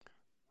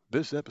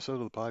This episode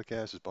of the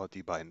podcast is brought to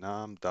you by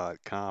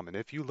Nom.com. And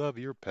if you love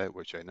your pet,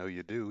 which I know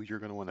you do, you're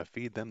going to want to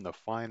feed them the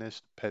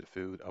finest pet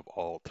food of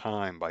all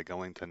time by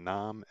going to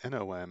nom.com.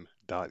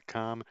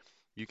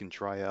 You can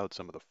try out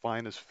some of the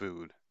finest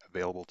food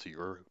available to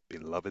your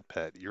beloved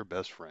pet, your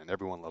best friend.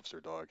 Everyone loves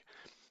their dog.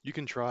 You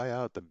can try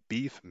out the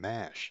beef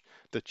mash,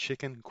 the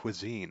chicken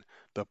cuisine,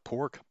 the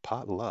pork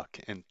potluck,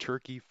 and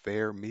turkey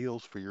fair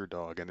meals for your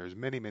dog. And there's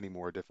many, many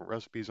more different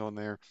recipes on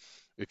there.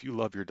 If you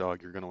love your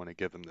dog, you're going to want to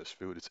give them this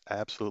food. It's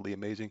absolutely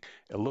amazing.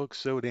 It looks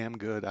so damn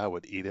good, I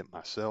would eat it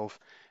myself.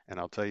 And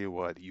I'll tell you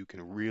what, you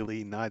can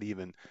really not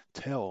even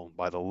tell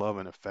by the love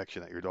and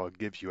affection that your dog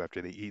gives you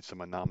after they eat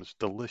some of Nam's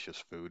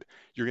delicious food.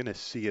 You're going to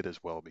see it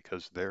as well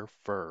because their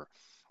fur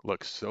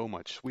looks so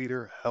much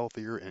sweeter,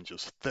 healthier, and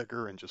just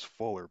thicker and just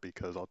fuller.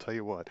 Because I'll tell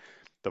you what,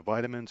 the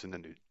vitamins and the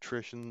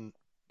nutrition,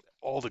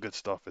 all the good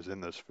stuff is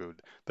in this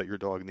food that your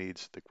dog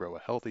needs to grow a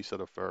healthy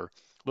set of fur,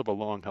 live a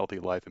long, healthy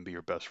life, and be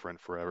your best friend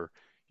forever.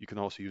 You can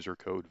also use our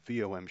code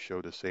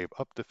VOMSHOW to save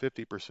up to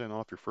 50%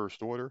 off your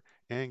first order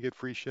and get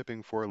free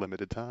shipping for a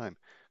limited time.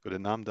 Go to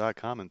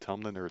nom.com and tell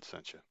them the nerd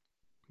sent you.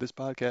 This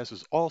podcast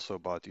is also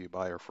brought to you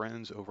by our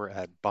friends over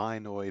at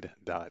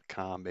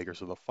Binoid.com,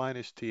 makers of the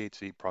finest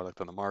THC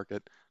product on the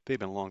market. They've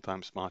been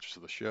longtime sponsors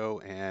of the show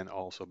and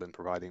also been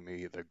providing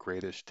me the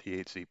greatest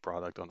THC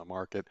product on the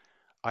market.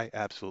 I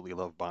absolutely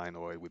love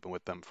Binoid. We've been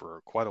with them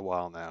for quite a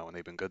while now, and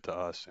they've been good to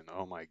us. And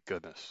oh my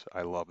goodness,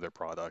 I love their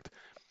product.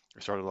 I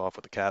started off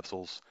with the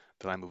capsules,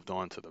 then I moved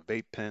on to the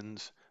vape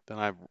pens, then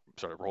I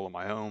started rolling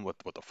my own with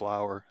the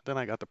flower, then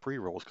I got the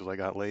pre-rolls because I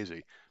got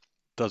lazy.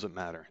 Doesn't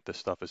matter. This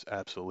stuff is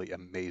absolutely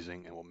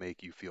amazing and will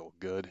make you feel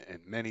good in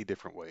many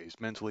different ways,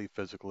 mentally,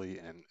 physically,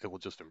 and it will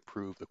just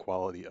improve the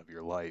quality of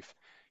your life.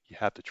 You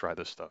have to try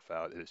this stuff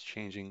out. It is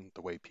changing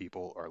the way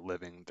people are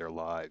living their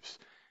lives.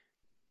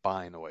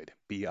 Binoid,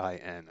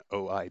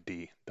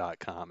 Binoid.com,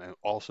 and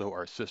also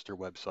our sister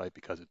website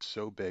because it's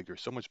so big.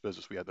 There's so much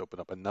business. We had to open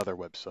up another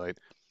website,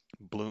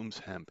 Bloom's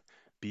Hemp,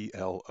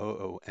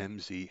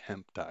 Bloomz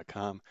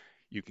hemp.com.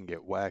 You can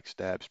get wax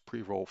dabs,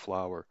 pre-roll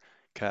flower,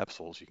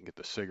 capsules. You can get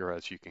the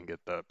cigarettes. You can get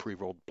the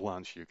pre-rolled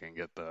blunts. You can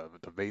get the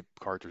vape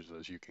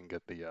cartridges. You can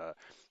get the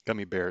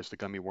gummy bears, the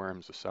gummy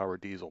worms, the sour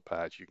diesel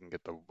patch. You can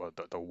get the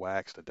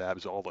wax, the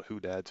dabs, all the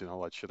hoodads and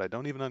all that shit. I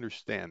don't even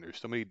understand. There's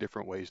so many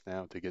different ways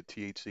now to get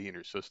THC in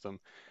your system.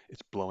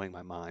 It's blowing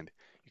my mind.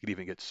 You can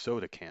even get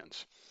soda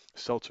cans,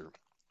 seltzer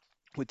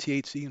with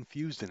THC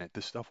infused in it.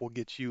 This stuff will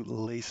get you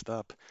laced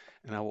up.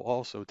 And I will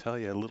also tell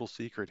you a little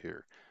secret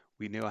here.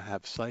 We now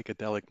have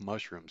psychedelic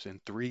mushrooms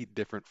in three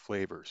different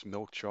flavors: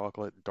 milk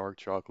chocolate, dark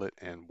chocolate,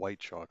 and white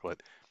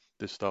chocolate.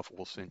 This stuff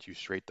will send you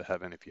straight to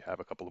heaven if you have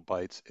a couple of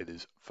bites. It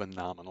is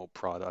phenomenal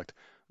product,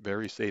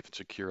 very safe and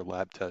secure,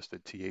 lab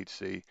tested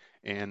THC,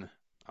 and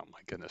oh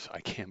my goodness,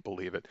 I can't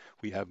believe it.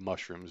 We have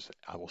mushrooms.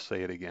 I will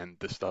say it again.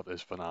 This stuff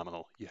is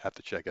phenomenal. You have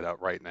to check it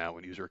out right now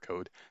and use our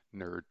code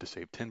NERD to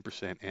save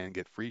 10% and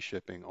get free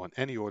shipping on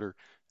any order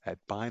at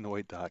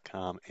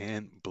binoid.com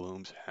and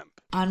Bloom's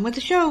Hemp. On with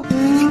the show.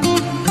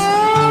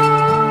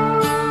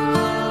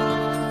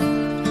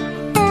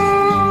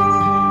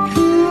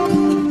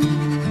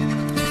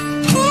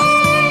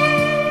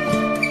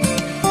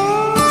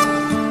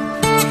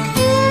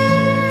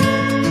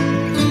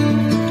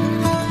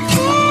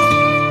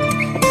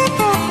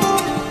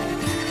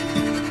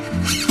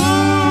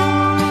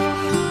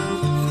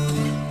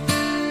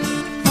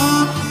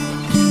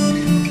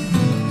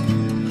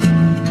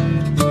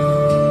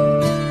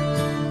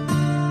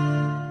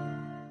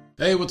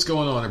 Hey, what's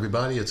going on,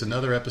 everybody? It's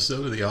another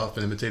episode of the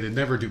often imitated,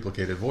 never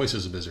duplicated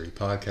Voices of Misery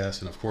podcast.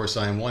 And of course,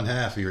 I am one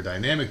half of your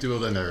dynamic duo,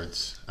 the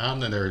nerds.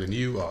 I'm the nerd, and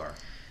you are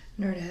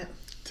Nerdette.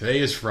 Today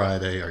is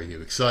Friday. Are you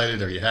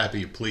excited? Are you happy?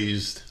 Are you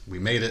pleased? We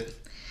made it.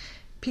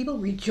 People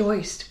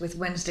rejoiced with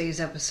Wednesday's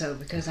episode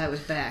because I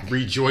was back.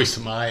 Rejoiced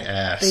my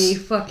ass. They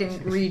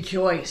fucking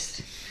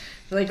rejoiced.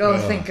 They're like, oh,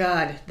 thank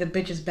God, the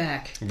bitch is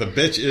back. The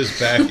bitch is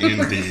back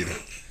indeed.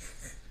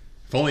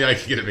 If only I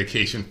could get a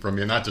vacation from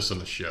you, not just on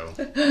the show.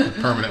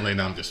 Permanently,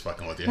 no, I'm just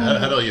fucking with you. How the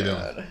hell are you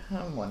doing?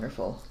 I'm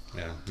wonderful.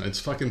 Yeah, it's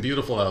fucking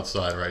beautiful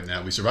outside right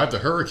now. We survived a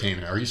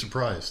hurricane. Are you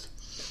surprised?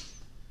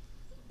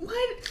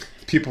 What?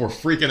 People were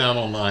freaking out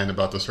online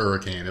about this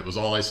hurricane. It was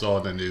all I saw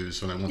in the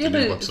news when I went to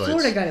new websites.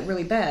 Florida got it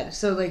really bad.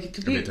 So, like,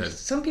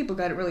 some people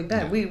got it really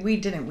bad. Yeah. We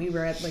didn't. We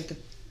were at, like,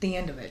 the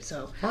end of it,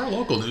 so. For our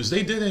local news,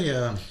 they did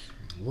a,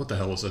 what the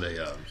hell was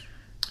it?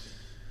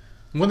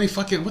 When they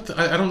fucking,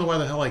 I don't know why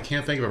the hell I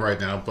can't think of it right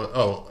now, but,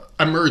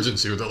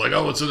 emergency. They're like,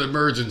 it's an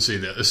emergency.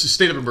 It's a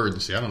state of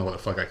emergency. I don't know why the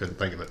fuck I couldn't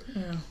think of it.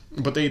 Yeah.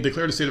 But they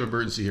declared a state of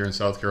emergency here in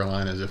South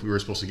Carolina as if we were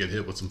supposed to get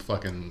hit with some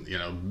fucking,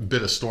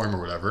 bit of storm or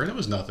whatever. And it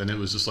was nothing. It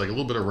was just like a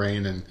little bit of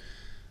rain and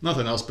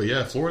nothing else. But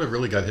yeah, Florida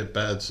really got hit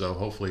bad, so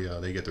hopefully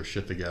they get their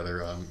shit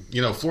together.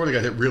 Florida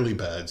got hit really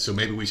bad, so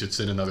maybe we should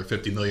send another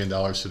 $50 million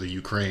to the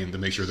Ukraine to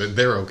make sure that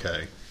they're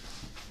okay.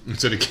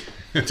 Instead of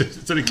giving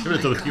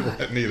it to the people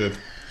that need it.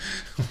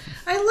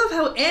 I love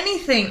how any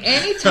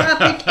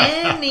topic,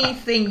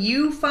 anything,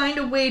 you find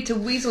a way to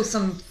weasel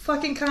some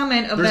fucking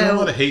comment about. There's a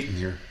lot of hate in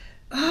here.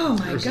 Oh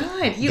my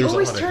god! You there's a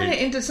always lot of turn it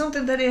hate. into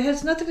something that it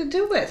has nothing to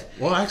do with.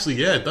 Well, actually,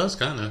 yeah, it does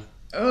kind of.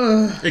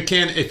 Ugh. It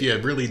can if you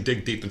really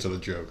dig deep into the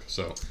joke.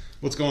 So,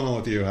 what's going on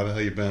with you? How the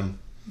hell you been?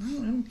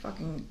 I'm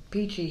fucking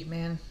peachy,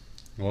 man.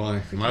 Well,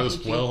 I might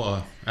as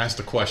well ask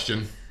the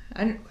question.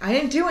 I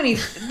didn't do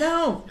anything.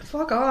 No,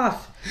 fuck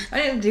off.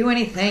 I didn't do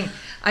anything.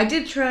 I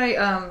did try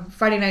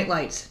Friday Night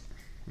Lights.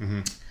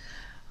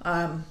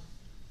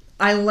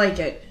 I like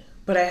it,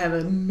 but I have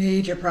a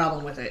major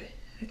problem with it.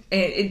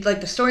 It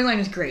like the storyline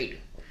is great.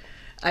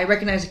 I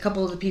recognize a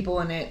couple of the people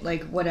in it,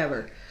 like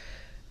whatever.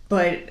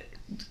 But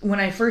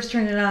when I first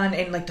turned it on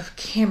and like the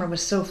camera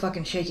was so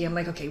fucking shaky, I'm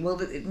like, okay, well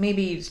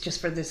maybe it's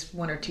just for this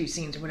one or two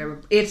scenes or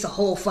whatever. It's a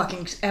whole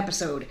fucking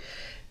episode.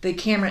 The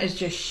camera is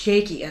just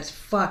shaky as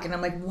fuck, and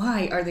I'm like,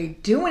 why are they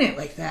doing it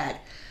like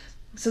that?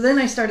 So then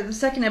I started the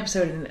second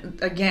episode,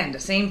 and again, the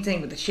same thing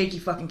with the shaky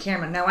fucking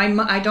camera. Now,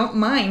 I don't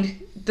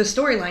mind the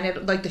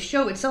storyline, like the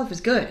show itself is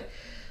good.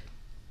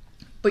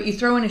 But you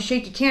throw in a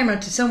shaky camera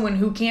to someone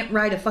who can't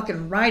ride a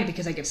fucking ride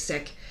because I get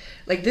sick.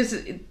 Like this,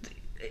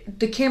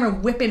 the camera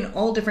whipping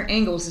all different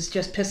angles is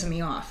just pissing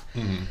me off.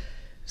 Mm-hmm.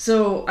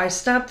 So I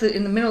stopped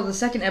in the middle of the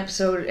second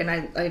episode, and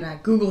I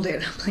Googled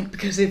it. I'm like,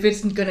 because if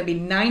it's going to be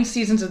 9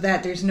 seasons of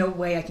that, there's no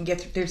way I can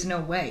get through. There's no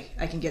way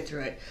I can get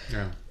through it.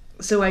 Yeah.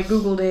 So I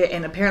Googled it,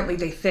 and apparently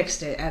they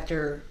fixed it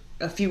after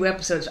a few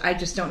episodes. I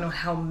just don't know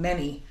how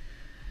many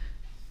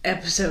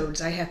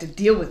episodes I have to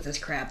deal with this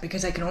crap,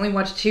 because I can only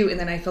watch 2, and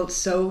then I felt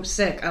so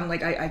sick. I'm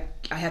like, I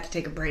have to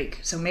take a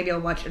break. So maybe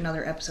I'll watch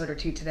another episode or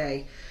 2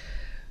 today.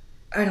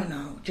 I don't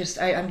know.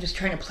 I'm just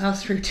trying to plow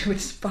through to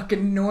it's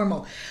fucking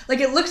normal.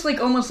 Like, it looks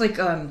like almost like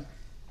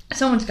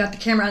someone's got the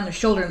camera on their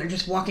shoulder and they're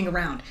just walking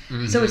around.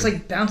 Mm-hmm. So it's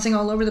like bouncing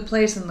all over the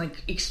place and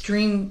like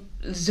extreme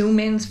zoom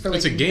ins for like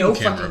it's a game no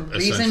camera, fucking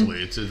reason.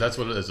 Essentially. That's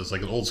what it is. It's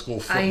like an old school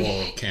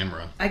football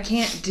camera. I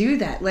can't do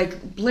that.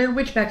 Like Blair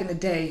Witch back in the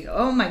day.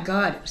 Oh my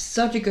god,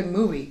 such a good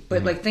movie.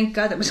 But like, thank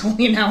God that was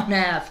only an hour and a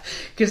half,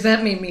 because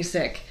that made me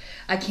sick.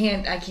 I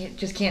can't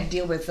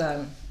deal with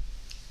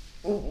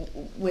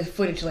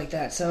footage like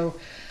that. So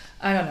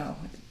I don't know.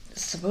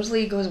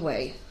 Supposedly it goes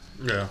away.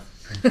 Yeah.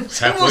 So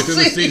Halfway we'll through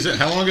the see. season.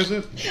 How long is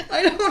it?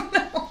 I don't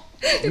know.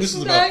 This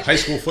is about high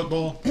school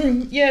football?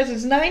 Yes,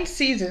 it's 9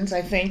 seasons,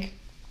 I think.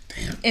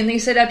 Damn. And they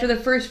said after the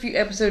first few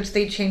episodes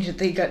they changed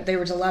it. There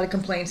was a lot of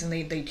complaints and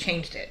they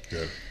changed it.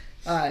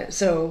 Good.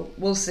 So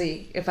we'll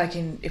see if I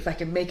can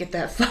make it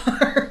that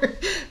far.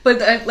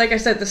 But like I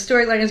said, the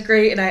storyline is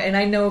great, and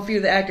I know a few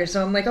of the actors,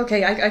 so I'm like,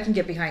 okay, I can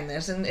get behind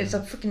this. And it's a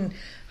freaking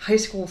high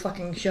school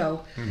fucking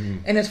show,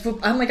 and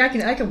I'm like,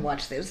 I can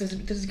watch this. This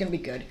is gonna be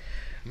good.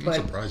 I'm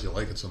surprised you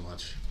like it so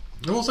much.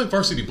 It was like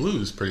Varsity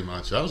Blues, pretty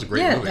much. That was a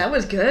great movie. Yeah, that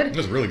was good. It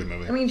was a really good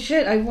movie. I mean,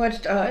 shit, I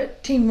watched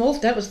Teen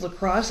Wolf. That was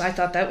lacrosse. I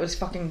thought that was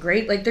fucking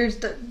great. Like,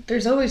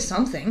 there's always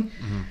something.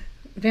 Mm-hmm.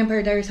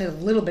 Vampire Diaries had a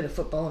little bit of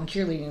football and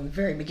cheerleading in the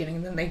very beginning,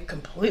 and then they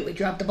completely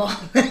dropped the ball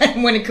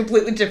and went a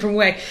completely different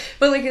way.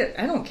 But, like,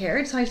 I don't care.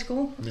 It's high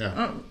school.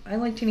 Yeah. I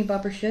like teeny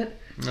bopper shit.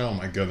 Oh,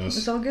 my goodness.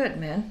 It's all good,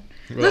 man.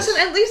 Well, listen,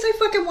 at least I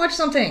fucking watched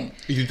something.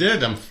 You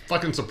did. I'm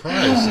fucking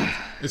surprised.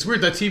 It's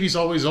weird that TV's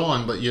always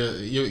on, but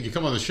you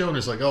come on the show and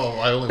it's like, oh,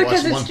 I only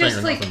watched one thing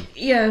or nothing.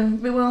 Yeah,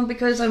 well,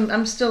 because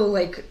I'm still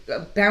like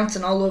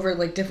bouncing all over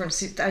like different.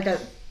 I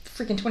got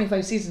freaking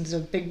 25 seasons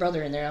of Big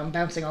Brother in there. I'm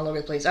bouncing all over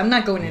the place. I'm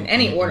not going in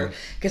any order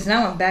because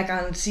now I'm back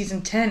on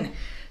season 10.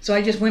 So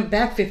I just went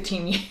back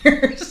 15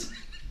 years.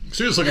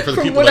 So you're just looking for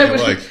the people that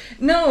you like.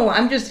 No,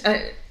 I'm just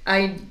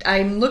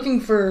I'm looking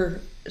for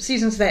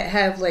seasons that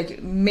have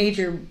like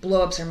major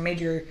blow-ups or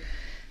major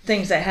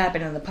things that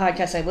happen. In the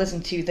podcast I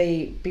listened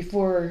to,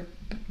 before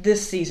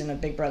this season of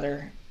Big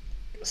Brother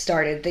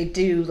started, they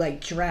do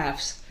like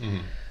drafts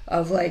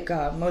of like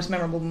most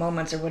memorable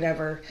moments or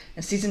whatever,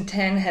 and season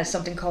 10 has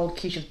something called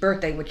Keisha's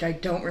birthday, which I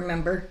don't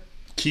remember.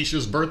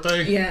 Keisha's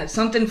birthday? Yeah,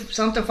 something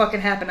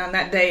fucking happened on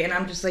that day, and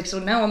I'm just like, so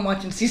now I'm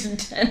watching season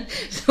 10,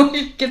 so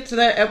I get to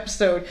that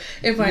episode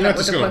and find out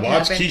what the fuck happened. You're not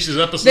just gonna watch Keisha's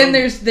episode? Then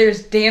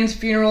there's Dan's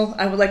funeral.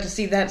 I would like to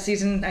see that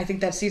season. I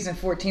think that's season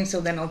 14, so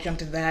then I'll jump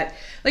to that.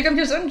 Like, I'm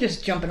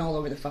just jumping all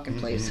over the fucking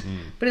place.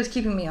 But it's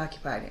keeping me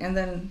occupied. And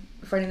then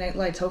Friday Night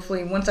Lights,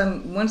 hopefully, once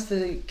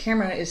the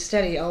camera is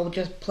steady, I'll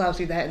just plow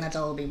through that, and that's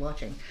all I'll be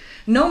watching.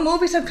 No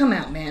movies have come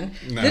out, man.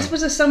 No. This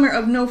was a summer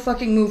of no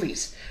fucking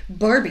movies.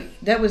 Barbie,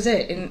 that was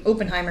it, and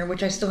Oppenheimer,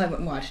 which I still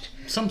haven't watched.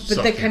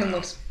 But that kind of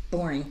looks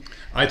boring.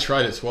 I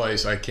tried it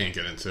twice. I can't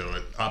get into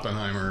it.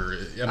 Oppenheimer?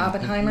 Yeah,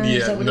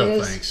 is that what it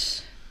is?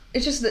 Thanks.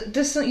 It's just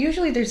that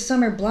usually there's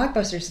summer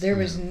blockbusters. There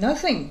was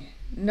nothing.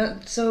 And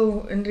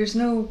there's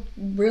no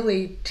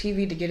really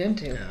TV to get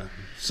into. Yeah.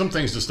 Some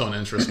things just don't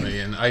interest me,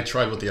 and I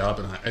tried with the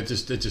Oppenheimer. It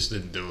just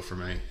didn't do it for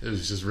me. It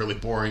was just really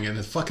boring. And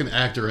the fucking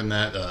actor in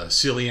that,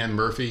 Cillian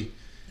Murphy.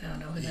 I don't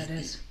know who that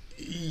is.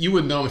 You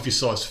would know him if you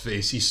saw his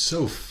face. He's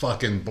so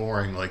fucking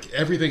boring. Like,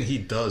 everything he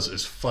does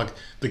is fuck.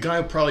 The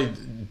guy probably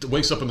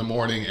wakes up in the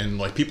morning and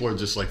like people are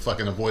just like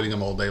fucking avoiding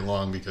him all day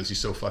long because he's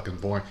so fucking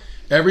boring.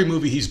 Every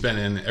movie he's been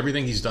in,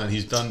 everything he's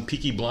done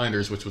Peaky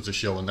Blinders, which was a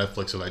show on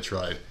Netflix that I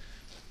tried.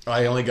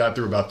 I only got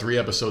through about 3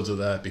 episodes of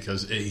that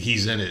because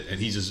he's in it, and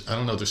he's just, I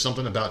don't know, there's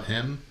something about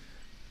him.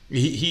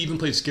 He even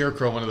played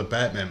Scarecrow in one of the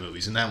Batman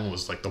movies, and that one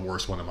was like the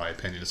worst one in my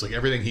opinion. It's like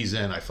everything he's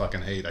in, I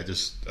fucking hate. I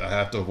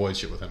have to avoid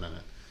shit with him in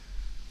it.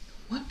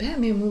 What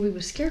Batman movie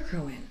was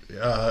Scarecrow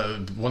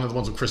in? One of the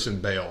ones with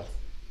Christian Bale.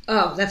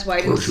 Oh, that's why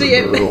I didn't see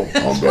it. I'm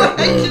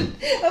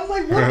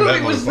like, what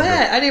movie was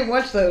that? I didn't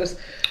watch those.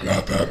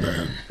 Not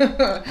Batman. I'm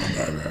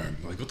Batman.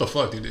 Like, what the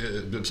fuck,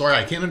 dude? I'm sorry,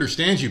 I can't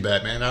understand you,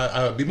 Batman.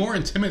 I'd be more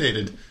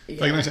intimidated if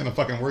I can understand the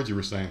fucking words you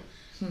were saying.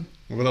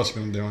 What else have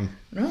you been doing?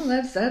 No,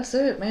 that's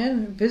it,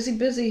 man.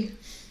 Busy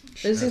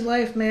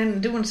life,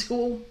 man. Doing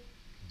school.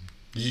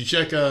 Did you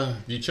check?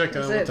 What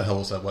the hell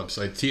was that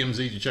website? TMZ.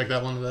 Did you check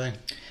that one today?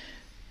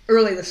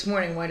 Early this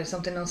morning. Why did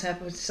something else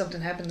happen?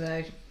 Something happened that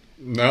I...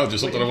 No,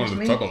 just something I wanted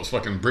to talk about was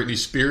fucking Britney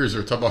Spears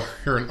or talk about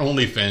her and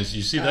OnlyFans. Did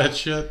you see that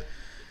shit?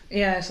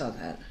 Yeah, I saw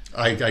that.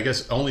 I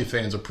guess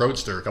OnlyFans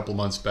approached her a couple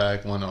months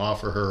back, wanted to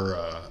offer her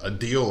a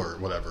deal or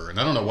whatever, and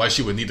I don't know why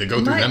she would need to go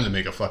through them to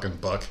make a fucking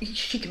buck.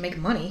 She can make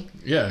money.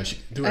 Yeah, she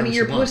can do whatever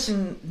you're she wants.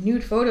 posting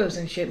nude photos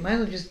and shit. Might as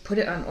well just put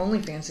it on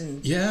OnlyFans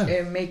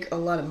and make a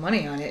lot of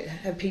money on it.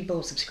 Have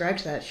people subscribe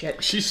to that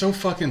shit. She's so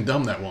fucking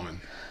dumb, that woman.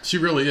 She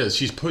really is.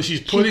 She's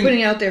putting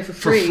it out there for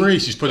free. For free,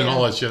 she's putting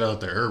all that shit out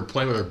there. Her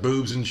playing with her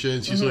boobs and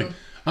shit. She's like,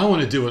 I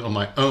want to do it on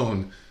my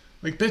own.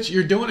 Like, bitch,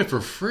 you're doing it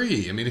for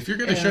free. I mean, if you're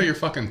going to show your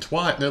fucking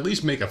twat and at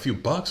least make a few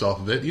bucks off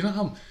of it, you know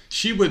how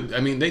she would... I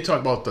mean, they talk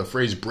about the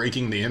phrase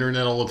breaking the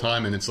internet all the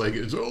time, and it's like,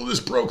 this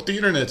broke the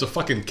internet. It's a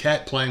fucking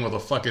cat playing with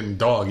a fucking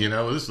dog, you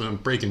know? This is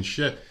breaking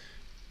shit.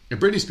 If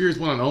Britney Spears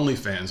went on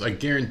OnlyFans, I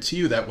guarantee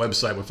you that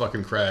website would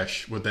fucking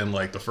crash within,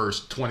 like, the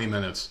first 20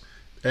 minutes.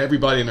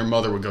 Everybody and their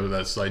mother would go to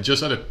that site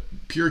just out of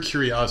pure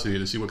curiosity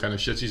to see what kind of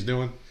shit she's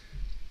doing.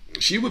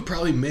 She would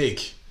probably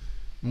make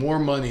more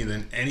money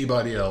than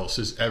anybody else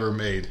has ever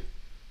made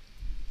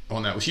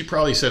on that. She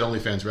probably set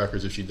OnlyFans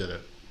records if she did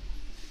it.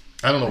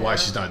 I don't know why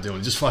she's not doing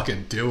it. Just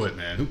fucking do it,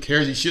 man. Who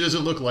cares? She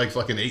doesn't look like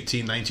fucking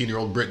 18,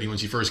 19-year-old Britney when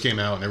she first came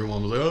out and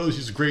everyone was like, oh,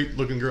 she's a great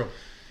looking girl.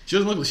 She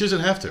doesn't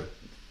have to.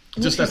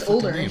 Just she's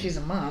older and she's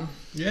a mom.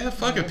 Yeah,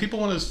 fuck it. People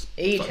want to...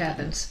 Age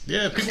happens.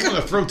 Yeah, people want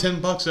to throw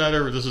 $10 at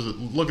her.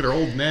 Look at her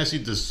old nasty,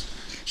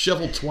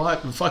 disheveled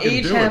twat and fucking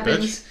age do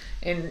happens, it, bitch.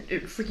 And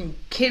freaking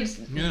kids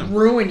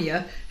ruin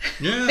you.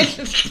 Yeah.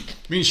 I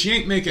mean, she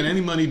ain't making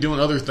any money doing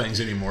other things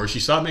anymore. She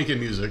stopped making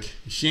music.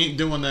 She ain't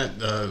doing that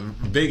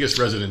Vegas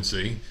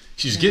residency.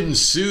 She's getting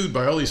sued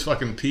by all these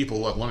fucking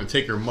people that want to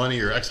take her money.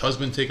 Her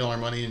ex-husband taking all her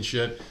money and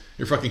shit.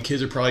 Your fucking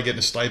kids are probably getting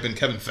a stipend.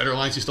 Kevin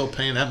Federline's still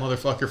paying that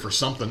motherfucker for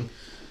something.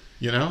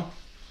 You know?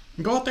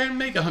 Go out there and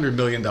make $100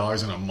 million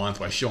in a month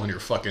by showing your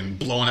fucking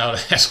blown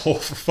out asshole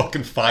for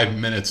fucking 5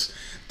 minutes.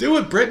 Do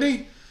it,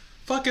 Brittany.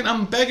 Fucking,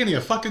 I'm begging you.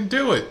 Fucking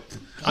do it.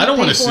 I don't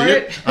want to see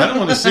it. I don't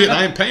want to see it.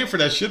 I ain't paying for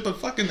that shit, but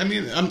fucking, I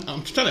mean,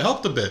 I'm trying to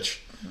help the bitch.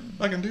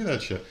 I can do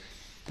that shit.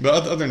 But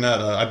other than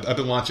that, I've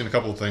been watching a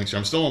couple of things here.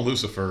 I'm still on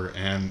Lucifer,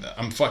 and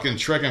I'm fucking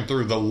trekking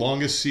through the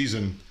longest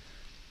season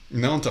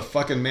known to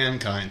fucking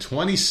mankind.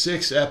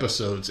 26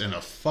 episodes in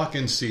a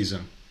fucking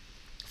season,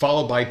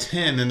 followed by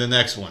 10 in the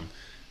next one.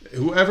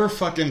 Whoever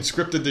fucking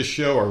scripted this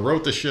show or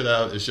wrote the shit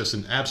out is just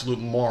an absolute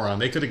moron.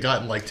 They could have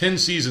gotten like 10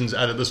 seasons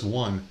out of this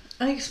one.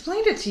 I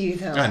explained it to you,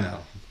 though. I know,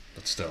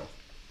 but still.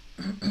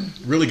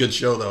 Really good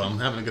show, though. I'm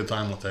having a good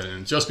time with it.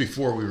 And just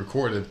before we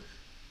recorded,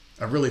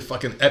 a really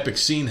fucking epic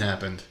scene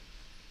happened.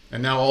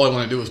 And now all I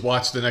want to do is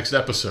watch the next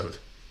episode.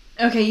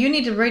 Okay, you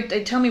need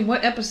to tell me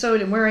what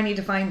episode and where I need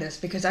to find this,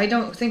 because I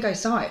don't think I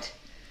saw it.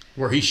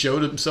 Where he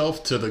showed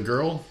himself to the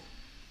girl?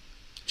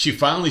 She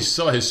finally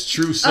saw his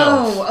true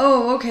self.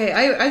 Oh, okay.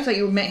 I thought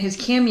you meant his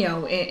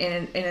cameo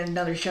in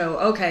another show.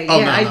 Okay, oh,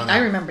 yeah, no. I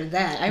remember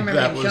that. I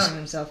remember him showing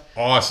himself.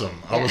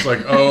 Awesome. I was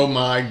like, oh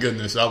my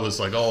goodness. I was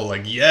like, oh,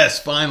 like, yes,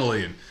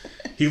 finally. And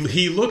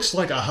he looks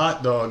like a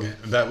hot dog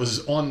that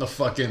was on the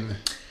fucking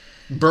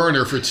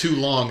burner for too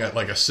long at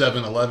like a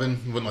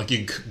 7-Eleven when like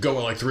you go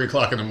at like 3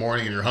 o'clock in the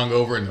morning and you're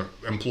hungover and the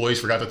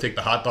employees forgot to take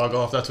the hot dog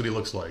off. That's what he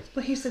looks like.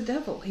 But he's the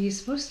devil. He's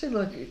supposed to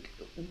look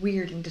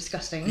weird and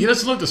disgusting. He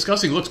doesn't look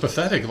disgusting. He looks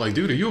pathetic. Like,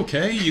 dude, are you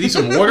okay? You need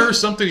some water or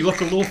something? You look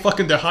a little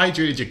fucking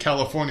dehydrated, you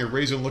California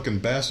raisin-looking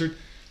bastard.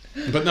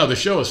 But no, the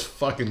show is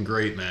fucking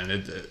great, man.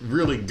 It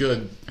really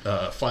good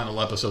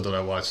final episode that I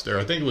watched there.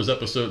 I think it was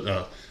episode...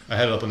 I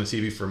had it up on the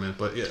TV for a minute,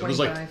 but yeah,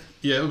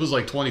 it was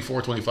like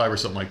 24, 25 or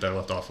something like that I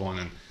left off on.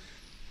 And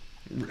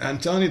I'm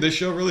telling you, this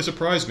show really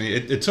surprised me.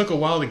 It took a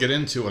while to get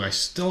into, and I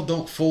still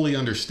don't fully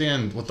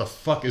understand what the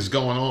fuck is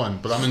going on,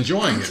 but I'm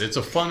enjoying it. It's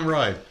a fun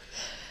ride.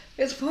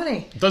 It's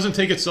funny. It doesn't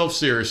take itself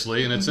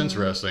seriously, and it's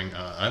interesting.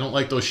 I don't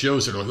like those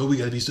shows that are like, oh, we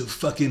gotta be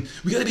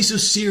so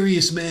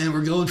serious, man.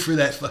 We're going for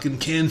that fucking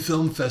Cannes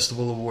Film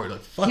Festival award.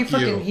 Like, fuck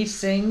you. He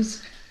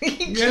sings.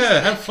 Yeah,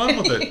 have fun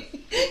with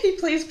it. He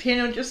plays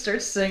piano and just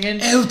starts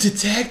singing. Oh,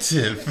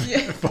 detective.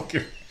 Yeah.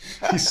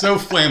 He's so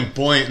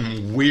flamboyant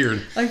and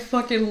weird. I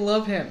fucking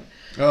love him.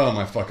 Oh,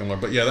 my fucking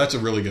Lord. But yeah, that's a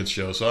really good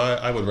show, so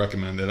I would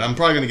recommend it. I'm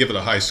probably going to give it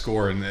a high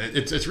score, and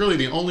it's really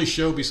the only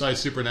show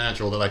besides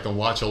Supernatural that I can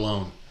watch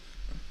alone.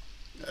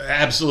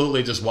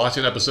 absolutely just watch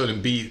an episode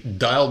and be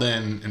dialed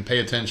in and pay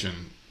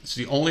attention. It's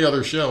the only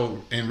other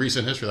show in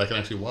recent history that I can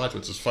actually watch,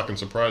 which is fucking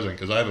surprising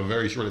because I have a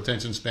very short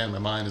attention span. My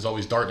mind is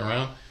always darting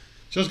around.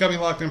 Show's got me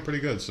locked in pretty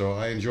good, so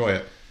I enjoy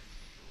it.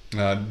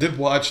 Did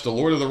watch The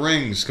Lord of the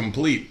Rings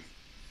complete.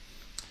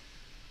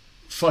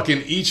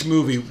 Fucking each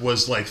movie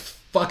was like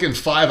fucking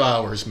 5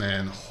 hours,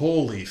 man.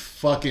 Holy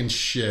fucking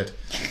shit.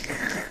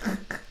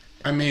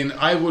 I mean,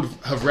 I would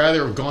have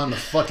rather have gone to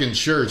fucking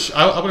church.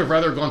 I would have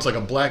rather gone to like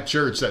a black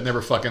church that never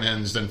fucking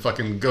ends than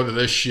fucking go to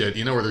this shit.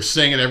 You know, where they're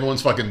singing,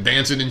 everyone's fucking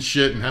dancing and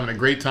shit and having a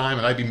great time,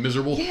 and I'd be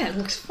miserable. Yeah, it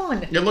looks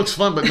fun. It looks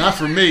fun, but not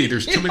for me.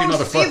 There's too many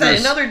motherfuckers. See that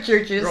in other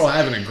churches. They're all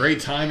having a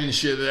great time and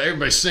shit.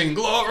 Everybody's singing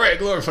glory,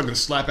 glory, fucking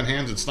slapping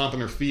hands and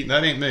stomping their feet.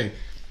 That ain't me.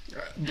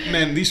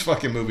 Man, these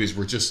fucking movies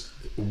were just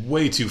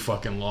way too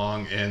fucking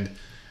long, and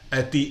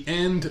at the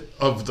end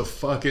of the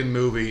fucking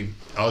movie,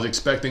 I was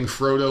expecting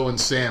Frodo and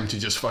Sam to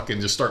just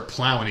start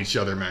plowing each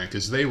other, man,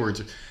 because they were.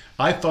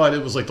 I thought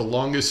it was like the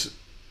longest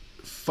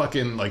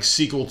fucking like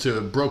sequel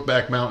to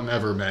Brokeback Mountain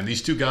ever, man.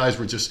 These two guys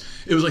were just.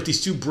 It was like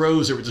these two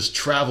bros that were just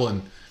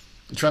traveling,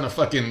 trying to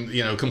fucking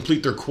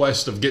complete their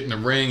quest of getting the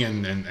ring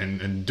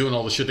and doing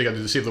all the shit they got to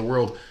do to save the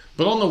world.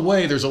 But on the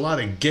way, there's a lot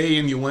of gay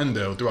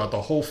innuendo throughout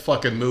the whole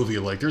fucking movie.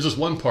 Like, there's this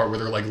one part where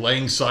they're like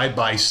laying side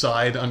by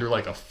side under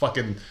like a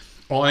fucking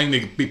awning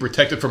to be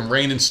protected from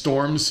rain and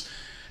storms,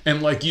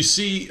 and like you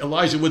see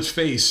Elijah Wood's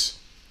face,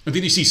 and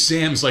then you see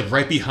Sam's like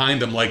right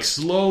behind him, like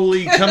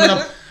slowly coming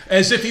up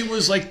as if he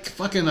was like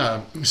fucking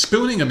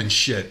spooning him and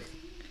shit.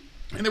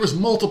 And there was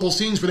multiple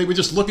scenes where they would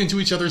just look into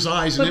each other's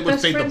eyes and it would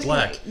fade to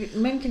black.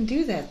 Men can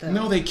do that, though.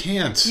 No, they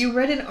can't. You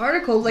read an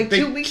article like they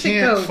 2 weeks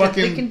ago that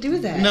they can do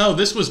that. No,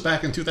 this was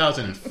back in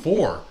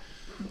 2004.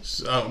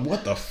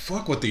 What the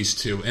fuck with these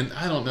two? And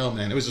I don't know,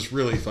 man. It was just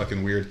really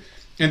fucking weird.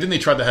 And then they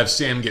tried to have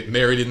Sam get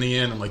married in the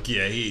end. I'm like,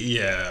 yeah,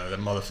 that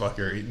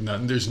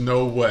motherfucker. There's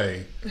no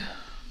way.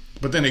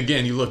 But then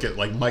again, you look at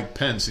like Mike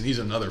Pence, and he's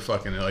another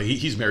fucking.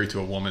 He's married to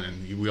a woman,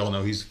 and we all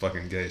know he's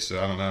fucking gay. So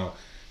I don't know.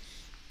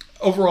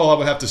 Overall, I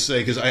would have to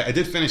say, because I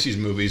did finish these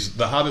movies,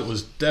 The Hobbit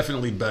was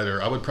definitely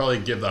better. I would probably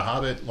give The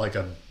Hobbit like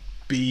a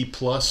B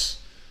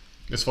plus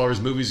as far as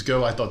movies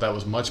go. I thought that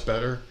was much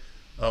better.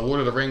 Lord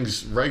of the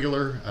Rings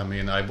regular. I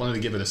mean, I wanted to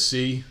give it a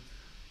C,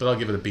 but I'll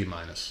give it a B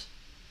minus.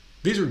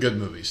 These were good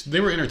movies. They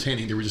were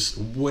entertaining. They were just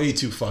way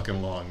too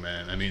fucking long,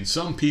 man. I mean,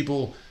 some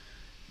people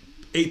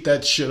ate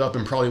that shit up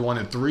and probably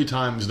wanted 3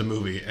 times the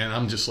movie, and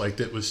I'm just like,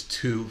 that was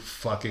too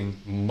fucking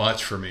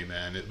much for me,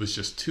 man. It was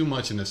just too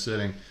much in a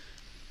sitting.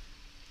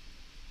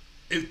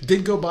 It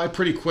did go by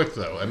pretty quick,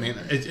 though. I mean,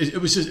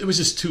 it was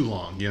just too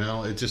long, you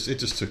know. It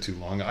just took too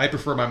long. I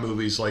prefer my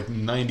movies like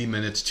 90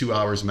 minutes, 2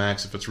 hours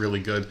max if it's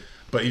really good.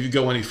 But if you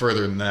go any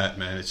further than that,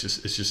 man, it's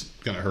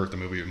just gonna hurt the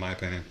movie, in my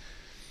opinion.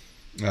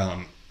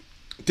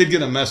 Did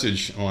get a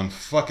message on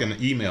fucking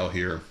email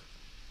here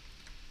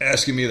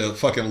asking me to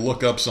fucking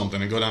look up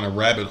something and go down a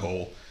rabbit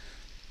hole.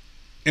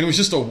 And it was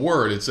just a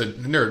word. It said,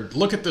 "Nerd,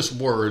 look at this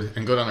word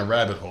and go down a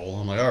rabbit hole."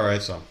 I'm like, all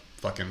right, so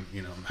fucking,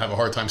 have a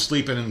hard time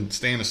sleeping and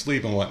staying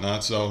asleep and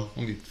whatnot, so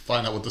let me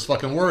find out what this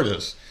fucking word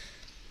is.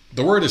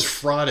 The word is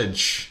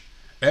frottage.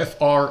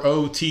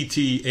 Frottage.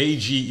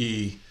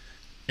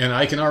 And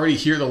I can already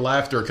hear the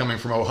laughter coming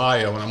from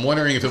Ohio, and I'm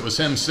wondering if it was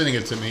him sending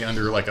it to me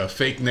under like a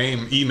fake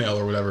name email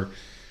or whatever.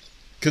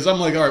 Because I'm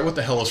like, all right, what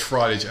the hell is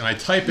frottage? And I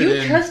type it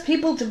in. You trust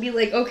people to be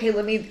like, okay,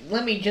 let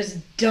me just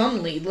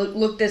dumbly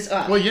look this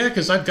up. Well, yeah,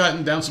 because I've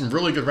gotten down some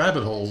really good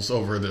rabbit holes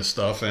over this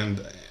stuff, and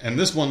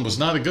this one was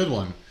not a good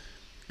one.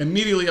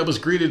 Immediately, I was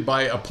greeted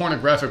by a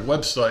pornographic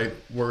website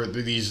where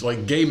these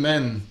like gay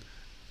men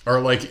are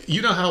like,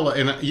 you know how,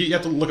 and you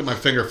have to look at my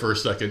finger for a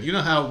second. You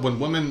know how when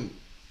women,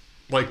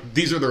 like,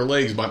 these are their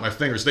legs, my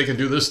fingers, they can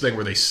do this thing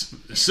where they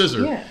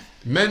scissor. Yeah.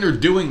 Men are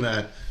doing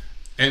that.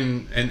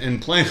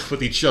 And playing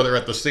with each other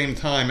at the same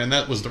time, and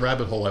that was the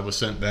rabbit hole I was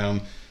sent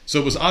down. So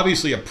it was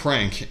obviously a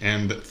prank,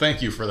 and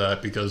thank you for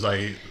that, because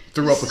I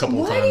threw up a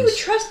couple of times. Why do you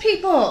trust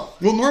people?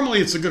 Well, normally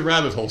it's a good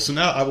rabbit hole, so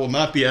now I will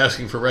not be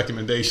asking for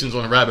recommendations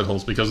on rabbit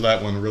holes, because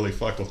that one really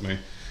fucked with me.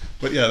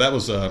 But yeah, that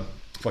was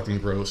fucking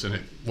gross, and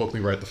it woke me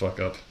right the fuck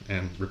up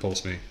and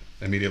repulsed me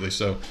immediately.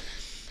 So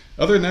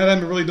other than that, I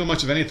haven't really done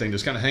much of anything,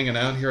 just kind of hanging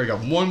out here. I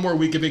got one more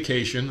week of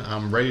vacation.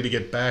 I'm ready to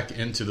get back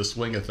into the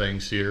swing of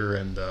things here,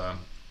 and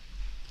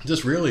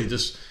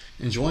just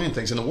enjoying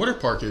things. And the water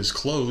park is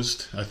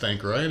closed, I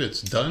think, right? It's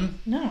done?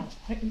 No.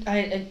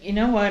 I you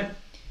know what?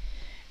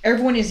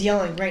 Everyone is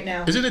yelling right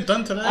now. Isn't it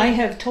done today? I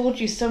have told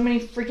you so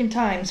many freaking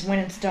times when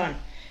it's done.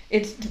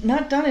 It's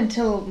not done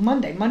until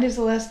Monday. Monday's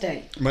the last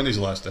day. Monday's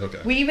the last day,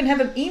 okay. We even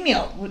have an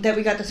email that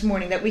we got this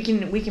morning that we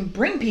can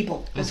bring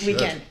people this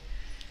weekend.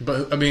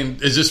 But, I mean,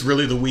 is this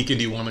really the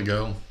weekend you want to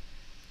go?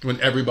 When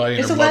everybody and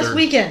it's their the mother last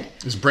weekend.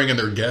 Is bringing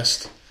their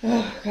guest?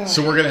 Oh, God.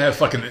 So we're going to have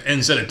fucking,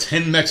 instead of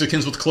 10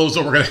 Mexicans with clothes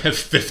on, we're going to have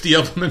 50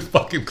 of them in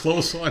fucking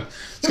clothes on.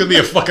 It's going to be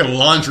a fucking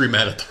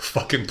laundromat at their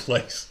fucking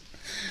place.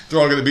 They're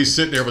all going to be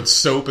sitting there with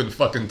soap and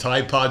fucking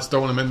Tide Pods,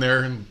 throwing them in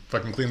there and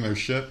fucking cleaning their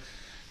shit.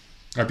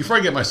 All right, before I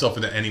get myself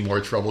into any more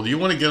trouble, do you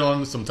want to get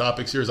on some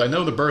topics here? As I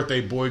know the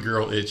birthday boy,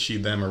 girl, it, she,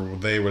 them, or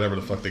they, whatever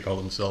the fuck they call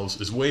themselves,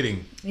 is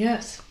waiting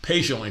Yes.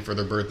 patiently for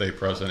their birthday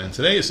present. And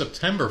today is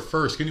September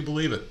 1st. Can you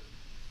believe it?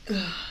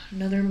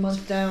 Another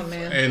month down,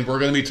 man. And we're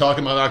going to be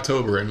talking about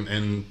October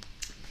and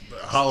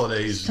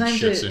holidays It's time and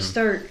shit to soon.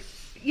 start.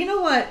 You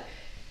know what?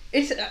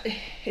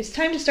 It's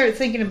time to start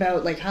thinking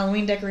about like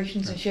Halloween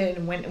decorations and shit,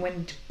 and when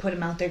to put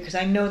them out there. Because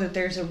I know that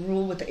there's a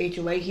rule with the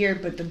HOA here,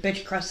 but the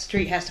bitch across the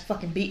street has to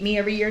fucking beat me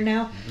every year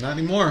now. Not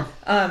anymore.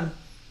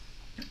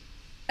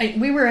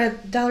 We were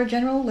at Dollar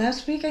General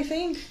last week, I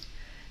think,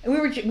 and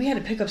we had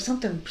to pick up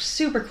something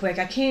super quick.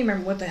 I can't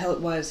remember what the hell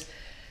it was.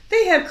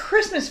 They have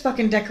Christmas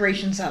fucking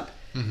decorations up.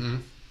 Mm-hmm.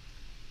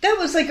 That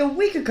was like a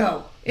week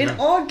ago in Yeah.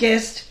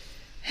 August.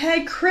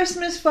 Had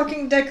Christmas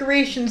fucking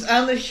decorations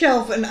on the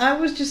shelf, and I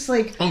was just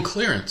like, On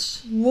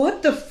clearance,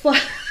 what the fuck?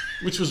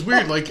 which was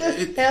weird. Like, What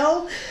the it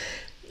hell?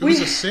 was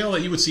a sale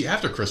that you would see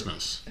after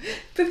Christmas.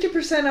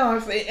 50%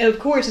 off. Of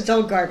course, it's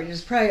all garbage. It's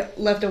probably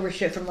leftover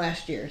shit from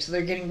last year, so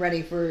they're getting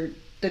ready for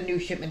the new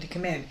shipment to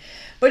come in.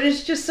 But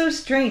it's just so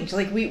strange.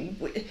 Like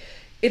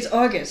it's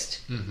August,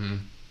 Mm-hmm.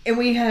 and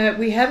we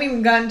haven't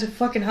even gotten to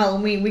fucking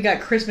Halloween. We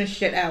got Christmas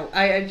shit out.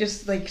 I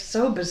just like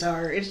so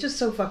bizarre. It's just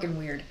so fucking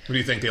weird. What do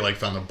you think? They like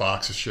found a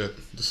box of shit,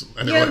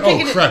 and Yeah, they're I'm like,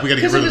 thinking "Oh crap, we got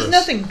to get rid of because this." it was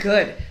nothing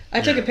good.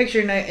 I took Yeah. a picture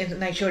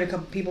and I showed a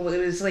couple people. It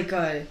was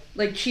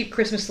like cheap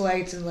Christmas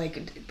lights and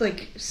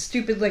like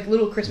stupid like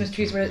little Christmas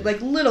trees, where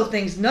like little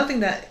things, nothing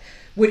that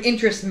would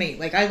interest me.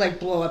 Like I like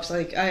blow ups.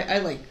 Like I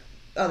like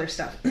other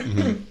stuff.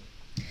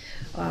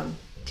 Mm-hmm.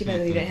 Too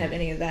bad they didn't have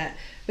any of that.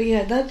 But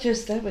yeah,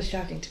 that was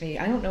shocking to me.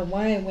 I don't know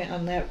why I went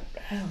on that.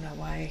 I don't know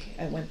why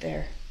I went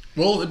there.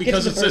 Well,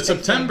 because It's it's the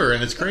birthday September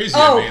and it's crazy.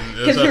 Oh, I mean,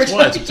 'cause we that's were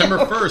why it's talking- September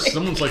okay. 1st.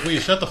 Someone's like, "Will you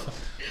shut the?"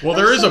 Well, I'm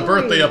there is a sorry.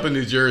 birthday up in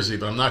New Jersey,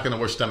 but I'm not going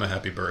to wish them a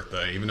happy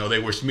birthday, even though they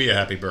wished me a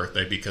happy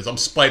birthday because I'm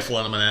spiteful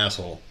and I'm an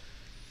asshole.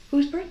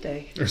 Whose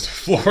birthday? There's a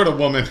Florida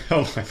woman.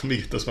 Oh, let me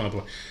get this one up.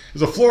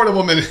 There's a Florida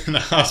woman in a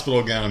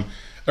hospital gown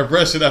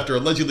arrested after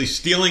allegedly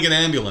stealing an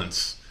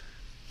ambulance.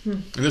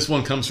 And this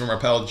one comes from our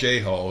pal Jay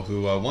Hall,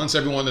 who wants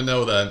everyone to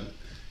know that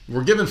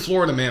we're giving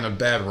Florida man a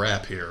bad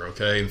rap here,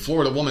 okay? And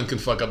Florida woman can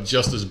fuck up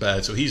just as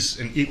bad. So he's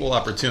an equal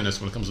opportunist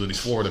when it comes to these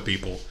Florida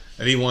people.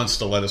 And he wants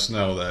to let us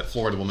know that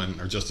Florida women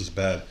are just as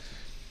bad.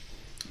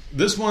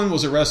 This one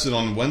was arrested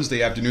on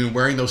Wednesday afternoon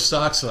wearing those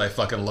socks that I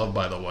fucking love,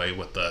 by the way,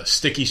 with the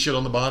sticky shit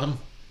on the bottom.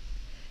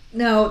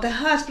 No, the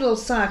hospital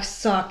socks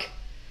suck.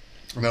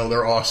 No,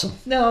 they're awesome.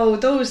 No,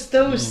 those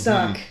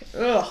suck.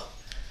 Ugh.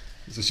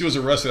 So she was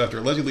arrested after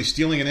allegedly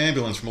stealing an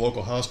ambulance from a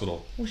local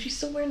hospital. Was she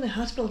still wearing the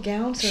hospital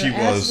gown? So She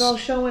her ass was. is all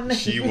showing.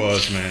 She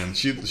was, man.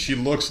 She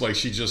looks like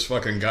she just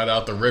fucking got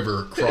out the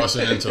river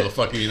crossing into the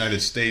fucking United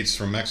States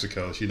from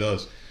Mexico. She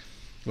does.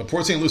 The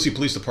Port St. Lucie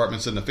Police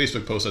Department said in a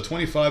Facebook post that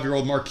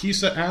 25-year-old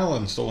Marquisa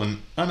Allen stole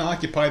an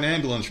unoccupied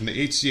ambulance from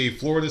the HCA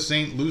Florida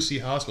St. Lucie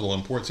Hospital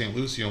in Port St.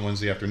 Lucie on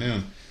Wednesday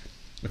afternoon.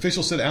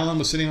 Officials said Allen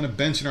was sitting on a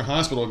bench in her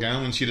hospital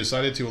gown when she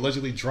decided to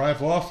allegedly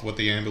drive off with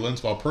the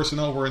ambulance while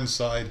personnel were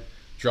inside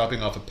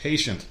dropping off a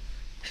patient.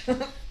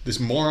 This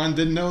moron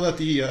didn't know that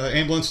the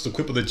ambulance was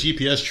equipped with a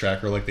GPS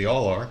tracker, like they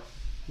all are,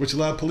 which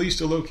allowed police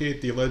to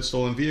locate the alleged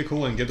stolen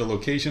vehicle and give the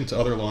location to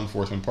other law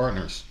enforcement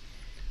partners.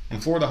 When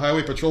Florida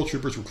Highway Patrol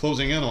troopers were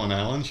closing in on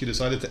Allen, she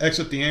decided to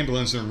exit the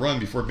ambulance and run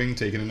before being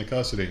taken into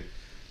custody.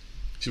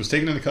 She was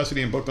taken into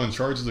custody and booked on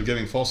charges of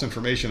giving false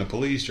information to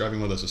police,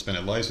 driving with a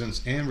suspended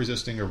license, and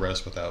resisting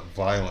arrest without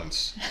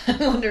violence. I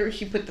wonder if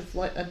she put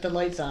the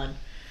lights on.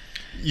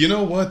 You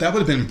know what? That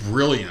would have been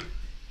brilliant.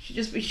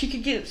 She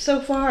could get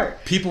so far.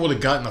 People would have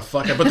gotten the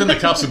fuck out. But then the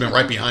cops have been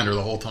right behind her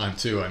the whole time,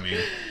 too. I mean,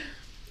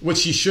 what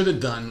she should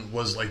have done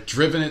was, like,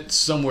 driven it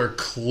somewhere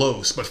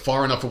close, but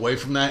far enough away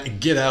from that, and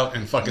get out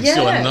and fucking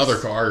steal Yes. another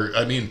car.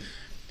 I mean,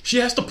 she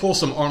has to pull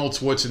some Arnold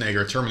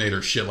Schwarzenegger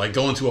Terminator shit, like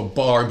go into a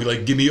bar and be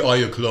like, "Give me all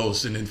your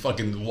clothes," and then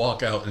fucking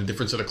walk out in a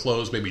different set of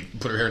clothes, maybe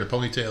put her hair in a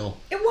ponytail.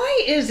 And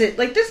why is it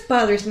like this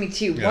bothers me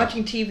too? Yeah.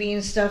 Watching TV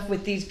and stuff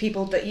with these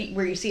people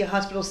where you see a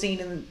hospital scene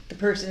and the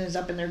person is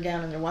up in their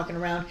gown and they're walking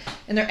around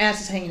and their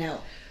ass is hanging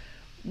out.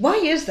 Why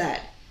is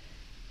that?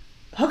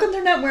 How come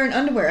they're not wearing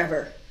underwear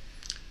ever?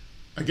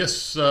 I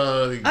guess,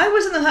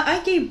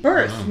 I gave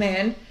birth, Uh-huh.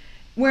 man,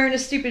 wearing a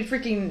stupid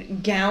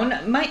freaking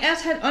gown. My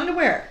ass had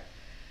underwear.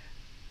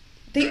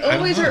 They I don't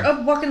always know. are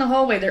up walking the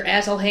hallway, their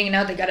ass all hanging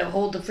out. They got to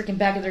hold the freaking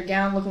back of their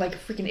gown, looking like a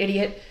freaking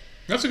idiot.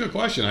 that's a good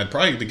question. I'd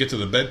probably to get to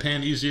the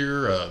bedpan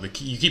easier. You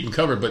keep them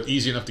covered, but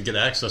easy enough to get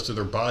access to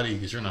their body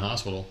because you're in a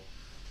hospital.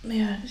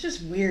 Man, it's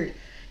just weird.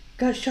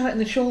 Got shot in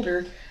the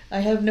shoulder.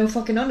 I have no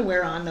fucking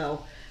underwear on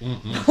though.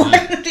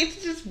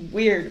 It's just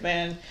weird,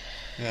 man.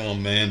 Oh,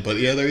 man. But,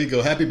 yeah, there you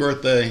go. Happy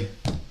birthday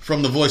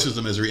from the Voices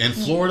of Misery and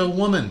Florida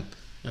Woman.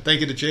 And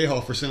thank you to J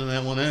Hall for sending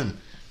that one in.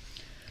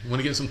 You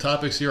want to get some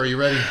topics here? Are you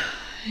ready?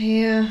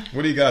 Yeah.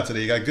 What do you got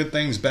today? You got good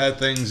things, bad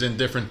things,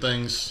 indifferent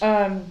things?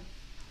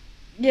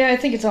 Yeah, I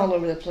think it's all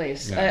over the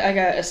place. Yeah. I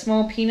got a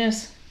small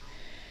penis.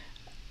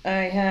 I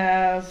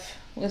have,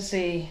 let's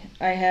see,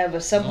 I have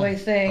a Subway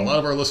thing. A lot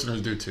of our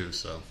listeners do, too,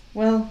 so.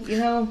 Well,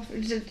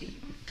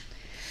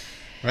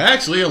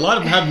 Actually, a lot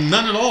of them have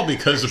none at all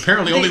because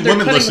apparently only They're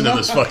women cutting listen to them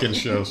this off. fucking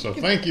show. So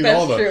thank you to That's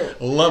all the true.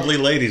 lovely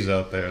ladies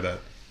out there that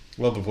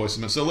love the voice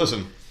of men. So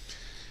listen,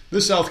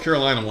 this South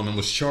Carolina woman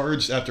was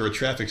charged after a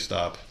traffic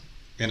stop,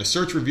 and a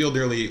search revealed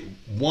nearly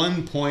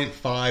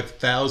 1.5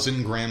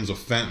 thousand grams of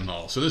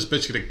fentanyl. So this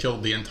bitch could have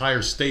killed the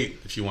entire state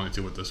if she wanted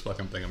to with this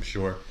fucking thing, I'm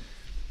sure.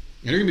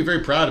 And you're going to be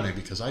very proud of me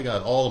because I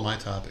got all of my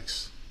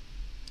topics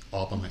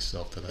all by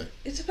myself today.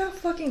 It's about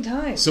fucking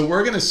time. So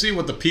we're going to see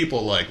what the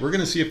people like. We're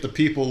going to see if the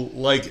people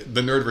like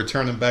the nerd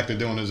returning back to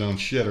doing his own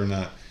shit or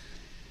not.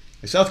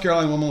 A South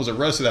Carolina woman was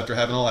arrested after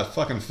having all that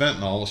fucking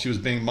fentanyl while she was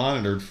being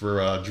monitored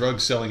for drug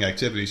selling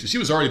activities. So she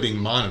was already being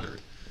monitored,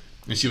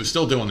 and she was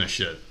still doing this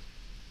shit.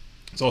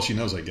 That's all she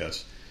knows, I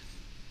guess.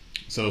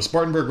 So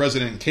Spartanburg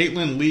resident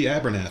Caitlin Lee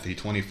Abernathy,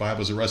 25,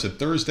 was arrested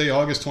Thursday,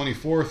 August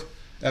 24th,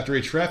 after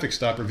a traffic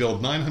stop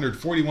revealed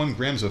 941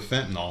 grams of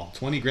fentanyl,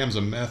 20 grams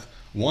of meth,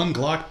 one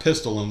Glock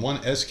pistol, and one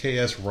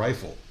SKS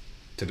rifle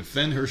to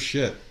defend her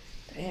shit.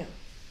 Damn.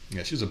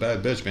 Yeah, she's a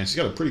bad bitch, man. She's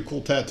got a pretty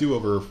cool tattoo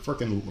over her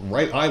freaking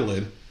right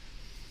eyelid.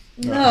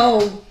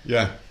 No.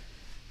 Yeah.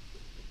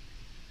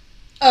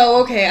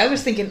 Oh, okay. I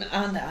was thinking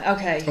on that.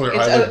 Okay. Oh, her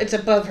eyelid? It's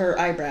above her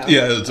eyebrow.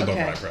 Yeah, it's above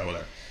Okay. her eyebrow,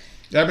 whatever.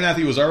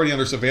 Abernathy was already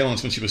under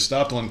surveillance when she was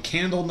stopped on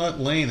Candlenut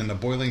Lane in the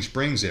Boiling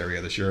Springs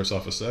area, the sheriff's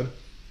office said.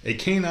 A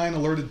canine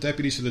alerted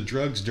deputies to the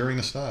drugs during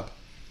the stop.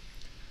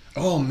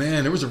 Oh,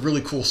 man, there was a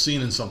really cool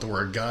scene in something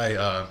where a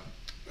guy...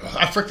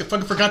 I fucking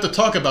forgot to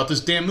talk about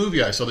this damn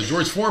movie I saw, the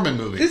George Foreman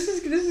movie. This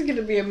is going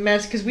to be a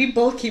mess because we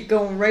both keep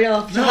going right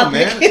off No,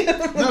 topic. man.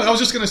 No, I was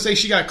just going to say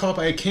she got caught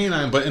by a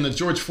canine, but in the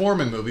George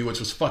Foreman movie, which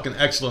was fucking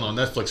excellent on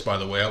Netflix, by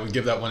the way, I would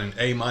give that one an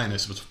A-. It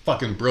was a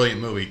fucking brilliant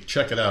movie.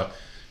 Check it out.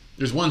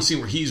 There's one scene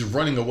where he's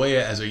running away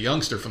as a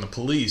youngster from the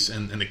police,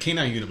 and the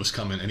canine unit was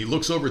coming, and he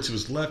looks over to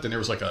his left, and there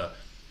was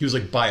he was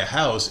by a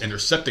house, and their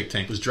septic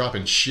tank was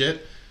dropping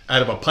shit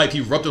out of a pipe. He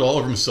rubbed it all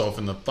over himself,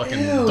 and the fucking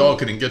Ew. dog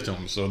couldn't get to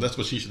him. So that's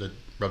what she should have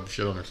rubbed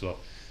shit on herself.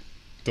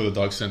 So the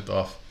dog sent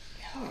off.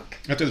 Yuck.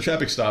 After the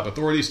traffic stop,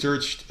 authorities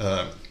searched.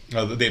 They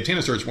obtained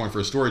a search warrant for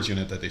a storage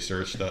unit that they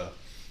searched.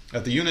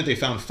 At the unit, they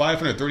found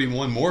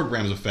 531 more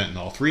grams of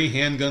fentanyl, 3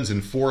 handguns,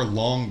 and 4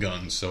 long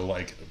guns, so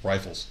like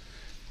rifles.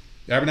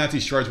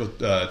 Abernathy's charged with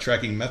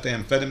tracking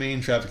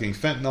methamphetamine, trafficking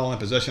fentanyl, and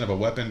possession of a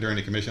weapon during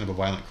the commission of a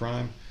violent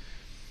crime.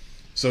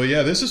 So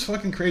yeah, this is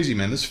fucking crazy,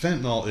 man. This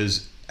fentanyl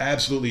is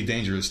absolutely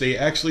dangerous. They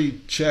actually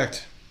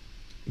checked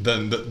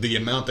the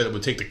amount that it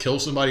would take to kill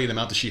somebody, the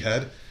amount that she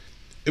had.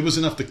 It was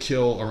enough to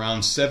kill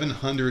around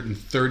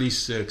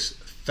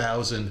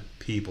 736,000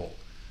 people.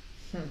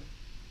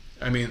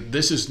 I mean,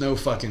 this is no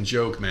fucking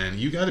joke, man.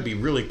 You got to be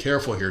really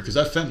careful here because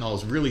that fentanyl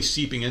is really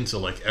seeping into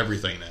like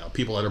everything now.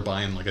 People that are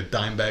buying like a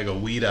dime bag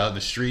of weed out in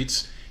the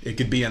streets, it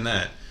could be in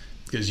that.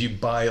 Because you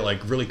buy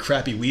like really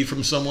crappy weed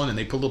from someone and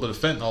they put a little bit of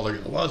fentanyl, they're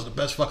like, well, it's the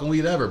best fucking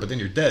weed ever, but then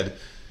you're dead,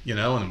 you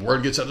know, and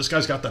word gets out, this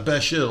guy's got the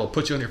best shit, it'll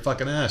put you on your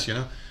fucking ass, you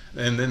know,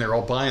 and then they're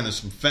all buying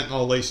this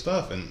fentanyl-laced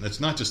stuff, and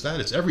it's not just that,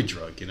 it's every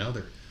drug, you know,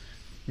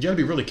 you gotta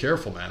be really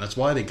careful, man. That's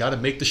why they gotta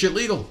make the shit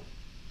legal.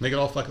 Make it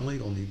all fucking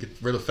legal and you get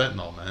rid of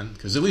fentanyl, man,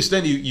 because at least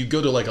then you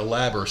go to like a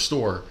lab or a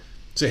store,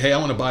 say, hey, I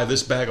want to buy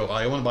this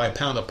I want to buy a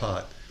pound of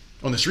pot.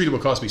 On the street, it would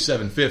cost me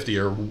 $7.50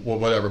 or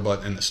whatever,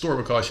 but in the store, it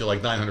would cost you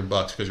like $900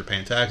 because you're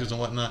paying taxes and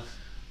whatnot.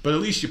 But at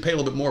least you pay a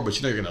little bit more, but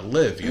you know you're going to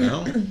live, you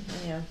know?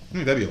 Yeah. I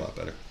think that'd be a lot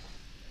better.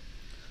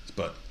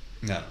 But,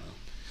 I don't know.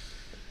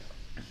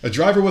 A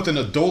driver with an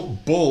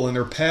adult bull in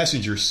her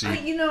passenger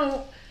seat.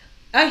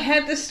 I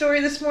had this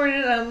story this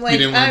morning, and I'm like... You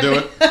didn't want to do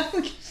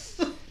it?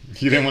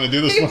 You didn't want to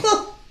do this one?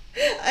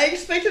 I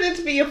expected it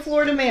to be a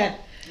Florida man.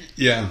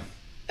 Yeah.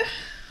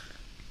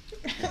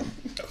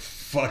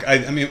 Fuck,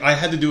 I mean, I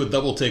had to do a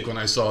double take when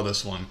I saw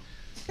this one.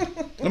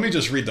 Let me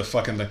just read the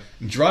fucking thing.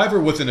 Driver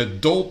with an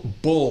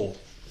adult bull.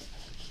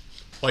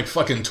 Like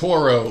fucking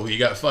Toro. You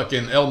got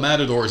fucking El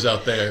Matadors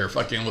out there,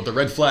 fucking with the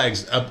red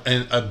flags.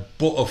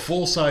 A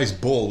full-size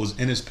bull was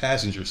in his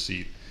passenger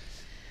seat.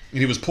 And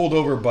he was pulled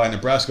over by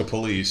Nebraska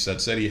police that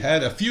said he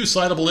had a few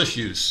citable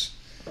issues.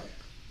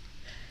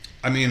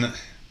 I mean,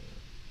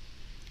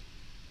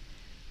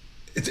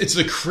 it's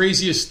the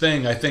craziest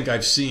thing I think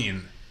I've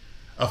seen.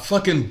 A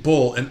fucking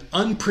bull, an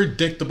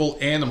unpredictable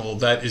animal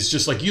that is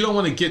just like, you don't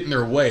want to get in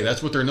their way.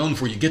 That's what they're known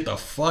for. You get the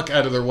fuck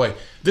out of their way.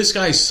 This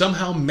guy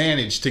somehow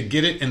managed to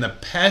get it in the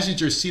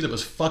passenger seat of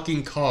his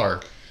fucking car,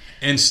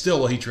 and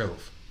still he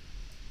drove.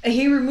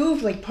 He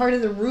removed like part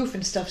of the roof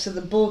and stuff so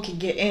the bull could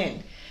get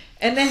in.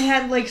 And then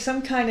had like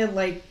some kind of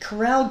like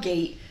corral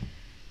gate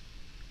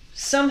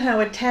somehow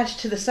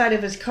attached to the side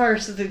of his car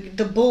so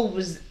the bull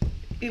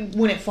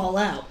wouldn't fall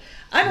out.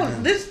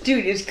 This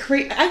dude is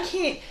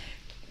crazy.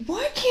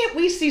 Why can't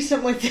we see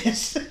something like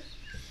this?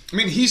 I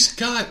mean, he's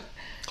got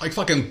like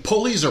fucking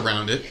pulleys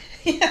around it.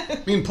 Yeah.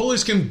 I mean,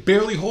 pulleys can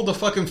barely hold a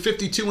fucking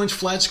 52-inch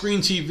flat screen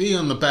TV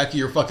on the back of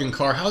your fucking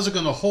car. How's it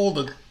going to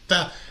hold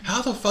that?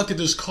 How the fuck did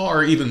this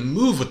car even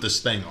move with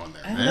this thing on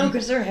there, I don't know,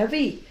 because they're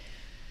heavy.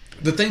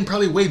 The thing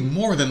probably weighed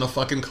more than the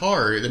fucking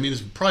car. I mean,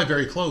 it's probably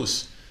very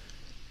close.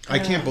 I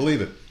can't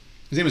believe it.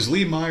 His name is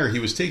Lee Meyer. He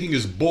was taking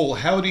his bull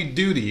howdy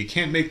doody. You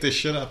can't make this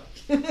shit up.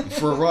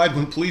 for a ride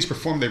when police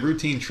performed a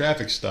routine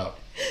traffic stop.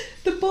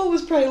 The bull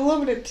was probably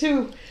loving it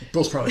too.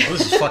 Bill's probably, oh,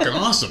 this is fucking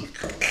awesome.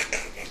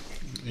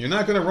 You're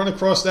not going to run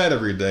across that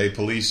every day,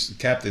 Police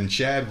Captain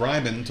Chad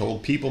Ryman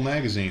told People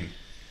magazine.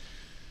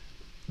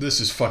 This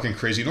is fucking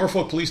crazy.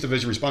 Norfolk Police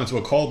Division responded to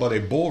a call about a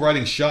bull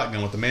riding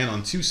shotgun with a man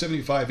on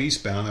 275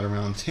 eastbound at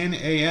around 10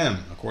 a.m.,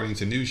 according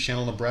to News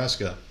Channel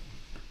Nebraska.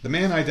 The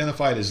man,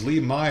 identified as Lee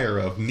Meyer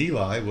of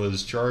Neligh,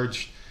 was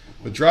charged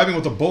with driving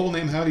with a bull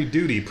named Howdy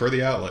Doody, per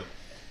the outlet.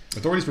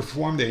 Authorities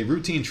performed a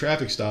routine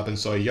traffic stop and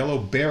saw a yellow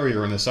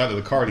barrier on the side of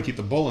the car to keep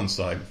the bull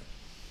inside.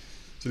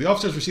 So the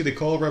officers received a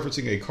call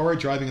referencing a car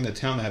driving in the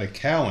town that had a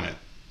cow in it.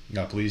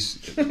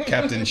 Police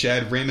Captain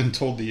Chad Raymond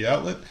told the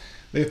outlet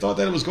they thought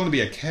that it was going to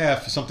be a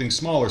calf, something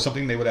small, or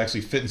something they would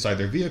actually fit inside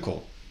their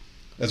vehicle.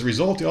 As a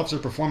result, the officer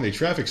performed a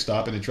traffic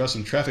stop and addressed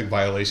some traffic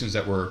violations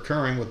that were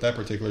occurring with that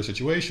particular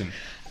situation.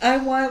 I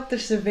want the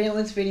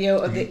surveillance video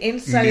of the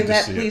inside of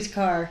that police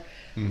car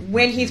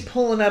when he's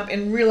pulling up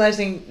and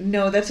realizing,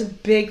 no, that's a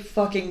big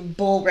fucking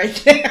bull right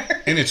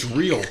there. And it's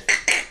real.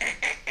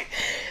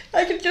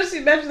 I can just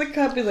imagine the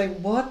cop being like,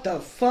 what the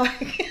fuck?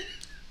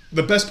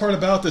 The best part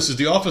about this is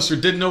the officer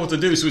didn't know what to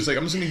do, so he's like,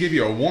 I'm just going to give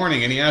you a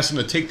warning, and he asked him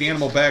to take the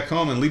animal back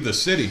home and leave the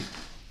city.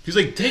 He's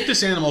like, take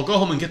this animal, go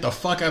home and get the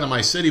fuck out of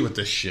my city with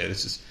this shit.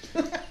 It's just...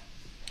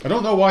 I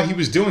don't know why he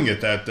was doing it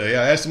that day.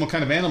 I asked him what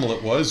kind of animal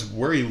it was,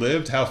 where he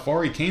lived, how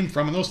far he came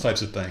from, and those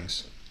types of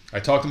things. I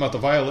talked about the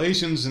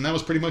violations, and that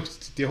was pretty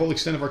much the whole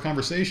extent of our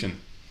conversation.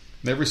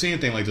 Never seen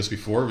anything like this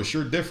before. It was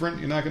sure different.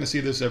 You're not going to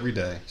see this every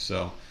day.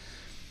 So...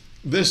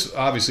 this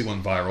obviously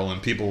went viral,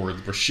 and people were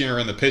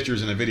sharing the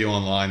pictures and the video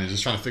online and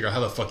just trying to figure out how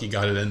the fuck he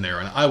got it in there.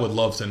 And I would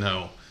love to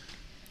know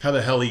how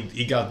the hell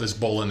he got this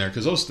bull in there,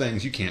 because those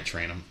things, you can't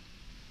train them.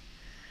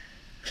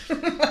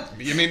 I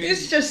mean,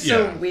 it's just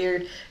so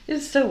weird.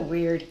 It's so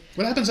weird.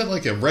 What happens at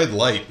like a red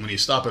light when you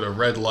stop at a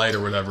red light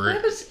or whatever? What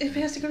happens if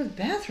he has to go to the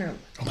bathroom?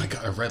 Oh my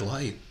god, a red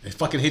light. It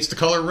fucking hates the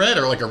color red,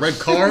 or like a red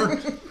car.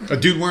 A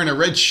dude wearing a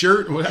red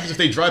shirt. What happens if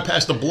they drive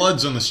past the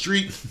Bloods on the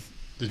street?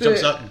 It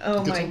jumps out.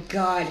 Oh my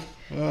god.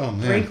 Oh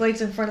man. Brake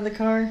lights in front of the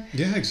car.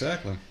 Yeah,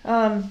 exactly.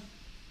 Yeah,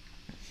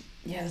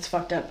 that's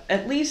fucked up.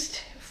 At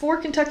least 4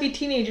 Kentucky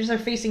teenagers are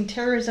facing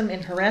terrorism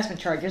and harassment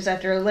charges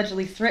after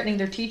allegedly threatening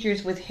their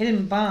teachers with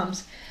hidden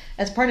bombs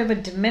as part of a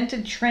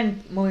demented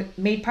trend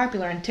made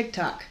popular on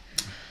TikTok.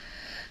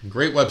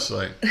 Great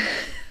website.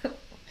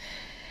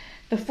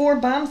 The 4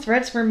 bomb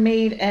threats were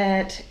made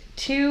at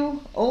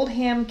 2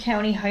 Oldham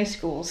County high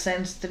schools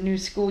since the new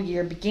school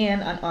year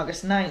began on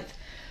August 9th.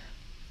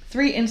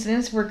 3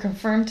 incidents were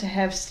confirmed to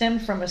have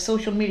stemmed from a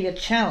social media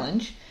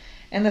challenge,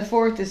 and the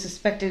 4th is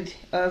suspected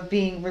of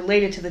being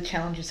related to the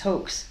challenge's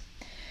hoax.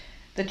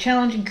 The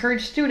challenge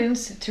encouraged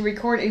students to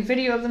record a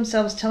video of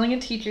themselves telling a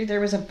teacher there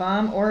was a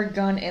bomb or a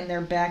gun in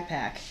their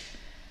backpack.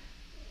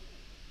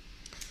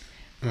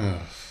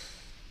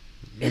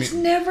 It's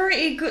never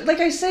a good... like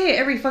I say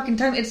every fucking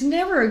time, it's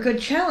never a good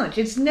challenge.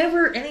 It's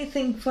never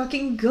anything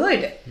fucking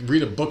good.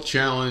 Read a book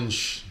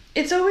challenge...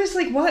 It's always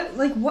like what,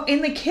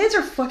 and the kids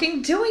are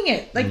fucking doing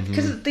it, like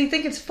because they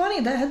think it's funny.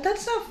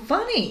 That's not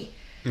funny.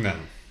 No.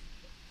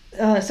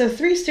 So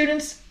 3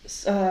 students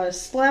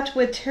slapped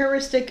with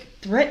terroristic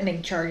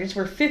threatening charges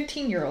were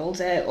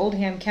 15-year-olds at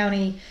Oldham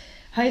County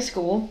High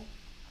School.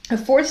 A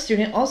 4th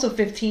student, also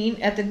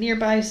 15, at the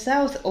nearby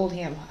South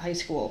Oldham High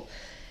School,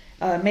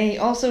 may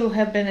also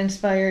have been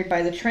inspired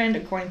by the trend,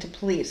 according to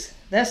police.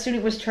 That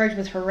student was charged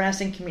with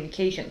harassing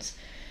communications.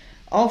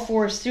 All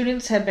 4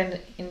 students have been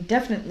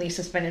indefinitely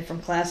suspended from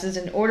classes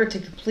in order to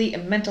complete a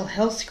mental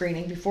health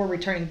screening before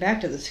returning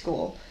back to the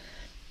school.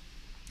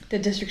 The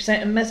district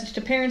sent a message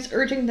to parents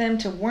urging them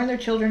to warn their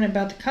children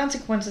about the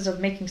consequences of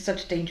making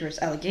such dangerous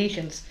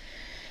allegations.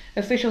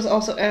 Officials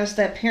also asked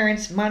that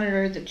parents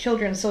monitor the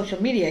children's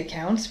social media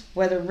accounts.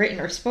 Whether written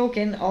or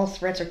spoken, all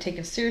threats are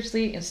taken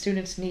seriously, and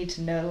students need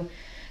to know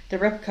the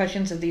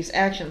repercussions of these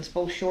actions,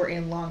 both short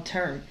and long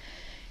term.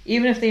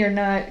 Even if they are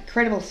not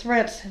credible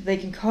threats, they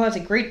can cause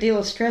a great deal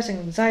of stress and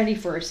anxiety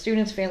for our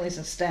students, families,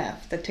 and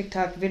staff. The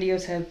TikTok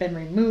videos have been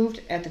removed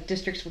at the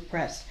district's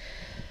request.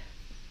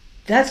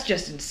 That's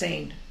just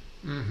insane.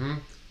 Mm-hmm.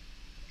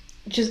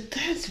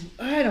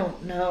 I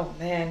don't know,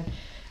 man.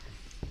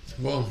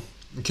 Well,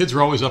 the kids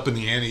were always up in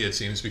the ante, it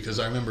seems, because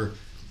I remember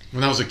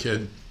when I was a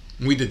kid,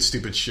 we did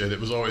stupid shit. It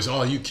was always,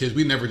 oh, you kids,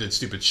 we never did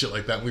stupid shit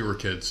like that when we were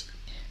kids.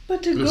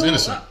 But to it was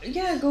innocent.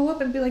 Go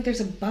up and be like, there's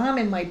a bomb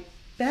in my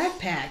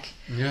backpack.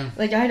 Yeah.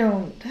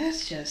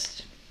 That's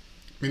just...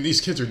 I mean,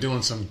 these kids are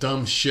doing some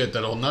dumb shit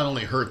that'll not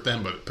only hurt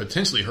them, but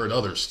potentially hurt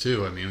others,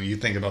 too. I mean, when you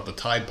think about the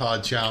Tide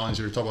Pod Challenge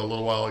we were talking about a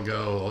little while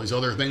ago, all these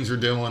other things they're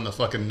doing, the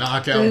fucking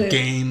knockout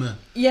game.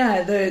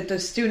 Yeah, the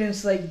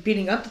students,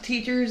 beating up the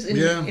teachers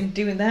and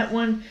doing that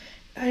one.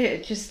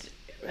 I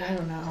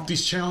don't know.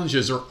 These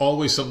challenges are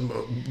always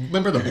something...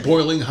 Remember the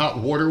boiling hot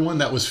water one?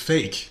 That was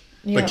fake.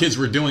 Yeah. But kids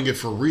were doing it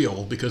for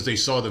real because they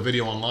saw the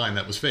video online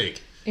that was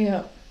fake.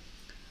 Yeah.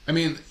 I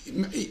mean,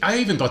 I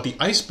even thought the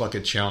ice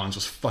bucket challenge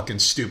was fucking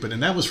stupid,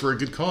 and that was for a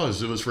good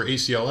cause. It was for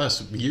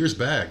ACLS years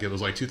back. It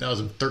was like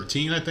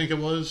 2013, I think it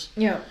was.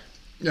 Yeah.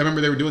 I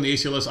remember they were doing the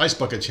ACLS ice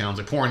bucket challenge,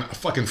 like pouring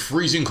fucking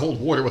freezing cold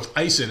water with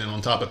ice in it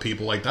on top of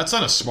people. Like, that's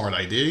not a smart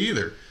idea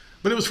either.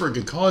 But it was for a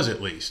good cause, at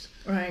least.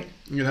 Right.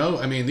 You know,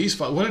 I mean,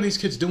 what are these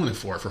kids doing it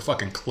for? For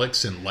fucking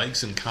clicks and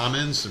likes and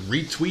comments and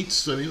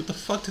retweets? I mean, what the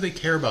fuck do they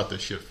care about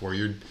this shit for?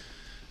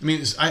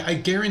 I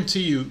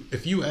guarantee you,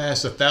 if you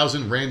asked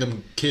 1,000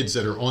 random kids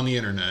that are on the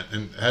internet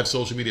and have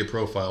social media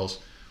profiles,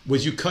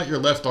 would you cut your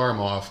left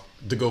arm off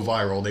to go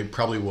viral? They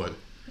probably would.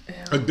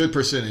 Yeah. A good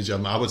percentage of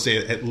them, I would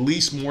say at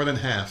least more than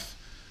half,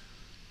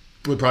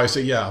 would probably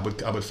say, yeah,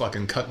 I would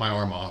fucking cut my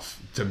arm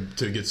off to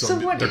get some.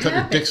 They're cutting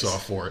their dicks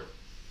off for it.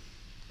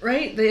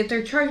 Right? If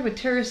they're charged with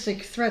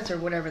terroristic threats or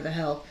whatever the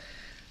hell.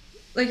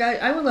 Like,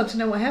 I would love to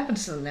know what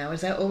happens to them now.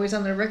 Is that always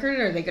on their record,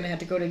 or are they going to have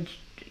to go to,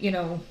 you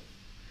know...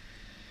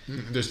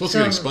 They're supposed to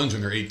get expunged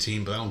when they're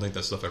 18, but I don't think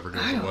that stuff ever goes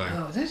away. I don't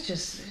know. That's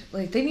just...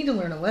 Like, they need to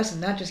learn a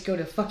lesson, not just go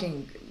to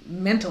fucking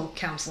mental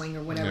counseling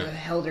or whatever the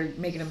hell they're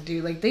making them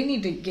do. Like, they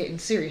need to get in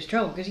serious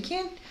trouble, because you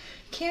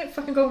can't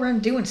fucking go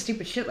around doing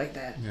stupid shit like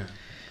that. Yeah.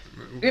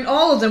 And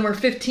all of them were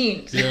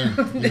 15.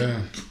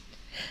 Yeah.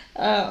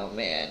 Oh,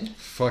 man.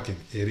 Fucking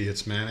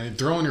idiots, man. I mean,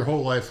 throwing your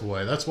whole life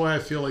away. That's why I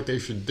feel like there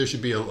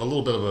should be a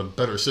little bit of a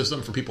better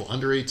system for people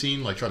under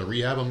 18, like try to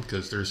rehab them,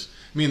 because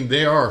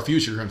they are our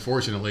future,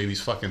 unfortunately,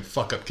 these fucking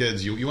fuck-up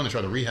kids. You want to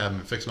try to rehab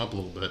them and fix them up a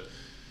little bit.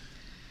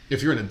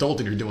 If you're an adult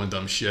and you're doing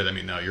dumb shit, I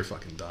mean, no, you're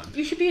fucking done.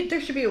 There should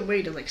be a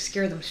way to, like,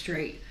 scare them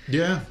straight.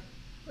 Yeah.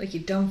 Like,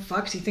 you dumb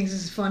fucks, he thinks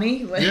this is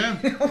funny? Like, yeah.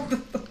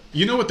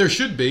 You know what there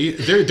should be?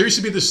 There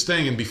should be this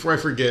thing, and before I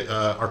forget,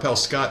 our pal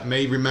Scott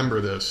may remember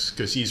this,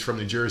 because he's from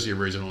New Jersey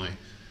originally,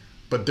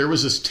 but there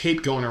was this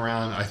tape going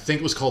around, I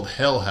think it was called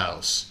Hell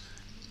House,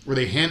 where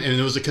and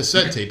it was a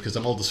cassette tape, because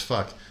I'm old as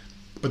fuck,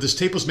 but this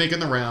tape was making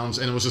the rounds,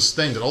 and it was this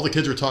thing that all the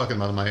kids were talking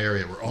about in my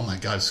area, where, oh my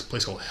god, this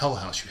place called Hell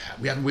House,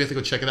 we have to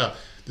go check it out.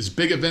 This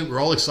big event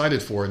we're all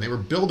excited for, and they were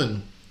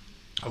building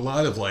a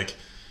lot of, like,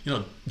 you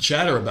know,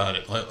 chatter about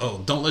it. Like,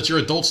 oh, don't let your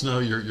adults know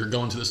you're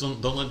going to this.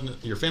 Don't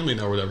let your family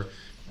know or whatever.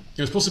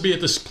 You're supposed to be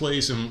at this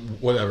place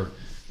and whatever.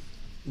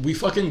 We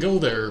fucking go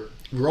there.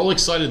 We're all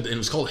excited, and it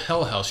was called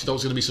Hell House. You thought it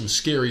was going to be some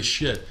scary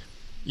shit.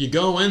 You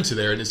go into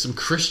there, and it's some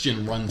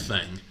Christian-run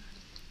thing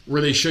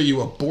where they show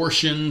you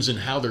abortions and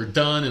how they're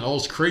done and all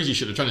this crazy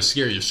shit. They're trying to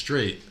scare you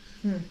straight.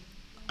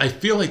 I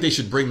feel like they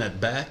should bring that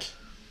back.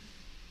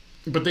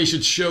 But they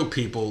should show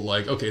people,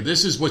 like, okay,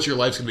 this is what your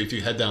life's going to be if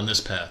you head down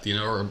this path, you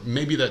know? Or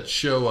maybe that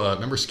show,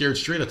 remember Scared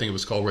Straight, I think it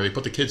was called, where they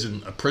put the kids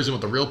in a prison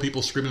with the real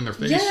people screaming in their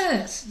face?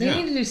 Yes! They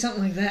need to do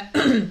something like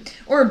that.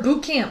 Or a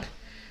boot camp.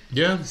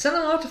 Yeah. Send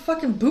them off to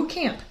fucking boot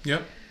camp.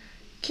 Yep.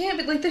 Can't,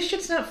 but, like, this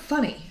shit's not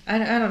funny. I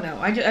don't know.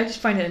 I just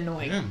find it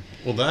annoying. Yeah.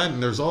 Well, that,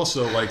 and there's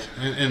also, like,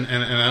 and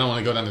I don't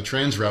want to go down the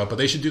trans route, but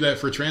they should do that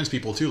for trans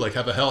people, too. Like,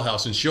 have a Hell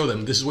House and show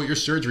them, this is what your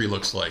surgery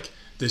looks like.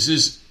 This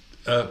is...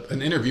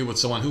 an interview with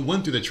someone who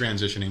went through the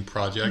transitioning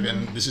project,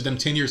 and this is them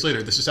 10 years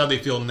later. This is how they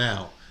feel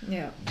now.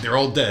 Yeah. They're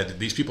all dead.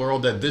 These people are all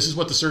dead. This is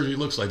what the surgery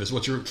looks like. This is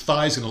what your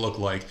thigh's going to look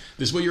like.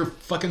 This is what your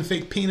fucking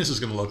fake penis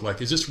is going to look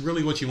like. Is this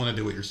really what you want to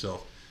do with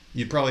yourself?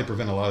 You'd probably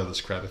prevent a lot of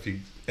this crap if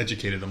you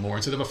educated them more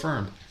instead of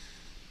affirmed.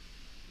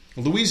 A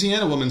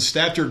Louisiana woman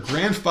stabbed her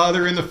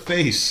grandfather in the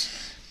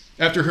face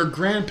after her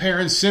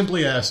grandparents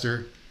simply asked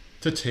her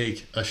to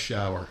take a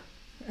shower.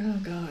 Oh,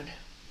 God.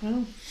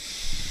 Well...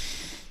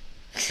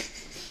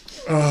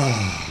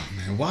 Oh,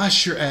 man.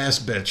 Wash your ass,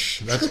 bitch.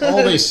 That's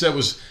all they said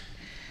was...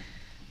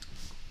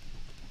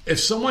 If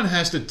someone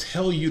has to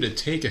tell you to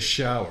take a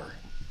shower,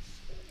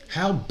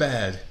 how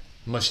bad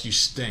must you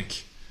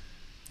stink?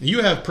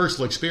 You have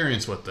personal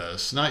experience with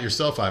this. Not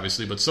yourself,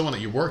 obviously, but someone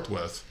that you worked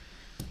with.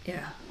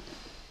 Yeah.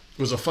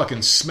 Was a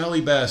fucking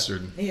smelly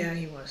bastard. Yeah,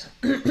 he was.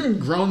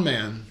 Grown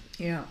man.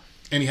 Yeah.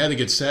 And he had to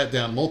get sat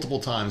down multiple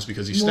times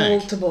because he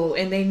stank. Multiple.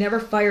 And they never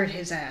fired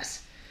his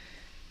ass.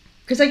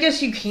 Because I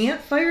guess you can't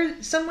fire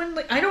someone.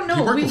 Like, I don't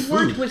know. We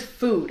worked with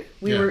food.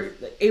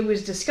 It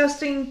was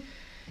disgusting.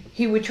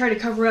 He would try to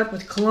cover up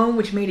with cologne,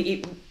 which made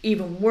it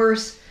even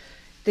worse.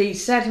 They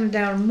sat him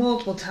down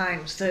multiple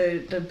times.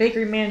 The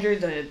bakery manager,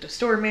 the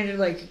store manager,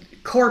 like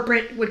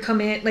corporate would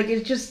come in. Like,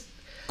 it just...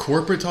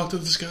 Corporate talk to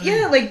this guy?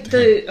 Yeah, like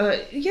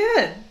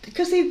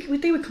because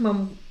they would come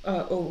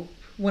on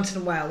once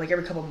in a while, like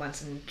every couple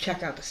months, and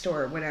check out the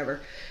store or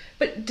whatever.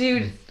 But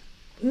dude,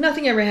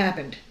 nothing ever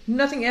happened.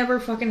 Nothing ever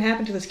fucking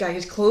happened to this guy.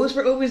 His clothes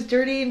were always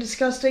dirty and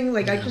disgusting.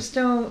 Like, I just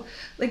don't...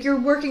 Like, you're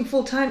working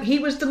full time. He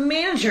was the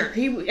manager.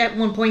 At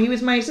one point, he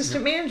was my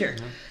assistant manager.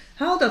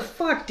 How the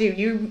fuck, dude?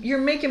 You're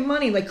making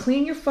money. Like,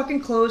 clean your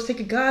fucking clothes,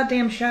 take a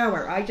goddamn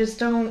shower. I just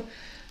don't...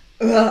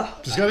 Ugh.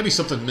 There's got to be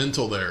something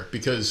mental there,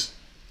 because...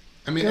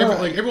 I mean,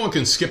 everyone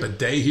can skip a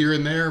day here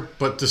and there,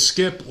 but to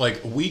skip,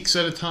 like, weeks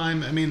at a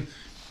time... I mean,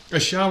 a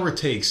shower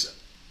takes...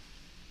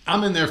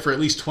 I'm in there for at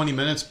least 20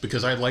 minutes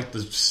because I like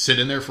to sit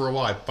in there for a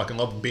while. I fucking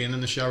love being in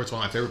the shower. It's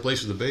one of my favorite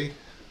places to be.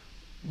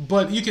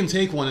 But you can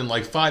take one in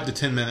like 5 to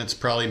 10 minutes,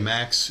 probably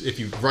max, if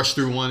you rush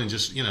through one and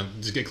just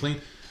get clean.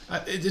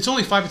 It's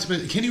only 5 to 10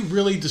 minutes. Can you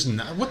really just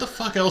not? What the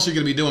fuck else are you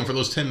going to be doing for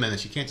those 10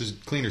 minutes? You can't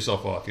just clean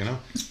yourself off, you know?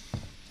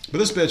 But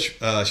this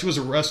bitch, she was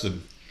arrested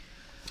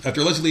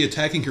after allegedly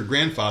attacking her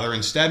grandfather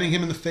and stabbing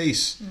him in the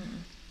face.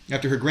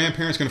 After her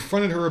grandparents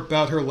confronted her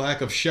about her lack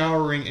of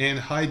showering and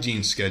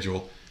hygiene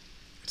schedule.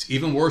 It's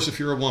even worse if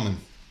you're a woman.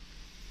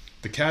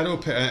 The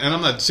Caddo, and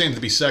I'm not saying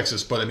to be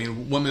sexist, but I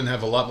mean, women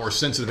have a lot more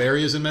sensitive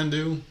areas than men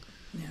do.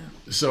 Yeah.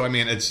 So, I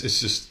mean, it's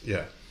just,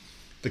 yeah.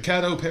 The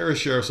Caddo Parish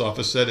Sheriff's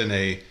Office said in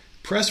a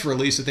press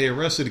release that they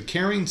arrested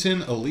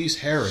Carrington Elise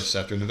Harris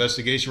after an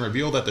investigation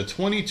revealed that the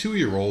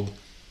 22-year-old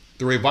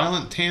threw a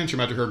violent tantrum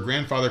after her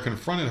grandfather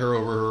confronted her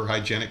over her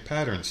hygienic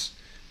patterns.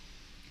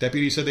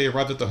 Deputies said they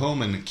arrived at the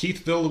home in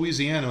Keithville,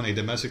 Louisiana on a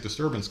domestic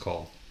disturbance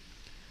call.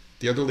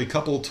 The elderly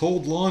couple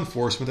told law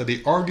enforcement that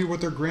they argued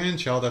with their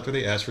grandchild after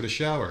they asked her to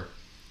shower.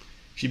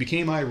 She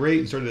became irate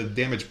and started to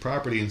damage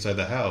property inside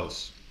the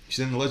house.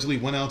 She then allegedly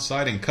went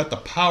outside and cut the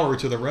power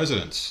to the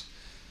residence.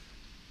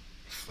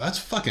 That's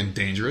fucking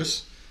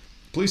dangerous.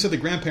 Police said the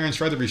grandparents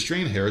tried to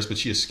restrain Harris, but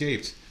she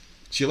escaped.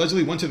 She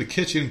allegedly went to the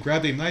kitchen,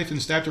 grabbed a knife,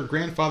 and stabbed her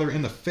grandfather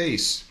in the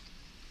face.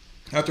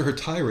 After her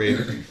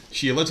tirade,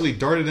 she allegedly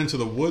darted into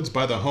the woods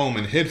by the home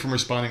and hid from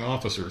responding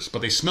officers.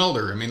 But they smelled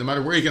her. I mean, no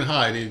matter where you can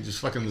hide, you just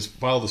fucking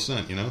follow the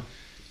scent, you know?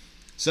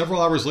 Several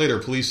hours later,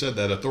 police said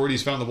that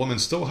authorities found the woman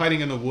still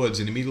hiding in the woods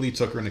and immediately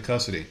took her into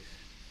custody.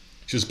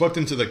 She was booked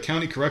into the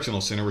county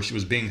correctional center where she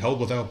was being held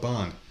without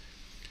bond.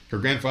 Her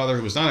grandfather,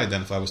 who was not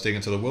identified, was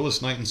taken to the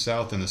Willis Knighton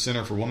South and the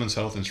Center for Women's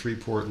Health in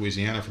Shreveport,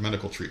 Louisiana for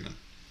medical treatment.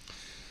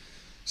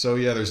 So,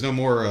 yeah, there's no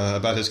more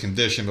about his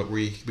condition, but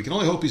we can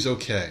only hope he's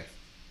okay.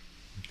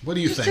 What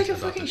do you think? Just take a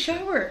about fucking this?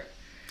 shower.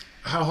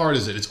 How hard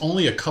is it? It's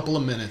only a couple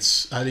of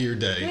minutes out of your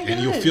day, My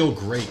and you'll God. feel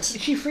great.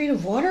 Is she afraid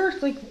of water?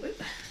 Like,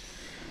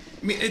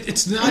 I mean,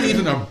 it's not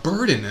even a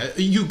burden.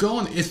 You go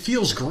and it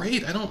feels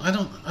great. I don't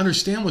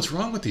understand what's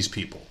wrong with these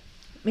people.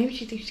 maybe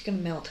she thinks she's gonna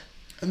melt.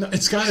 No,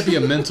 it's got to be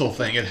a mental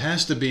thing. It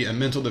has to be a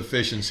mental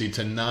deficiency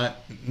to not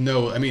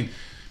know. I mean,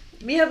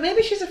 Yeah,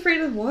 maybe she's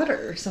afraid of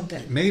water or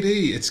something.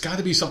 maybe it's got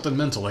to be something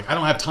mental. Like, I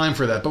don't have time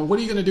for that. But what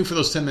are you going to do for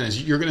those 10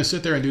 minutes? You're going to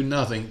sit there and do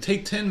nothing.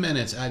 Take 10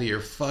 minutes out of your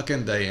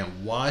fucking day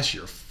and wash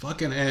your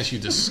fucking ass, you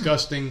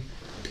disgusting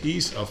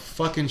piece of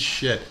fucking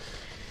shit.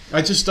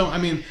 I just don't, I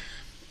mean,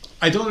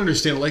 I don't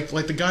understand. Like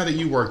the guy that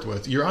you worked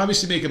with, you're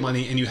obviously making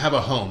money and you have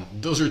a home.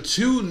 Those are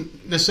two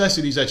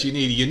necessities that you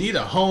need. You need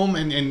a home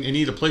and you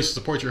need a place to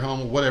support your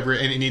home, whatever,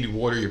 and you need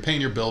water. You're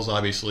paying your bills,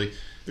 obviously.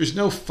 There's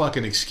no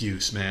fucking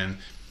excuse, man.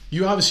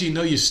 You obviously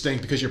know you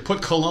stink because you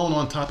put cologne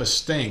on top of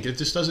stink. It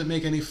just doesn't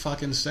make any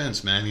fucking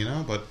sense, man, you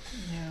know? But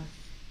Yeah.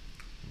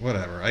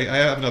 whatever. I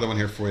have another one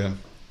here for you.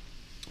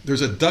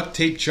 There's a duct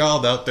tape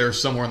child out there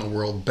somewhere in the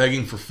world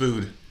begging for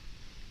food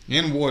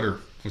and water,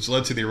 which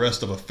led to the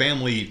arrest of a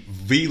family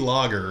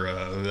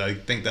vlogger. I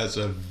think that's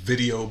a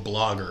video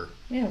blogger.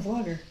 Yeah,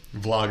 vlogger.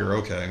 Vlogger,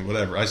 okay,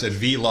 whatever. I said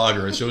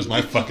vlogger. It shows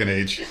my fucking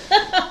age.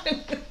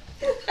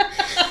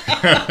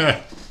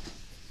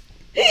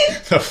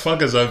 The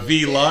fuck is a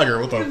vlogger?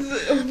 What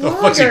the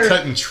fuck's he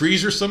cutting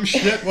trees or some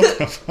shit? What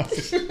the fuck?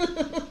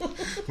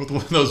 With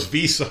one of those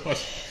V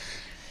saws.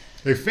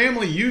 A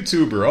family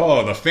YouTuber.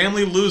 Oh, the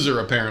family loser,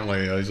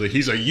 apparently.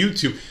 He's a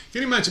YouTube.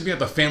 Can you imagine being at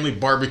the family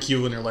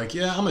barbecue and they're like,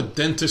 yeah, I'm a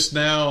dentist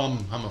now.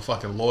 I'm a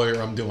fucking lawyer.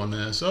 I'm doing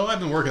this. Oh, I've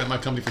been working at my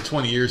company for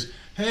 20 years.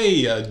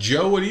 Hey,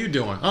 Joe, what are you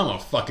doing? I'm a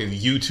fucking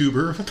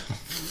YouTuber. What the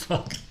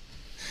fuck?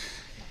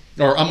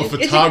 Or I'm a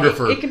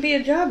photographer. It could be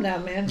a job now,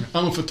 man.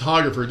 I'm a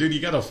photographer. Dude,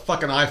 you got a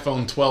fucking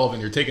iPhone 12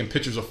 and you're taking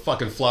pictures of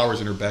fucking flowers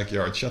in her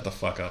backyard. Shut the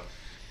fuck up.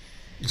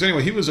 So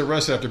anyway, he was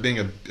arrested after being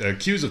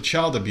accused of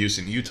child abuse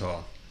in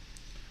Utah.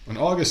 On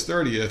August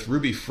 30th,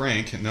 Ruby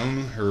Frank,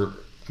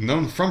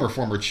 known from her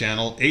former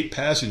channel, 8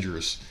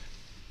 Passengers,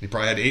 he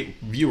probably had 8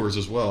 viewers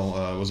as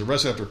well, was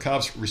arrested after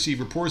cops received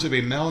reports of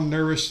a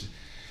malnourished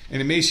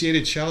and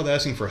emaciated child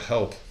asking for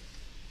help.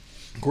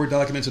 Court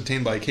documents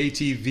obtained by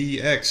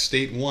KTVX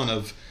state one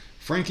of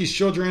Frankie's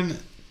children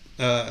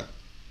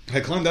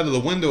had climbed out of the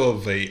window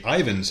of a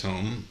Ivan's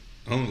home.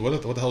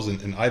 What the hell is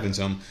an Ivan's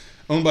home?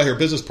 Owned by her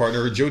business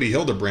partner, Jody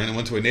Hildebrand, and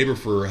went to a neighbor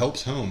for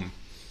help's home.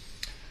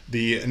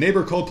 The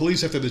neighbor called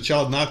police after the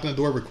child knocked on the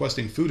door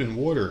requesting food and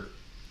water.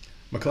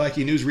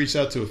 McClackey News reached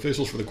out to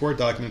officials for the court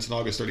documents on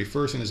August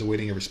 31st and is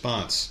awaiting a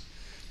response.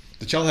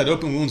 The child had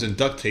open wounds and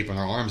duct tape on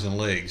her arms and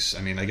legs.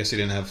 I mean, I guess they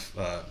didn't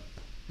have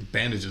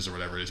bandages or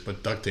whatever it is,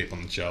 but duct tape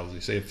on the child. They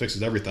say it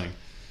fixes everything.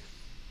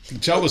 The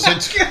child was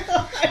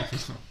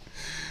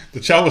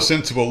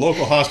sent to a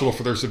local hospital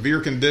for their severe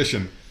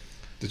condition.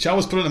 The child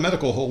was put on a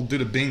medical hold due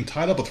to being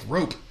tied up with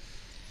rope.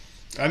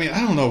 I mean,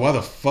 I don't know why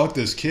the fuck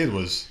this kid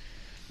was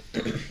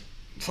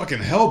fucking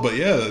hell, but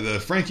yeah, the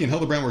Frankie and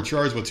Hildebrand were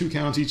charged with 2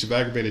 counts each of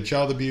aggravated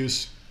child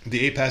abuse.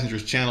 The 8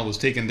 Passengers channel was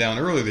taken down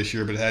earlier this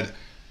year, but had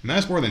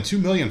amassed more than 2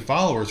 million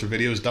followers for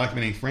videos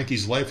documenting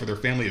Frankie's life with her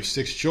family of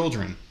 6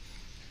 children.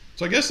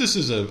 So I guess this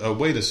is a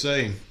way to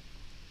say,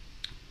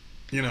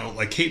 you know,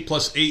 like Kate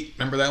plus 8,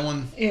 remember that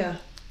one? Yeah.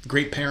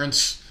 Great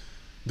parents.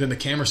 Then the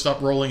camera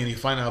stopped rolling and you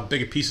find out how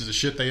big a pieces of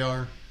shit they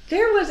are.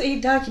 There was a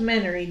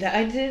documentary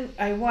that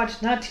I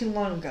watched not too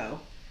long ago,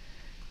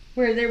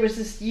 where there was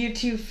this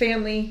YouTube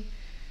family,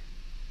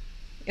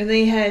 and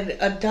they had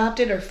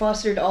adopted or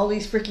fostered all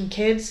these freaking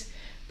kids,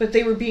 but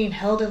they were being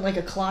held in like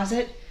a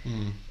closet.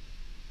 Mm.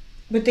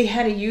 But they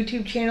had a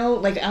YouTube channel,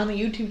 like on the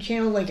YouTube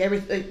channel, like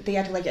they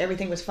acted like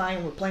everything was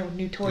fine. We're playing with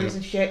new toys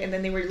and shit, and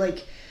then they were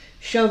like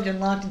shoved and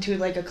locked into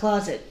like a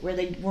closet where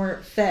they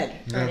weren't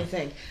fed or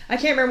anything. I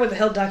can't remember what the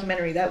hell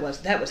documentary that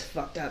was. That was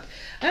fucked up.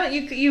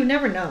 You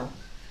never know.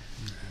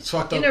 It's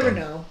fucked up. You never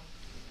know.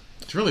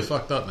 It's really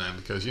fucked up, man,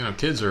 because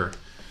kids are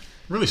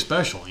really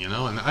special, and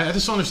I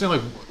just don't understand,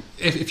 like,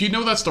 if you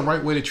know that's the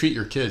right way to treat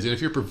your kids, and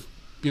if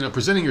you're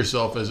presenting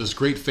yourself as this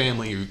great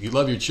family, you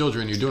love your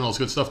children, you're doing all this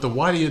good stuff, then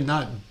why do you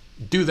not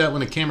do that when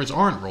the cameras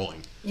aren't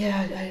rolling?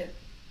 Yeah.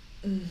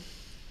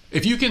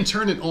 If you can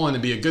turn it on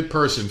and be a good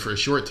person for a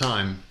short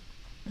time,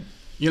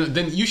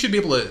 then you should be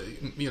able to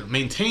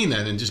maintain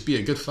that and just be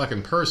a good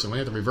fucking person. We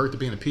have to revert to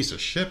being a piece of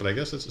shit, but I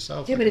guess that's the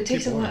South. Yeah, but it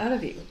takes a lot out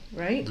of you,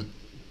 right?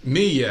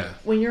 Me, yeah.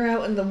 When you're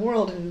out in the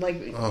world and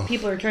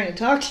people are trying to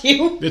talk to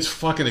you, it's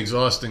fucking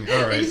exhausting.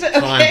 All right,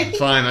 okay.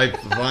 fine.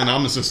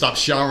 I'm just gonna stop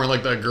showering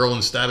like that girl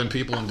and stabbing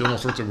people and doing all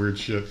sorts of weird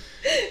shit.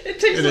 It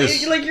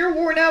takes like you're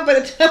worn out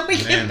by the time we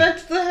get back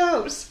to the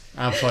house.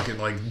 I'm fucking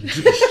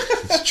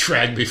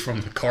drag me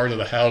from the car to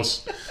the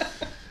house.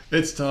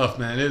 It's tough,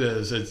 man. It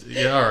is. All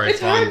right.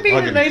 It's hard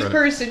being a nice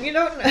person. You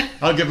don't know.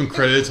 I'll give them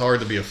credit. It's hard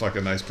to be a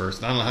fucking nice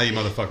person. I don't know how you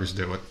motherfuckers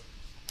do it.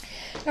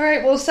 All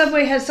right. Well,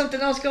 Subway has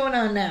something else going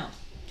on now.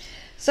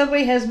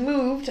 Subway has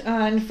moved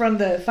on from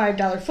the $5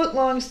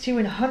 footlongs to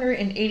an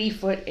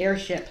 180-foot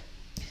airship.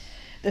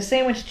 The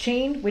sandwich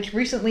chain, which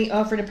recently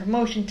offered a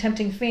promotion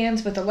tempting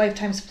fans with a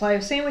lifetime supply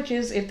of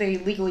sandwiches if they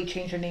legally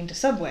change their name to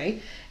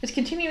Subway, is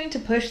continuing to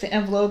push the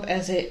envelope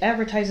as it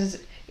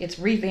advertises its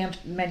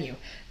revamped menu.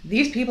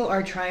 These people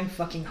are trying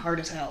fucking hard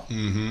as hell.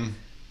 Mm-hmm.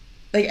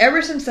 Like,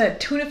 ever since that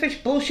tuna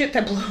fish bullshit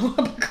that blew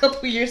up a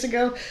couple years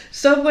ago,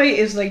 Subway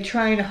is,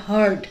 trying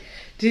hard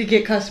to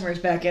get customers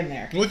back in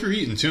there. Well, if you're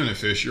eating tuna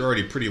fish, you're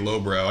already pretty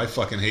lowbrow. I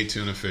fucking hate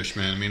tuna fish,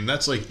 man. I mean,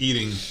 that's like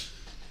eating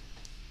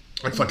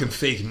like fucking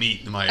fake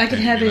meat, in my opinion. I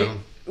can have it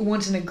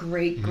once in a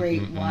great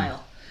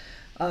while.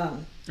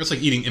 It's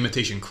like eating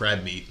imitation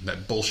crab meat.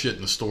 That bullshit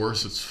in the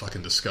stores, it's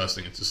fucking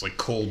disgusting. It's just like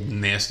cold,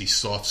 nasty,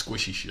 soft,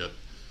 squishy shit.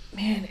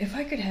 Man, if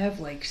I could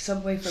have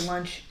Subway for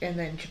lunch and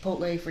then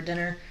Chipotle for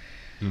dinner,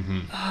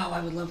 oh,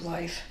 I would love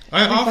life.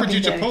 I offered you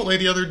Chipotle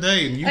the other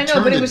day, and you turned it down. I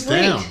know, but it was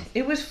late.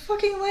 It was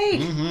fucking late.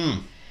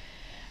 Mm-hmm.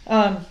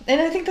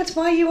 And I think that's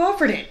why you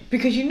offered it,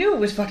 because you knew it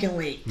was fucking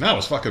late. No, I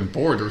was fucking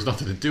bored. There was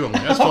nothing to do. I'm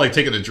like, that's probably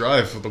taking a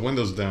drive with the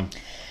windows down.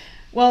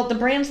 Well, the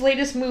brand's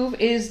latest move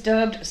is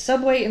dubbed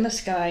Subway in the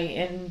Sky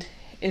and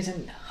is a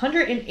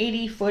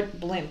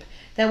 180-foot blimp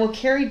that will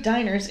carry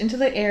diners into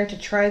the air to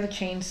try the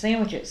chain's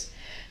sandwiches.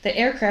 The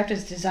aircraft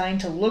is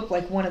designed to look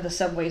like one of the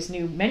Subway's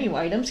new menu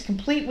items,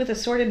 complete with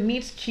assorted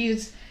meats,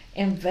 cheese,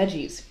 and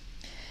veggies.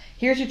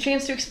 Here's your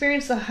chance to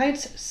experience the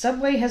heights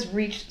Subway has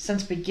reached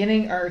since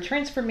beginning our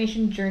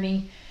transformation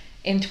journey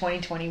in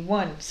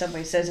 2021,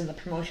 Subway says in the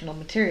promotional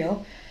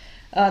material.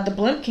 The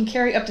blimp can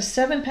carry up to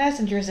 7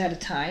 passengers at a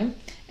time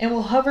and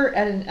will hover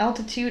at an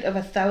altitude of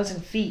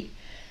 1,000 feet.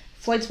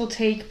 Flights will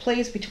take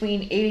place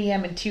between 8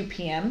 a.m. and 2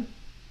 p.m.,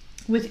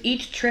 with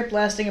each trip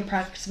lasting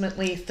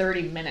approximately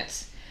 30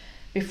 minutes.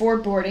 Before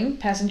boarding,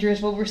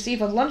 passengers will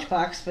receive a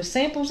lunchbox with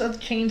samples of the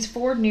chain's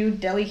 4 new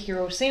Deli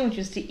Hero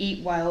sandwiches to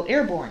eat while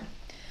airborne.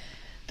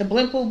 The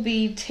blimp will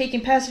be taking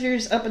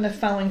passengers up in the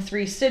following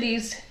 3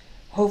 cities.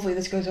 Hopefully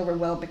this goes over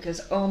well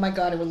because, oh my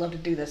god, I would love to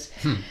do this.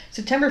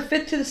 September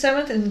 5th to the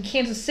 7th in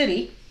Kansas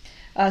City,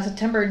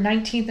 September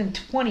 19th and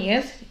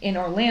 20th in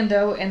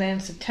Orlando, and then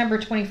September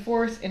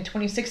 24th and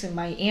 26th in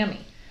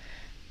Miami.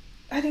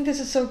 I think this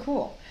is so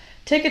cool.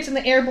 Tickets in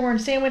the airborne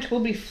sandwich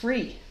will be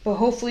free, but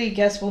hopeful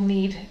guests will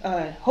need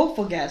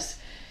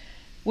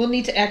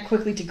to act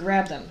quickly to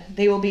grab them.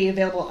 They will be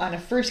available on a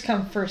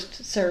first-come,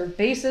 first-served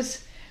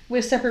basis,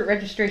 with separate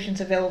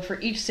registrations available for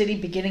each city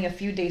beginning a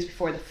few days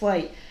before the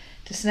flight.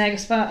 To snag a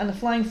spot on the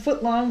flying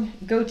footlong,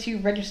 go to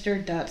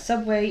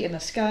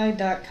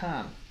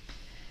register.subwayinthesky.com.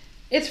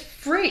 It's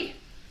free.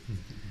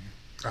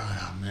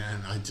 Oh,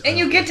 man. And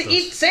you get to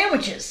eat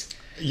sandwiches.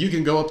 You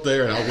can go up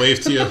there and I'll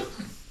wave to you.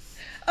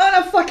 On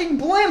a fucking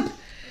blimp.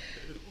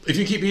 If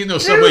you keep eating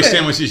those Subway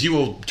sandwiches, you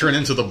will turn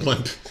into the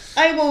blimp.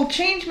 I will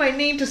change my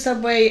name to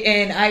Subway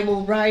and I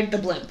will ride the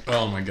blimp.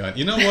 Oh my god.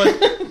 You know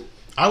what?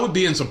 I would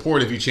be in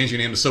support if you changed your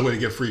name to Subway to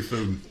get free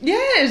food.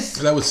 Yes.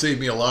 That would save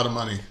me a lot of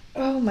money.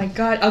 Oh my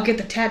god. I'll get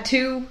the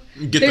tattoo.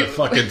 Get the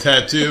fucking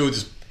tattoo.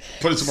 Just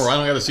put it somewhere. I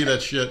don't got to see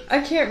that shit.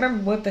 I can't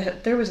remember what the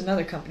heck. There was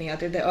another company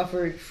out there that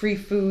offered free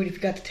food if you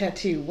got the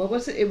tattoo. What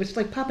was it? It was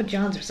like Papa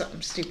John's or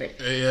something stupid.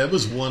 Yeah, it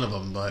was one of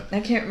them, but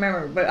I can't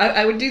remember. But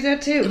I would do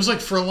that too. It was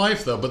like for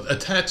life, though. But a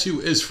tattoo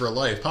is for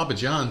life. Papa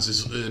John's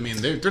is. I mean,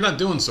 they're not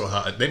doing so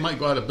hot. They might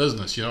go out of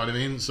business. You know what I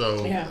mean?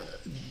 So yeah.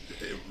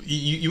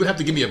 You would have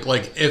to give me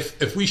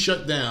if we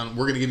shut down,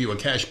 we're going to give you a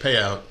cash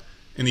payout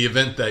in the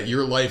event that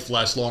your life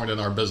lasts longer than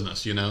our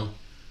business. You know.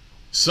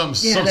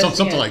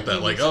 Something like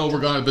that. Like, oh,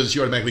 we're going out of business.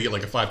 You automatically get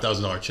like a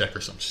 $5,000 check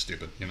or something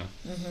stupid, you know.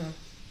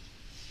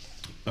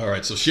 All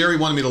right, so Sherry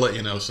wanted me to let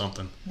you know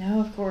something. No,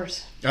 of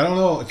course. I don't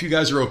know if you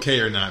guys are okay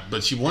or not,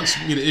 but she wants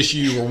me to issue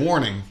you a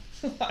warning.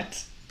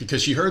 What?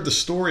 because she heard the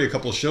story a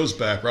couple of shows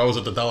back where I was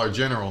at the Dollar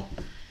General.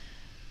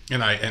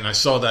 And I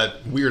saw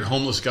that weird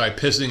homeless guy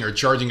pissing or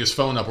charging his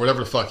phone up, or whatever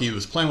the fuck. He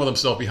was playing with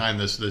himself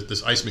behind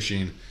this ice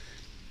machine.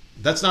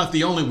 That's not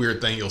the only weird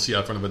thing you'll see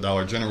out front of a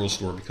Dollar General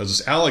store, because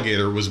this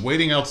alligator was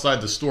waiting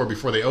outside the store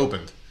before they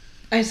opened.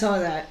 I saw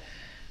that.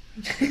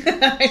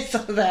 I saw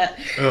that.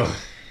 Ugh.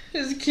 It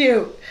was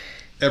cute.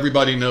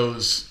 Everybody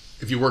knows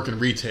if you work in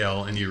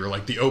retail and you're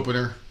like the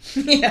opener.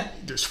 Yeah.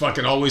 There's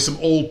fucking always some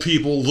old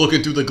people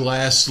looking through the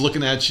glass,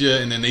 looking at you,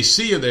 and then they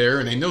see you there,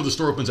 and they know the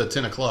store opens at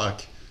 10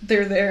 o'clock.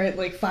 They're there at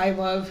like 5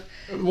 of.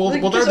 Well,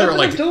 like, they're there at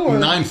like the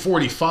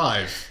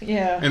 9:45.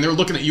 Yeah. And they're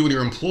looking at you and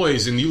your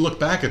employees, and you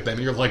look back at them,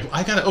 and you're like,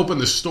 I gotta open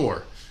this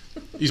store.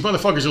 These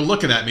motherfuckers are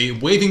looking at me,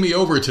 waving me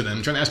over to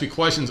them, trying to ask me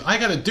questions. I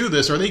gotta do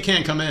this, or they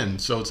can't come in.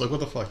 So it's like,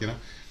 what the fuck, you know?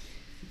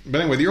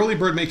 But anyway, the early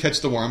bird may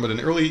catch the worm, but an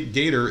early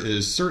gator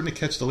is certain to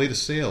catch the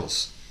latest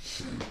sales.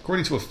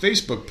 According to a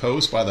Facebook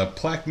post by the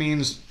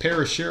Plaquemines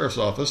Parish Sheriff's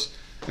Office,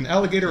 an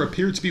alligator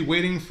appeared to be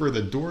waiting for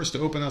the doors to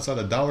open outside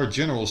a Dollar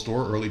General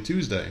store early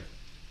Tuesday.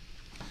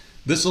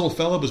 This little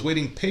fella was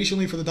waiting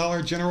patiently for the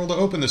Dollar General to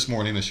open this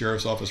morning, the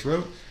sheriff's office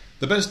wrote.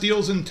 The best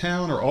deals in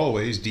town are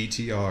always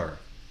DTR.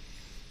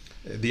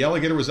 The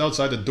alligator was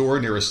outside the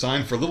door near a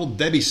sign for Little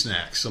Debbie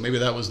snacks, so maybe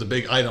that was the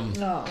big item,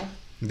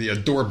 the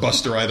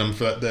doorbuster item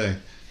for that day.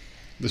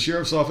 The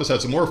sheriff's office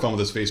had some more fun with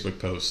his Facebook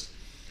post.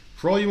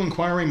 For all you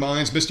inquiring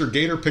minds, Mr.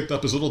 Gator picked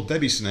up his Little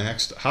Debbie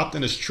snacks, hopped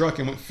in his truck,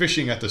 and went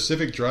fishing at the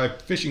Civic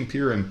Drive Fishing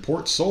Pier in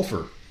Port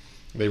Sulphur.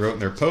 They wrote in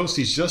their post,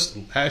 he's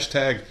just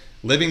hashtag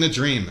living the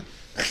dream.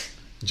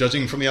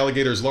 Judging from the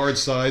alligator's large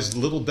size,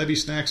 Little Debbie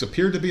snacks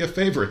appeared to be a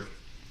favorite.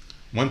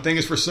 One thing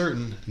is for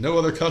certain, no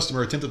other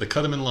customer attempted to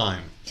cut him in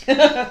line.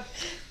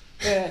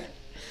 Good.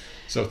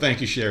 So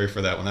thank you, Sherry,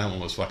 for that one. That one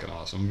was fucking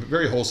awesome.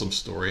 Very wholesome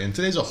story. And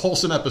today's a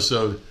wholesome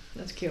episode.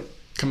 That's cute.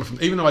 Coming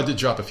from, even though I did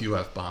drop a few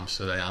F-bombs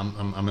today,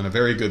 I'm in a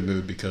very good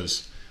mood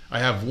because I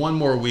have one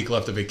more week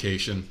left of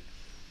vacation.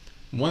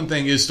 One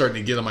thing is starting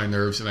to get on my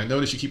nerves, and I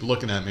notice you keep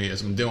looking at me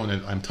as I'm doing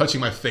it. I'm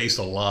touching my face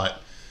a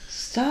lot.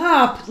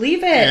 Stop.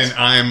 Leave it. And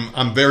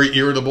I'm very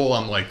irritable.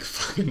 I'm like,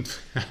 fucking...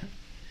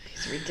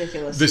 It's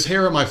ridiculous. This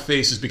hair on my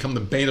face has become the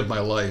bane of my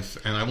life,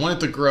 and I want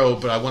it to grow,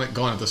 but I want it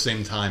gone at the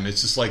same time.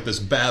 It's just like this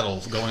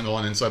battle going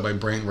on inside my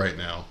brain right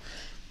now.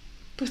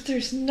 But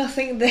there's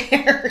nothing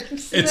there.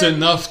 It's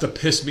enough to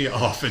piss me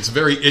off. It's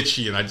very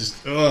itchy, and I just,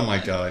 oh my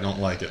God, I don't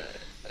like it.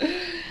 All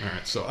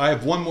right, so I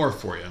have one more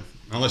for you.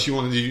 Unless you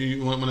want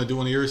to do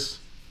one of yours?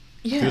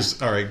 Yeah.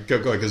 All right, go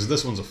ahead, because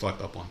this one's a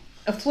fucked up one.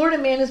 A Florida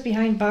man is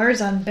behind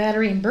bars on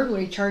battery and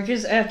burglary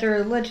charges after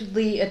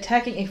allegedly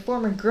attacking a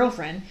former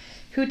girlfriend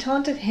who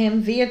taunted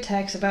him via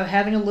text about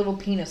having a little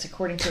penis,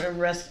 according to an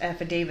arrest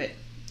affidavit.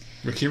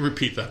 Can you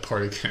repeat that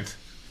part again?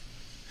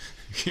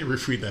 Can you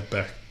repeat that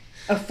back?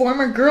 A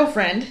former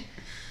girlfriend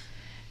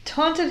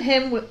taunted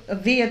him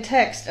via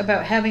text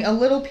about having a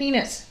little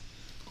penis.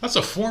 That's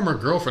a former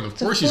girlfriend. Of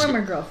course, she's a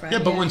former girlfriend.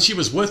 Yeah, but when she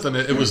was with him,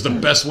 it was the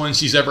best one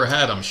she's ever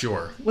had, I'm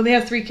sure. Well, they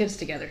have 3 kids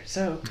together,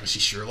 so... She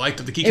sure liked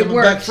it to keep coming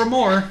back for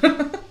more.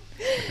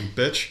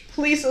 Bitch.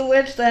 Police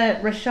allege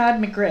that Rashad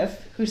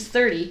McGriff, who's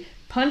 30,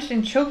 punched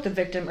and choked the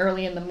victim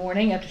early in the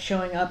morning after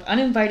showing up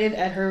uninvited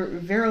at her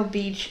Vero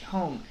Beach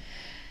home.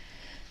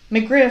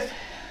 McGriff,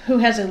 who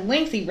has a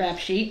lengthy rap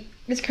sheet,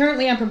 is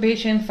currently on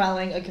probation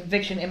following a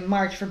conviction in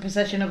March for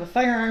possession of a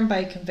firearm by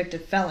a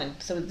convicted felon.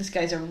 So this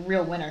guy's a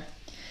real winner.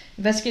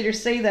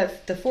 Investigators say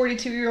that the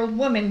 42-year-old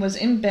woman was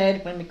in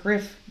bed when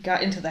McGriff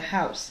got into the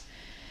house.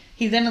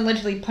 He then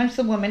allegedly punched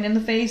the woman in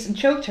the face and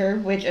choked her,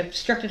 which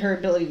obstructed her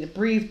ability to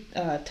breathe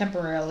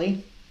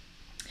temporarily.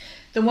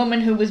 The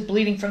woman, who was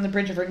bleeding from the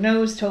bridge of her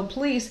nose, told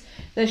police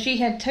that she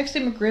had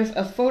texted McGriff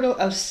a photo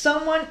of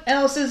someone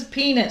else's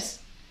penis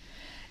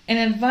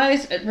and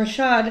advised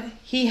Rashad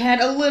he had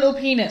a little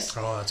penis.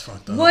 Oh, that's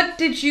fucked up. What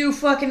did you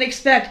fucking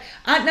expect?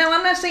 Now,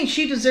 I'm not saying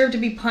she deserved to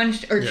be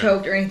punched or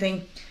choked or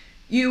anything.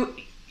 You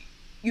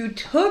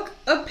took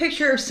a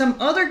picture of some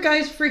other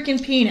guy's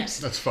freaking penis.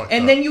 That's fucked up.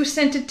 And then you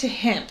sent it to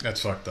him.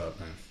 That's fucked up,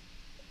 man.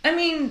 I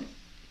mean...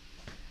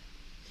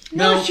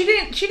 No, she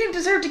didn't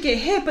deserve to get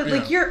hit, but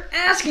like you're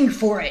asking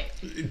for it.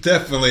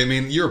 Definitely. I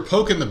mean, you're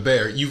poking the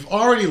bear. You've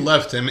already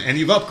left him and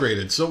you've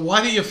upgraded. So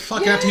why do you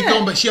fucking have to keep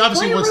going? But she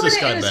obviously wants this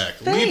guy back.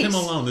 Leave him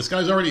alone. This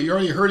guy's you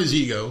already hurt his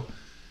ego.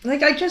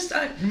 Like leave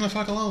him the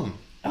fuck alone.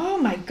 Oh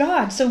my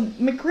God. So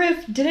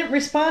McGriff didn't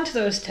respond to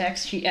those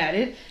texts, she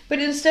added, but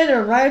instead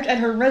arrived at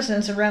her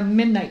residence around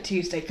midnight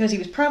Tuesday because he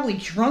was probably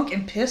drunk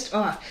and pissed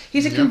off.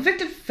 He's a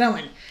convicted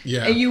felon.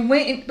 Yeah. And you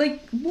went and,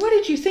 what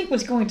did you think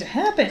was going to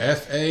happen?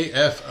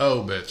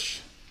 F-A-F-O, bitch.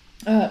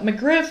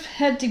 McGriff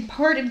had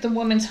departed the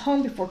woman's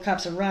home before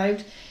cops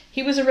arrived.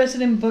 He was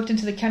arrested and booked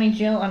into the county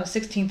jail on a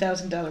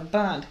 $16,000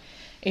 bond.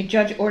 A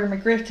judge ordered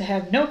McGriff to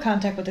have no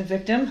contact with the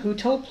victim, who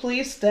told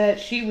police that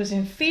she was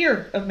in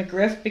fear of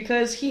McGriff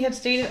because he had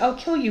stated, "I'll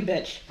kill you,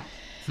 bitch."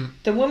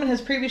 The woman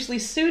has previously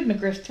sued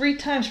McGriff 3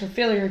 times for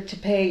failure to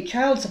pay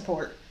child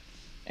support.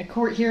 A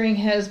court hearing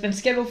has been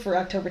scheduled for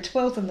October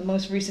 12th in the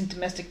most recent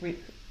domestic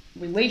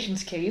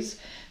relations case,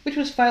 which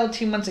was filed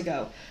 2 months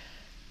ago.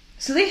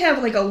 So they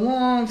have like a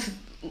long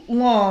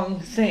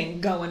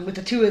thing going with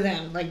the two of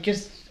them. Like,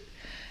 just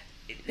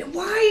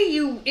why are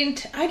you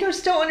into? I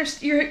just don't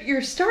understand.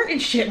 You're starting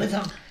shit with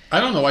them.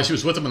 I don't know why she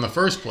was with him in the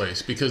first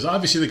place, because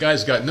obviously the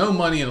guy's got no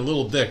money and a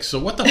little dick. So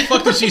what the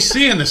fuck does she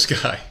see in this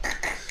guy?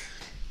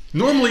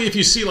 Normally, if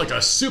you see like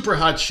a super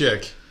hot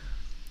chick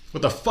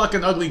with a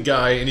fucking ugly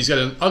guy and he's got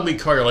an ugly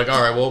car, you're like,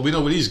 all right, well, we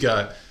know what he's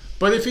got.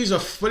 But if he's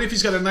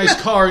got a nice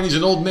car and he's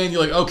an old man, you're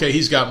like, okay,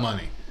 he's got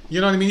money. You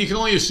know what I mean? You can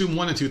only assume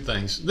one of two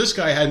things. This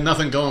guy had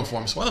nothing going for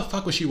him, so why the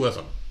fuck was she with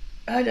him?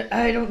 I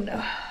don't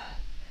know.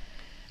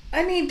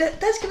 I mean,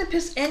 that's gonna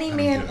piss any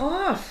man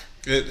off.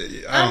 I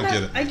don't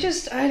get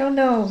it. I don't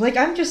know. Like,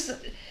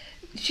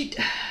 she.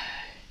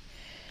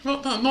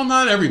 Well, no,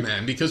 not every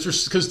man,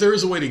 because there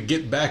is a way to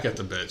get back at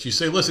the bitch. You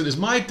say, listen, is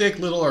my dick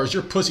little or is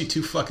your pussy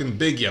too fucking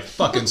big, you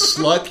fucking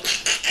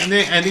slut? And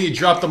then you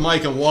drop the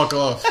mic and walk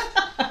off.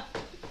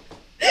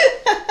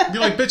 You're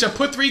like, bitch, I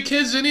put 3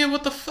 kids in you.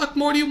 What the fuck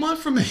more do you want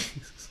from me?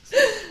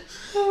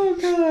 Oh,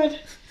 God.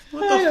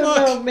 What the fuck? I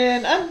don't know,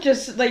 man. I'm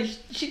just, like,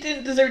 she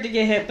didn't deserve to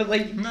get hit, but,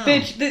 like, no.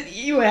 Bitch,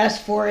 you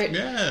asked for it.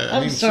 Yeah,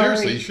 I'm sorry.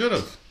 Seriously, you should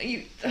have.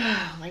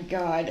 Oh, my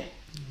God.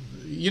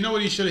 You know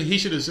what he should have? He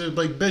should have said,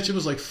 like, bitch, it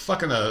was like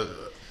fucking a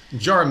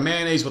jar of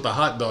mayonnaise with a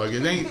hot dog.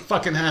 It ain't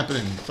fucking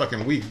happening,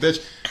 fucking weak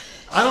bitch.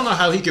 I don't know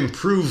how he can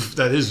prove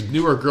that his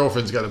newer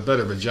girlfriend's got a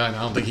better vagina.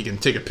 I don't think he can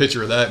take a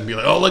picture of that and be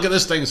like, oh, look at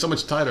this thing, it's so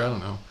much tighter. I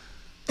don't know.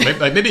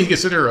 Maybe he can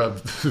send her a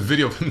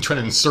video of him trying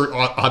to insert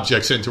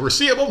objects into her.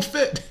 See, it won't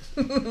fit.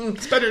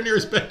 It's better than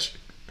yours, bitch.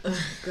 Oh,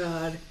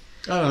 God.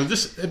 I don't know.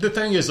 The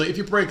thing is, like, if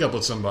you break up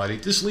with somebody,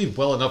 just leave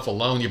well enough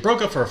alone. You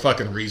broke up for a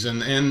fucking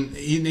reason, and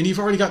you've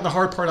already gotten the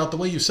hard part out the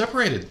way. You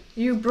separated.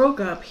 You broke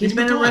up. He's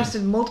been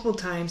arrested multiple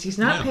times. He's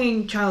not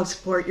paying child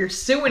support. You're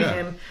suing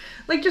him.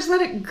 Like, just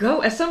let it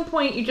go. At some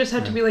point, you just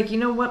have to be like, you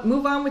know what?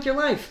 Move on with your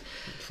life.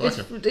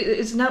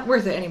 It's not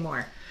worth it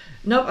anymore.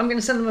 Nope, I'm going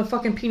to send him a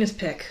fucking penis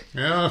pic.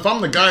 Yeah, if I'm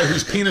the guy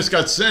whose penis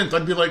got sent,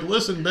 I'd be like,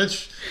 listen,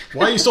 bitch,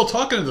 why are you still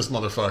talking to this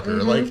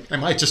motherfucker? Mm-hmm. Like,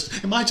 am I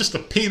just a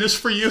penis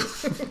for you?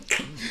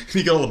 And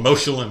you get all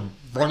emotional and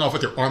run off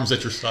with your arms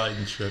at your side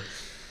and shit.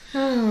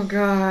 Oh,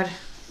 God.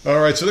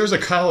 All right, so there's a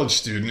college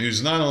student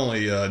who's not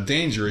only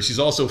dangerous, he's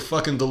also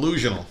fucking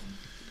delusional.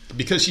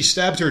 Because she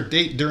stabbed her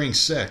date during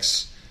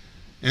sex.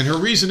 And her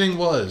reasoning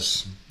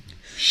was,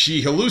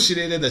 she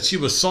hallucinated that she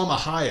was Salma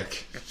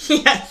Hayek.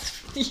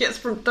 Yes,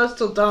 from dusk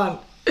till dawn.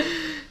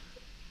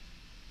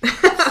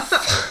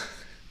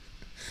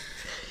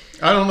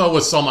 I don't know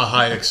what Salma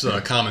Hayek's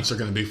comments are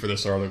going to be for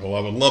this article. I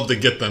would love to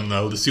get them,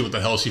 though, to see what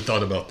the hell she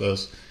thought about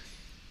this.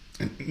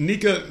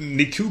 Nika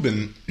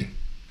Nikubin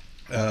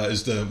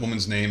is the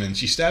woman's name, and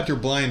she stabbed her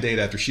blind date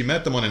after she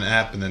met them on an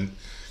app, and then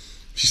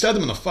she stabbed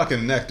them in the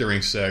fucking neck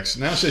during sex.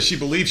 Now says she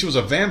believes she was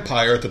a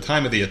vampire at the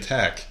time of the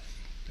attack.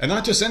 And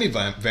not just any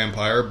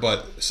vampire,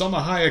 but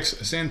Salma Hayek's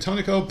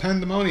Santonico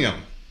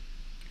Pandemonium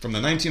from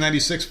the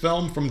 1996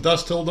 film From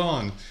Dusk Till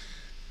Dawn.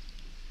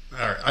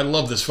 Alright, I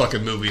love this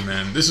fucking movie,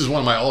 man. This is one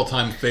of my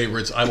all-time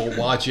favorites. I will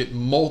watch it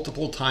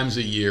multiple times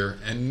a year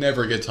and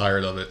never get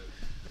tired of it.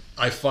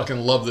 I fucking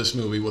love this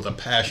movie with a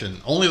passion.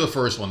 Only the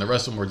first one. The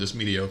rest of them were just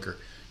mediocre.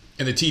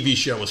 And the TV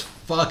show was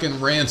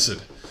fucking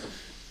rancid.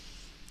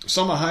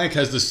 Salma Hayek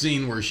has this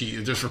scene where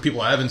she, just for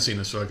people who haven't seen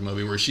this fucking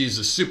movie, where she's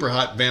a super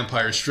hot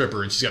vampire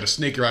stripper and she's got a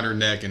snake around her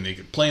neck and they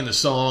playing the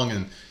song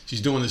and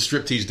she's doing the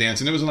striptease dance,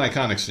 and it was an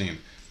iconic scene.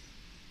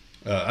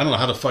 I don't know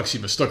how the fuck she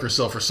mistook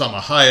herself for Salma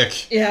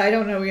Hayek. Yeah, I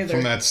don't know either.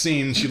 From that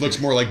scene, she looks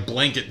more like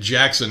Blanket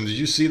Jackson. Did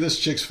you see this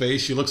chick's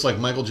face? She looks like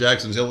Michael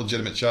Jackson's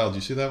illegitimate child.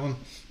 Did you see that one?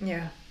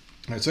 Yeah.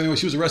 All right, so anyway,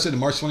 she was arrested in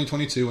March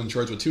 2022 and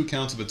charged with 2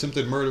 counts of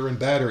attempted murder and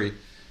battery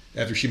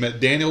after she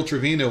met Daniel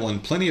Trevino on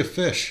Plenty of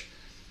Fish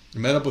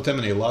and met up with him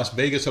in a Las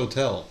Vegas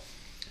hotel.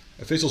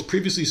 Officials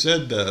previously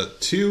said the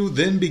two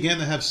then began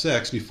to have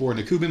sex before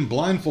Nikubin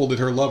blindfolded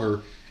her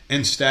lover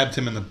and stabbed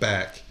him in the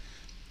back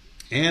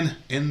and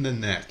in the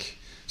neck.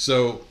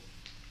 So,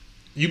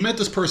 you met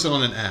this person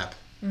on an app.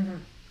 Mm-hmm.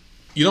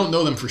 You don't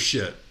know them for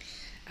shit.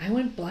 I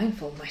wouldn't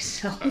blindfold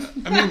myself.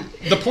 I mean,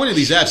 the point of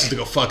these apps is to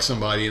go fuck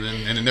somebody and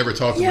then never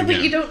talk to them again. Yeah,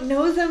 but you don't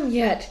know them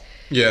yet.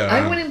 Yeah.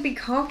 I wouldn't be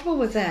comfortable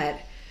with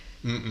that.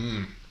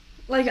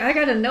 Like, I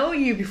gotta know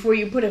you before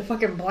you put a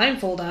fucking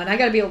blindfold on. I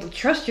gotta be able to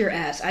trust your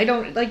ass. I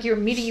don't, like, you're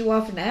meeting you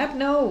off an app?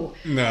 No.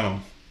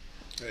 No.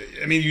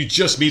 I mean, you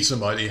just meet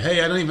somebody.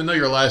 Hey, I don't even know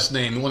your last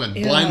name. You want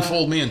to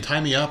blindfold me and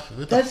tie me up?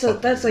 That's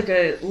like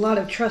a lot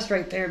of trust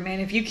right there, man.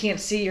 If you can't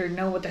see or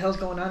know what the hell's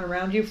going on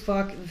around you,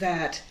 fuck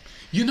that.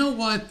 You know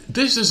what?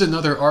 This is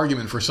another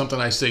argument for something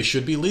I say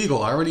should be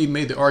legal. I already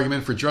made the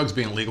argument for drugs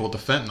being legal with the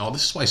fentanyl.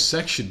 This is why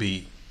sex should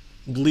be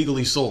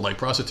legally sold. Like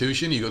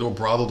prostitution, you go to a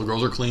brothel, the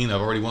girls are clean. I've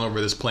already went over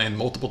this plan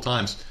multiple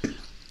times.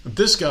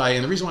 This guy,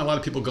 and the reason why a lot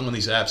of people go on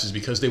these apps is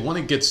because they want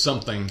to get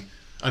something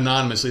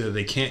anonymously that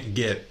they can't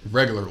get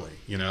regularly,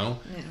 you know?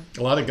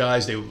 Yeah. A lot of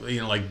guys,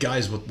 like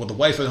guys with a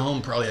wife at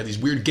home probably have these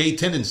weird gay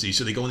tendencies,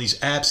 so they go on these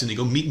apps and they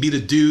go meet a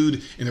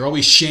dude, and they're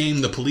always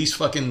shamed. The police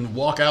fucking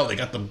walk out. They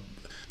got the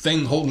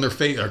thing holding their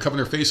face or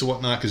covering their face or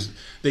whatnot, because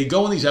they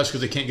go in these apps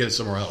because they can't get it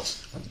somewhere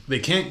else. They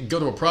can't go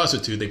to a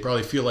prostitute. They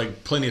probably feel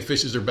like Plenty of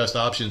Fish is their best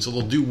option, so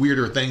they'll do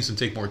weirder things and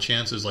take more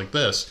chances like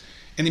this.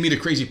 And they meet a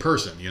crazy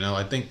person.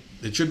 I think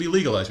it should be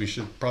legalized. We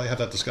should probably have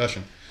that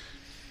discussion.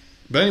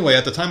 But anyway,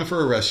 at the time of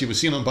her arrest, she was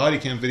seen on body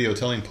cam video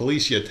telling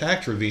police she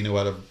attacked Trevino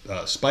out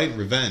of spite and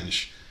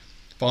revenge,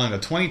 following a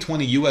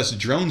 2020 U.S.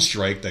 drone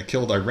strike that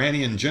killed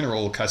Iranian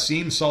General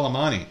Qasem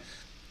Soleimani,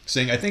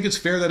 saying, "I think it's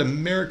fair that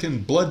American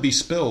blood be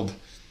spilled."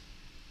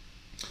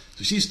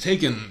 So she's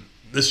taken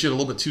this shit a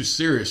little bit too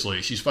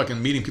seriously. She's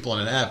fucking meeting people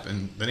on an app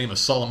in the name of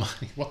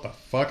Soleimani. What the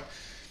fuck?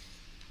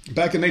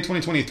 Back in May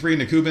 2023,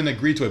 Nakubin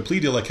agreed to a plea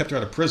deal that kept her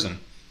out of prison.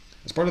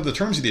 As part of the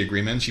terms of the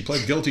agreement, she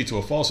pled guilty to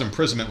a false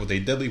imprisonment with a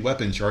deadly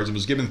weapon charge and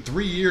was given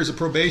 3 years of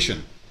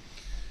probation.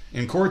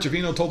 In court,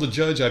 Trevino told the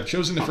judge, "I've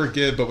chosen to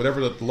forgive, but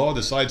whatever the law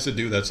decides to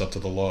do, that's up to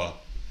the law."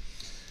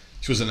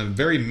 She was in a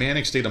very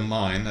manic state of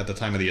mind at the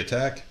time of the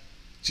attack.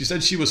 She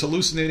said she was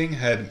hallucinating,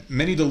 had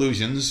many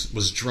delusions,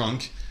 was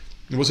drunk,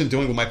 and wasn't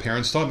doing what my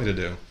parents taught me to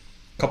do.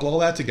 Couple all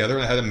that together,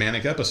 and I had a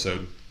manic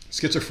episode.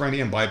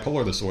 Schizophrenia and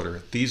bipolar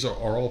disorder. These are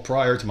all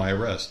prior to my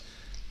arrest.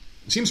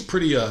 It seems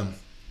pretty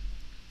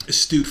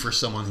astute for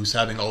someone who's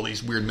having all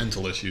these weird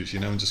mental issues,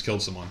 and just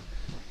killed someone.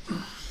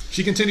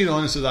 She continued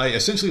on and said, "I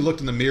essentially looked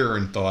in the mirror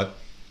and thought,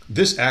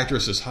 this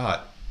actress is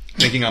hot,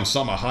 thinking I'm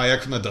Salma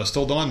Hayek from the Dusk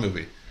Till Dawn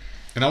movie.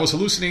 And I was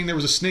hallucinating there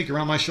was a snake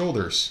around my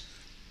shoulders."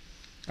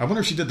 I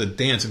wonder if she did the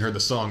dance and heard the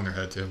song in her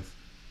head, too.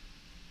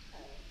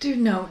 Dude,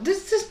 no.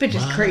 This bitch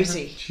is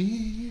crazy.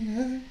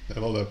 I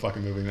love that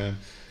fucking movie, man.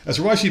 As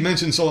for why she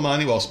mentioned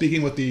Soleimani while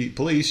speaking with the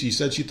police, she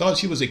said she thought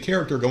she was a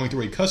character going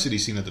through a custody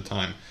scene at the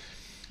time.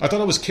 "I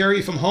thought I was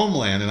Carrie from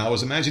Homeland, and I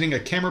was imagining a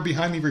camera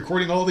behind me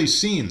recording all these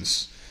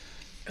scenes."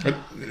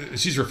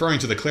 She's referring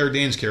to the Claire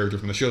Danes character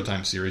from the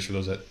Showtime series, for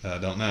those that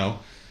don't know.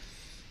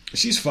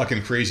 She's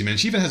fucking crazy, man.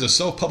 She even has a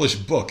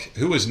self-published book,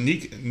 Who is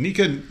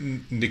Nika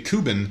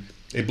Nakubin,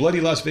 a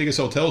bloody Las Vegas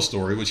hotel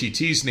story, which she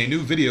teased in a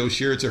new video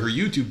shared to her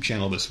YouTube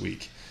channel this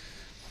week.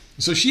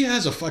 So she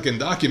has a fucking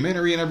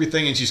documentary and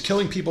everything, and she's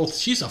killing people.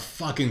 She's a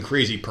fucking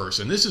crazy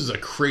person. This is a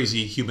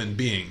crazy human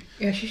being.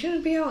 Yeah, she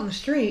shouldn't be out on the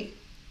street.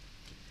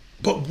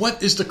 But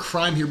what is the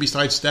crime here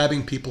besides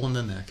stabbing people in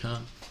the neck, huh?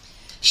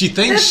 She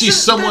thinks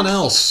she's someone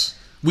else.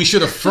 We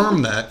should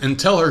affirm that and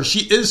tell her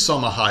she is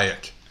Salma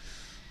Hayek.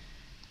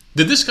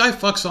 Did this guy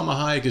fuck Salma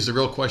Hayek is the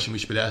real question we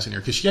should be asking her,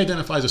 because she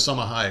identifies as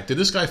Salma Hayek. Did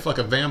this guy fuck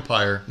a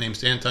vampire named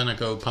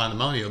Antonico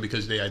Pandemonio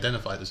because they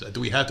identified as that?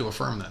 Do we have to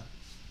affirm that?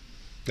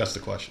 That's the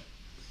question.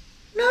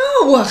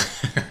 No!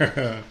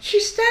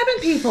 She's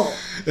stabbing people.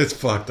 It's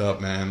fucked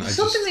up, man.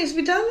 Something needs to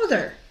be done with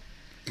her.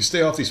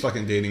 Stay off these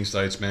fucking dating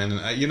sites, man.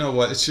 And you know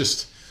what?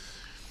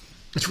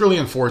 It's really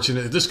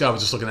unfortunate. This guy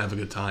was just looking to have a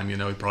good time. He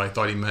probably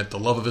thought he met the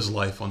love of his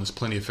life on this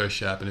Plenty of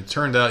Fish app, and it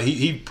turned out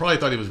he probably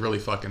thought he was really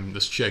fucking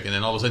this chick, and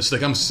then all of a sudden she's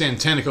like, "I'm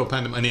Santanico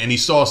Pandemonium," and he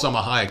saw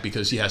Salma Hayek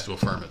because he has to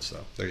affirm it.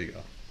 So there you go.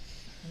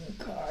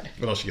 Oh God.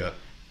 What else you got?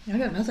 I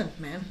got nothing,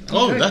 man.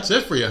 Good. That's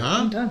it for you, huh?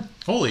 I'm done.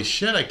 Holy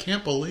shit! I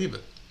can't believe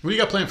it. What do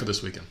you got planned for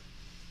this weekend?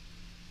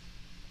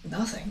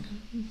 Nothing.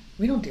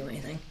 We don't do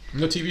anything.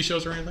 No TV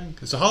shows or anything?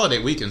 It's a holiday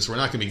weekend, so we're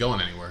not going to be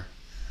going anywhere.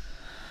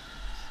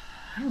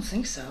 I don't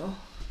think so.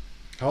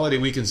 Holiday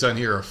weekends down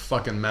here are a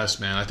fucking mess,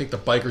 man. I think the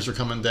bikers are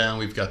coming down.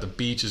 We've got the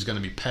beach is going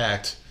to be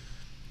packed.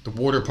 The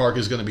water park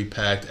is going to be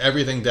packed.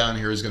 Everything down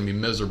here is going to be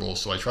miserable.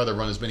 So I try to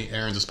run as many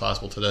errands as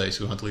possible today so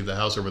we don't have to leave the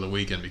house over the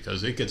weekend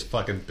because it gets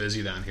fucking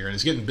busy down here. And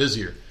it's getting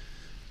busier.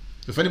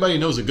 If anybody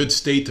knows a good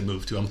state to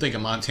move to, I'm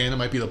thinking Montana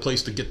might be the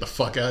place to get the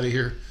fuck out of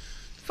here.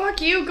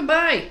 Fuck you,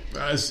 goodbye.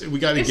 We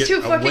got to get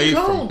away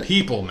from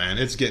people, man.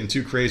 It's getting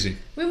too crazy.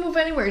 We move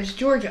anywhere. It's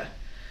Georgia.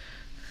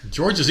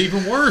 Georgia's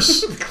even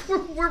worse.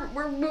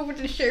 we're moving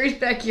to Sherry's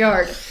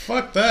backyard.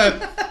 Fuck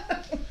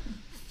that.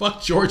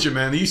 Fuck Georgia,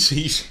 man.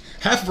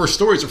 Half of our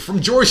stories are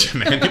from Georgia,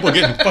 man. People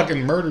getting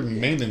fucking murdered and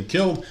maimed and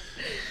killed.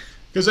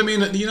 Because, the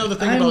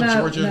thing about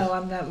Georgia... No,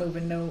 I'm not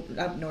moving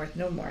up north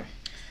no more.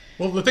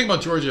 Well, the thing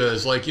about Georgia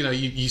is,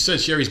 you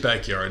said Sherry's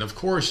backyard. And of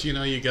course,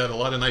 you got a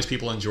lot of nice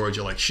people in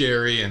Georgia, like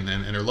Sherry and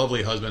her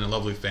lovely husband and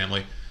lovely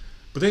family.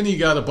 But then you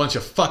got a bunch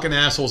of fucking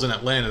assholes in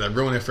Atlanta that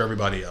ruin it for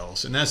everybody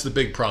else. And that's the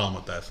big problem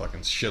with that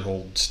fucking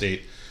shithole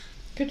state.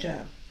 Good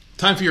job.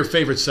 Time for your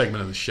favorite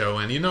segment of the show.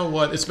 And you know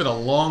what? It's been a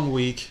long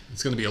week.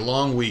 It's going to be a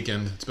long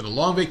weekend. It's been a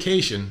long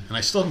vacation. And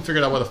I still haven't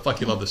figured out why the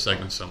fuck you love this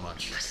segment so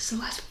much. This is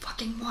the last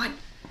fucking one.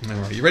 All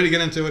right. You ready to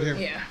get into it here?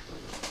 Yeah.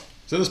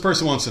 So this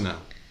person wants to know,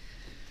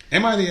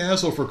 am I the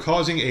asshole for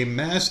causing a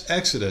mass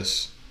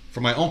exodus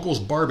for my uncle's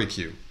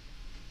barbecue?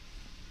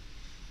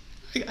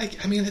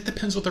 I mean, it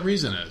depends what the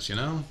reason is,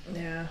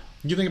 Yeah.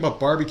 You think about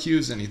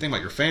barbecues and you think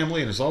about your family,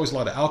 and there's always a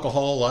lot of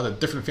alcohol, a lot of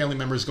different family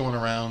members going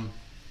around.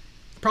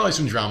 Probably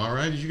some drama,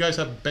 right? Did you guys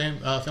have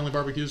family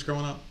barbecues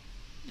growing up?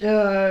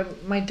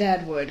 My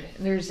dad would.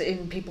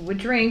 And people would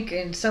drink,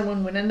 and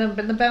someone would end up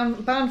in the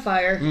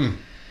bonfire.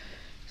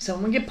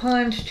 Someone would get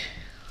punched.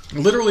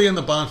 Literally in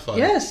the bonfire?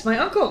 Yes, my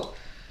uncle.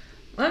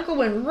 My uncle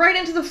went right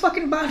into the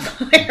fucking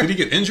bonfire. Did he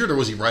get injured or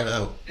was he right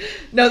out?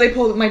 No,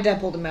 my dad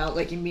pulled him out,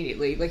 like,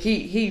 immediately. Like,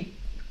 he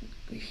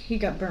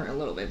got burnt a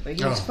little bit, but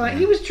he was fine. Man.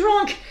 He was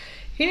drunk.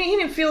 He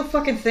didn't feel a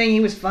fucking thing. He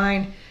was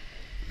fine.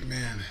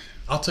 Man,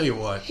 I'll tell you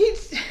what.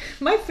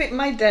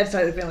 My dad's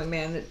side of the family,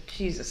 man,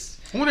 Jesus.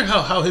 I wonder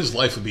how his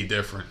life would be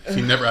different if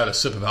he never had a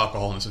sip of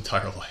alcohol in his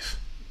entire life.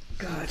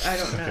 God, I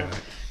don't know. Okay.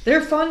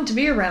 They're fun to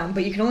be around,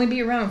 but you can only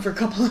be around for a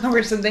couple of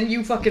hours and then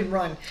you fucking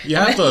run. You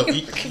have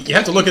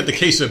to look at the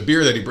case of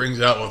beer that he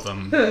brings out with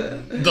him.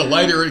 The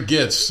lighter it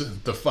gets,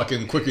 the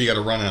fucking quicker you got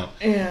to run out.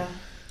 Yeah.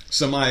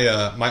 So my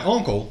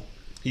uncle,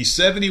 he's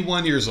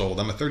 71 years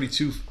old. I'm a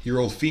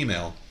 32-year-old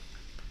female,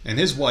 and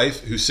his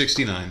wife, who's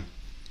 69,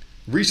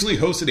 recently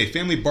hosted a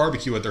family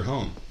barbecue at their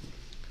home.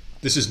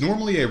 This is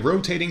normally a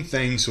rotating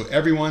thing, so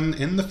everyone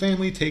in the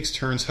family takes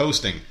turns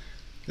hosting.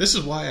 This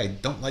is why I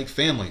don't like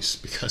families,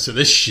 because of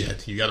this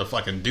shit. You gotta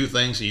fucking do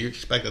things that you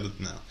expect it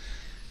to know.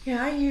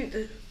 Yeah,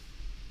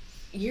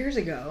 years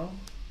ago,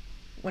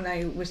 when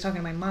I was talking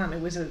to my mom,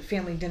 it was a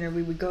family dinner.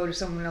 We would go to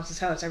someone else's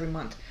house every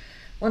month.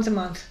 Once a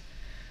month,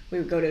 we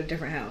would go to a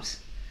different house.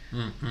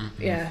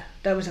 Yeah,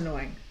 that was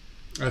annoying.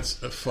 That's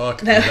fuck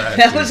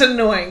that was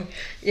annoying.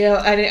 You know,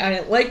 I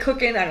didn't like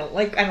cooking. I don't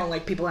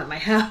like people at my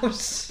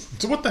house.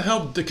 So what the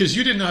hell? Because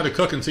you didn't know how to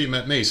cook until you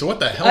met me. So what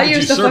the hell I did you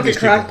used a serve fucking these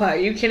crock people? pot. Are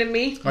you kidding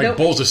me? Like Nope.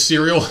 bowls of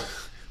cereal.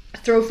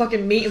 Throw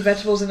fucking meat and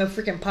vegetables in a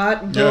freaking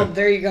pot, and boom, Yeah.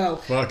 there you go.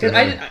 Fucking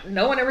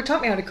No one ever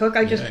taught me how to cook.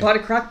 I just Yeah. bought a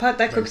crock pot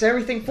that cooks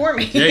everything for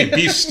me. Yay,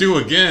 beef stew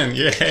again.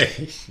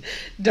 Yay.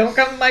 Don't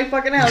come to my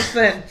fucking house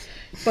then.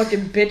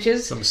 Fucking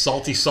bitches. Some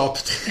salty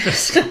salt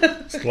potatoes.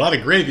 A lot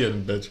of gravy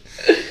in them, bitch.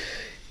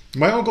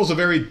 My uncle's a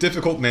very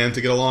difficult man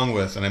to get along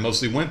with, and I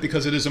mostly went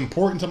because it is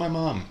important to my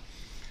mom.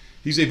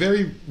 He's a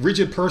very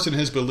rigid person in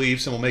his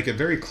beliefs and will make it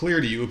very clear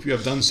to you if you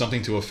have done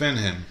something to offend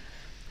him.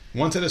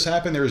 Once it has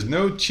happened, there is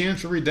no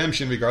chance for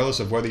redemption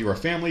regardless of whether you are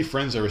family,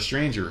 friends, or a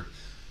stranger.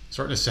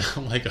 Starting to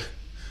sound like a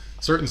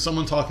certain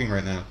someone talking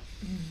right now.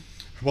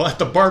 Well, at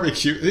the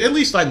barbecue, at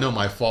least I know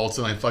my faults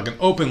and I fucking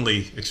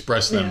openly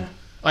express them.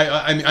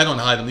 Yeah. I mean, I don't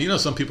hide them. You know,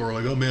 some people are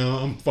like, oh man,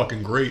 I'm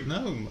fucking great.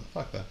 No,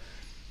 fuck that.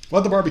 Well,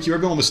 at the barbecue,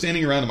 everyone was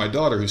standing around and my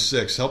daughter, who's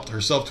 6, helped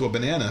herself to a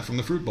banana from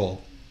the fruit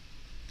bowl.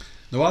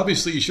 Now,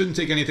 obviously, you shouldn't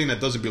take anything that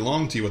doesn't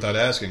belong to you without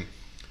asking.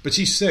 But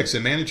she's 6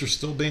 and manners are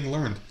still being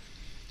learned.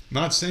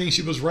 Not saying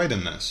she was right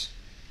in this.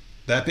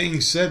 That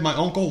being said, my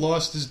uncle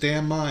lost his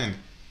damn mind.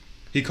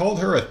 He called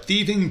her a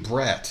thieving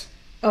brat.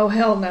 Oh,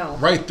 hell no.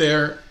 Right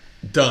there,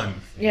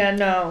 done. Yeah,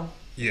 no.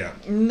 Yeah.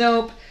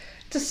 Nope.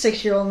 It's a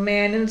 6-year-old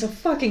man, and it's a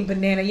fucking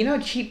banana. You know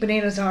how cheap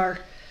bananas are.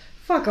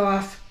 Fuck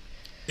off.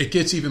 It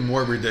gets even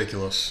more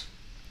ridiculous.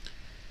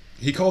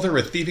 He called her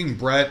a thieving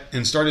brat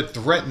and started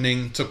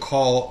threatening to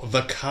call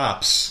the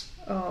cops.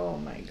 Oh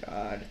my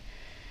god.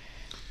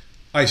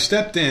 I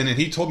stepped in and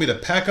he told me to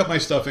pack up my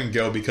stuff and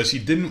go because he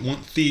didn't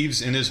want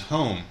thieves in his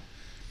home.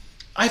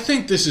 I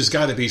think this has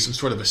got to be some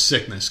sort of a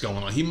sickness going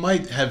on. He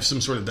might have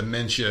some sort of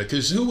dementia,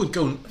 because who would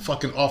go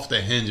fucking off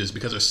the hinges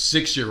because a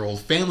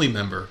 6-year-old family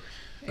member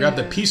grabbed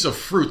a piece of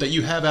fruit that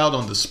you have out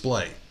on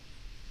display?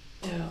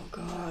 Oh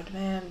god,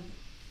 man.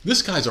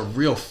 This guy's a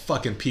real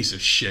fucking piece of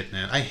shit,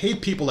 man. I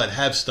hate people that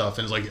have stuff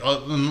and it's like,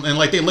 and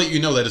like they let you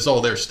know that it's all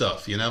their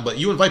stuff, you know. But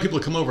you invite people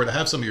to come over to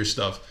have some of your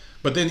stuff,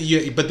 but then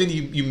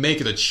you make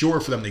it a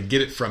chore for them to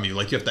get it from you.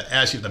 Like you have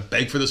to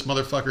beg for this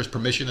motherfucker's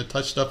permission to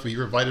touch stuff when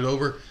you're invited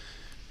over.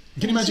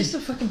 Can you imagine? It's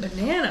just a fucking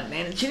banana,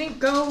 man. It didn't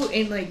go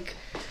and like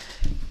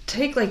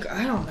take like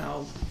I don't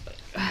know.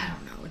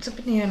 It's a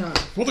banana.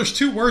 Well, there's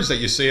 2 words that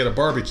you say at a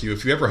barbecue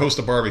if you ever host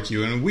a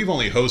barbecue, and we've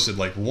only hosted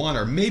like 1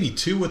 or maybe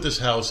 2 at this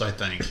house, I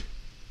think.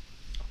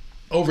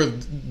 Over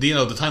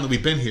the time that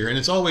we've been here, and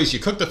it's always you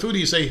cook the food and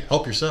you say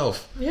help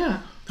yourself. Yeah.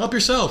 Help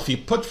yourself. You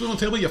put food on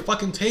the table, you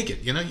fucking take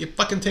it. You know, you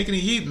fucking take it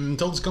and you eat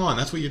until it's gone.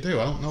 That's what you do.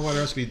 I don't know why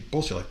there has to be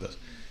bullshit like this.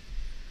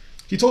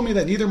 He told me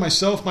that neither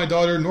myself, my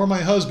daughter, nor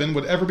my husband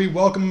would ever be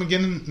welcome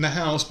again in the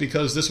house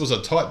because this was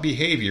a taught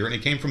behavior and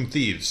it came from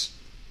thieves.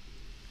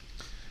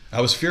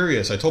 I was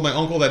furious. I told my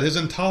uncle that his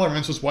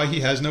intolerance was why he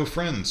has no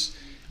friends,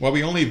 why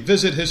we only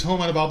visit his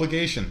home out of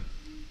obligation.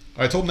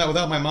 I told him that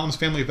without my mom's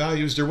family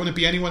values, there wouldn't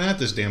be anyone at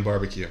this damn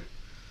barbecue.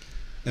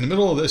 In the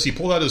middle of this, he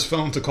pulled out his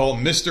phone to call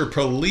Mr.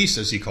 Police,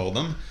 as he called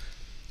them,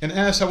 and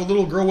asked how a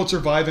little girl would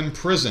survive in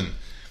prison.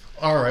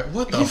 Alright,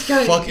 what the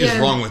fuck is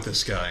wrong with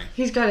this guy?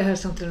 He's got to have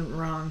something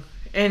wrong.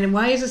 And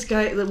why is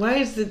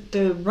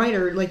the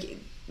writer, like,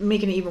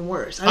 making it even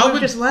worse? I would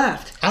have just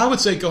left. I would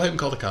say go ahead and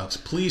call the cops.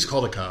 Please call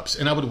the cops.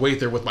 And I would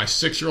wait there with my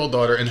 6-year-old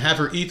daughter and have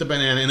her eat the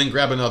banana and then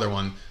grab another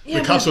one. Yeah,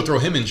 the cops would throw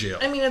him in jail.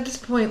 I mean, at this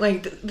point,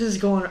 like, this is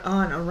going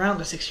on around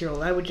the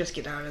 6-year-old. I would just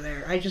get out of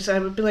there. I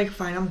would be like,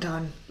 fine, I'm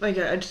done. Like,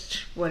 I just,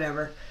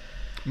 whatever.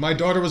 My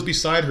daughter was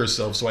beside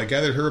herself, so I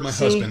gathered her and my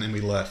husband and we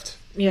left.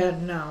 Yeah,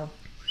 no.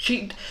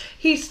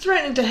 He's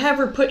threatened to have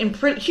her put in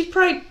prison. She's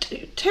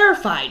probably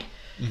terrified.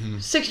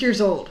 6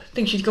 years old.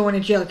 Thinks she's going to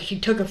jail because she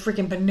took a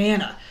freaking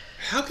banana.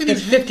 How can he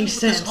That's 50 with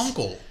cents. his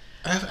uncle?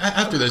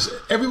 After this,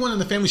 everyone in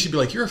the family should be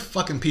like, "You're a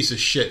fucking piece of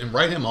shit," and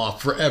write him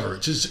off forever.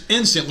 Just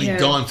instantly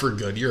gone for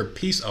good. You're a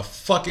piece of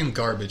fucking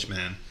garbage,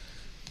 man.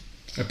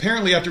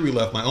 Apparently, after we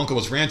left, my uncle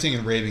was ranting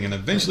and raving, and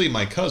eventually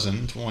my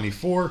cousin,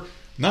 24,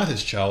 not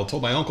his child,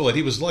 told my uncle that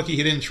he was lucky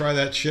he didn't try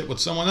that shit with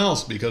someone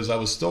else because I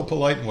was still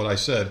polite in what I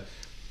said.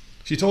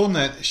 She told him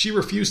that she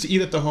refused to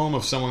eat at the home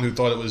of someone who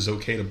thought it was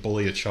okay to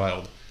bully a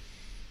child.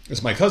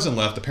 As my cousin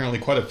left, apparently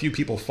quite a few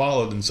people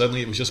followed, and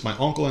suddenly it was just my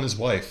uncle and his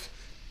wife.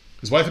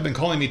 His wife had been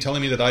calling me,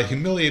 telling me that I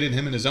humiliated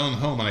him in his own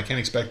home, and I can't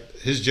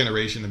expect his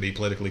generation to be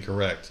politically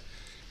correct.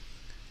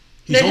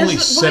 He's only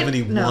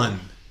 71.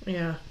 No.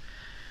 Yeah.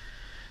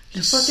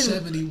 He's fucking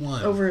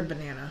 71. Over a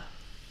banana.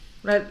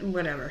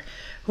 Whatever.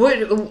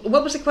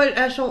 What was the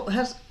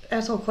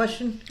asshole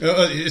question?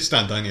 It's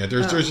not done yet.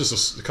 There's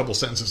just a couple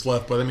sentences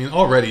left, but I mean,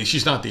 already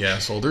she's not the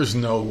asshole. There's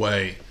no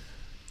way.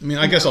 I mean,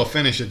 I guess I'll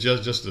finish it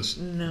just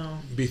to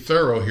be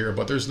thorough here,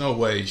 but there's no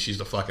way she's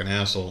the fucking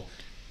asshole.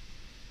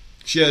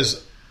 She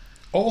has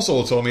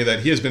also told me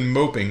that he has been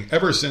moping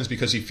ever since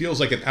because he feels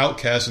like an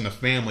outcast in the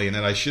family and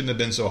that I shouldn't have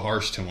been so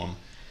harsh to him.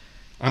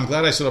 I'm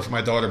glad I stood up for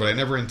my daughter, but I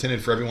never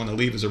intended for everyone to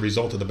leave as a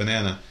result of the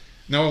banana.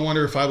 Now I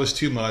wonder if I was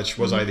too much.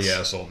 Was I the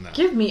asshole? No.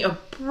 Give me a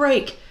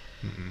break.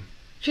 Mm-mm.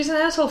 She's an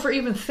asshole for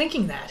even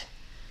thinking that.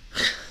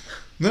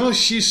 No,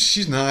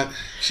 she's not.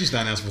 She's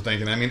not an asshole for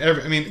thinking. I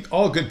mean,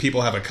 all good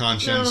people have a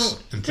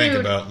conscience and think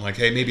about like,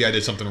 hey, maybe I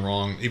did something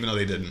wrong, even though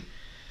they didn't.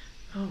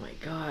 Oh my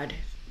god.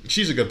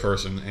 She's a good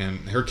person,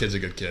 and her kid's a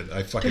good kid.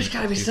 I fucking There's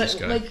gotta be hate this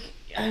guy. like,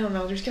 I don't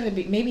know. There's gotta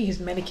be, maybe his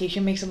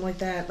medication makes him like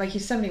that. Like,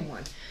 he's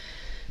 71.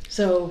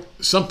 So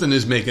something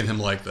is making him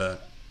like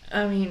that.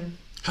 I mean,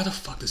 how the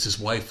fuck does his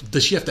wife?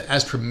 Does she have to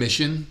ask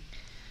permission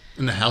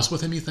in the house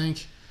with him? You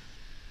think?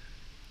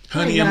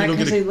 Honey, I'm gonna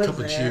go get a cup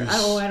of juice.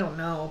 I don't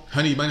know.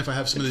 Honey, you mind if I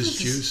have some of this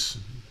juice?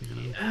 You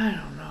know? I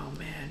don't know,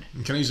 man.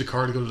 And can I use the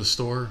car to go to the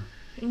store?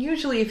 And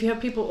usually, if you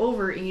have people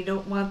over and you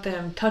don't want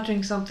them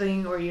touching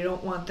something or you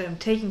don't want them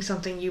taking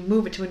something, you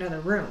move it to another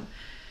room.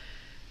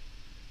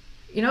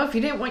 You know, if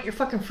you didn't want your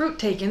fucking fruit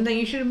taken, then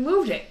you should have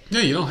moved it. Yeah,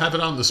 you don't have it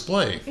on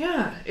display.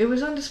 Yeah, it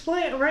was on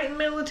display right in the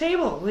middle of the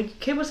table. Like, the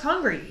kid was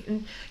hungry.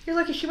 And you're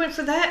lucky she went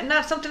for that and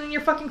not something in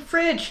your fucking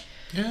fridge.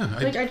 Yeah,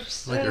 like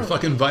your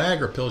fucking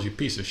Viagra pills, you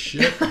piece of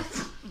shit.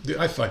 Dude,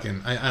 I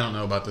don't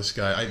know about this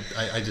guy.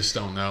 I just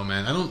don't know,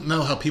 man. I don't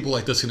know how people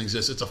like this can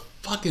exist. It's a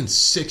fucking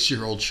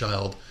 6-year-old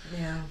child.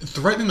 Yeah.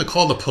 Threatening to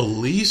call the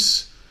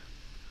police.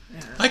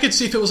 Yeah. I could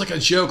see if it was like a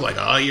joke, like,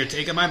 oh, you're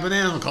taking my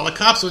banana, call the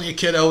cops on you,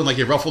 kiddo, and like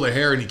you ruffle their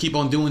hair and you keep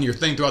on doing your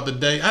thing throughout the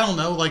day. I don't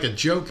know, like a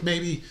joke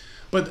maybe.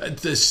 But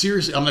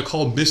seriously, I'm going to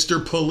call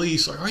Mr.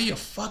 Police. Like, are you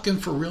fucking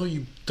for real,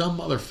 you dumb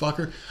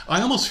motherfucker?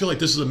 I almost feel like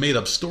this is a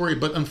made-up story,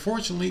 but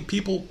unfortunately,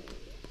 people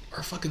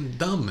are fucking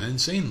dumb and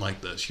insane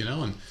like this, you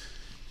know? And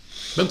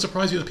it doesn't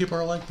surprise you that people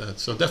are like that.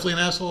 So definitely an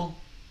asshole.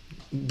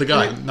 The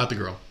guy, not the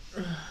girl.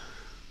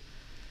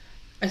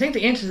 I think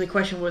the answer to the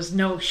question was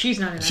no, she's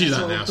not an asshole. She's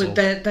not an asshole.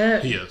 But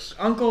that he is.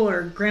 Uncle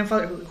or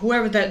grandfather,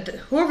 whoever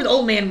the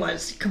old man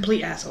was,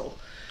 complete asshole.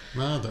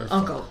 No, they're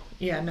uncle.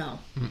 Yeah, no.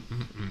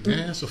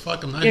 Yeah, so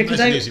fuck him. Nice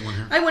and easy one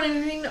here. I wouldn't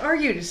have even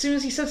argued. As soon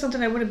as he said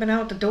something, I would have been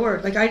out the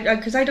door. Like,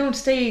 because I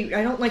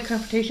don't like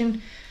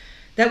confrontation.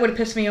 That would have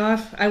pissed me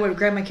off. I would have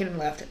grabbed my kid and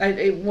left.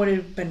 It would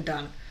have been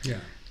done. Yeah.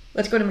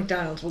 Let's go to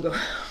McDonald's. We'll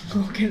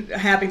get a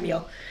Happy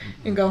Meal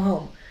and go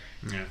home.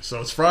 Yeah,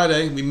 so it's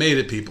Friday. We made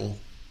it, people.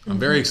 I'm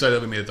very excited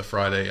that we made it to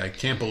Friday. I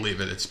can't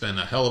believe it. It's been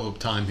a hell of a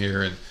time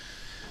here. And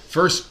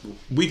first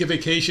week of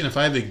vacation, if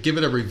I had to give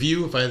it a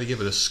review, if I had to give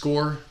it a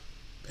score,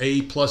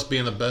 A+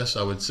 being the best,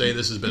 I would say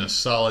this has been a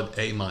solid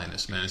A-, man.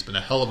 It's been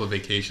a hell of a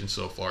vacation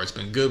so far. It's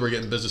been good. We're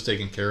getting business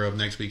taken care of.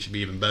 Next week should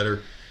be even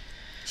better.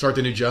 Start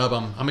the new job.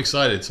 I'm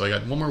excited. So I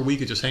got one more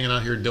week of just hanging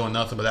out here doing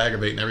nothing but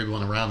aggravating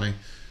everyone around me.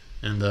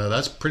 And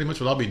that's pretty much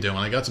what I'll be doing.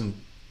 I got some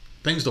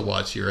things to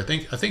watch here. I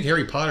think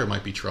Harry Potter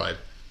might be tried.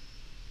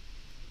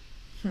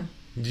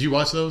 Did you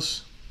watch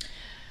those?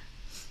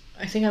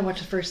 I think I watched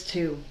the first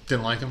 2.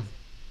 Didn't like them?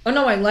 Oh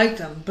no, I liked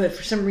them, but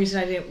for some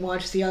reason I didn't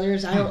watch the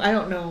others. I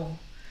don't know.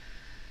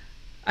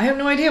 I have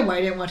no idea why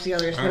I didn't watch the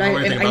others. But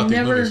I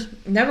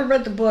never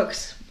read the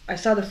books. I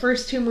saw the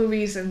first 2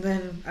 movies, and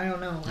then I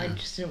don't know. Yeah. I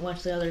just didn't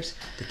watch the others.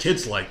 The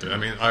kids liked it. I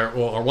mean,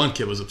 our one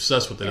kid was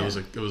obsessed with it.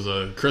 Yeah. It was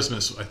a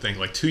Christmas. I think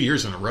like 2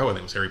 years in a row. I think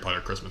it was Harry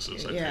Potter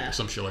Christmases. I think, or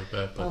some shit like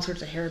that. But all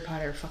sorts of Harry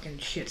Potter fucking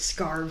shit,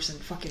 scarves and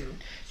fucking.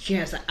 She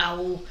has the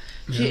owl.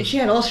 She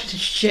had all sorts of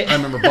shit. I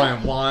remember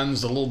buying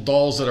wands, the little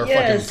dolls that are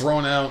fucking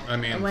thrown out. I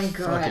mean, oh my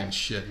God. Fucking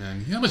shit,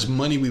 man. You know how much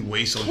money we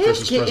waste on Kids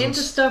Christmas get presents?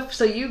 into stuff,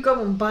 so you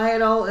go and buy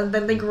it all, and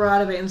then they grow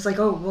out of it, and it's like,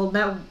 oh, well,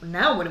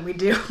 now what do we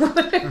do?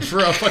 For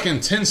a fucking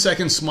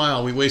 10-second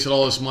smile, we wasted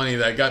all this money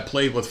that got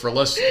played with for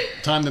less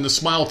time than the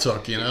smile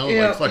took, you know?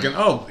 Yep. Like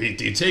fucking,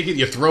 you take it,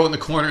 you throw it in the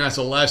corner, and that's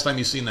the last time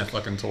you've seen that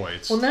fucking toy.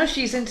 Well, now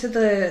she's into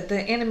the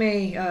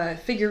anime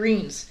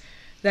figurines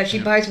that she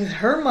buys with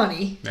her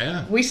money.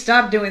 Yeah. We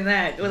stopped doing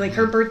that. Like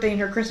her birthday and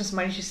her Christmas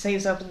money, she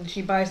saves up and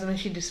she buys them and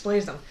she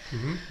displays them.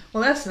 Mm-hmm.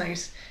 Well, that's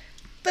nice.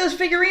 Those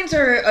figurines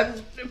are a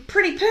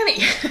pretty penny.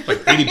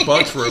 Like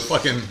 $80 for a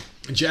fucking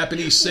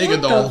Japanese Sega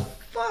What doll. the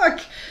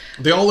fuck?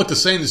 They all look the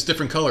same, just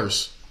different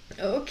colors.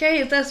 Okay,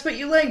 if that's what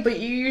you like, but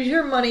you use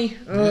your money.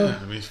 Yeah,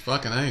 I mean, it's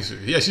fucking nice.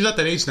 Yeah, she's at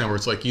that age now where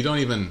it's like you don't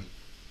even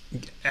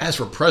ask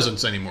for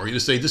presents anymore. You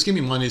just say, just give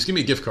me money, just give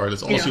me a gift card.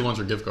 That's all she wants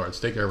are gift cards.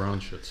 Take care of her own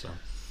shit, so.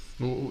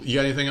 You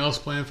got anything else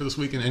planned for this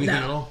weekend? Anything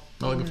at all?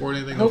 Not looking forward to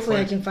anything? Hopefully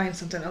I can find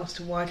something else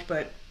to watch,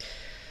 but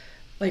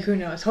like who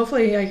knows?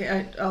 Hopefully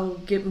I'll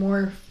get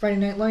more Friday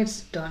Night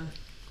Lights done.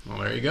 Well,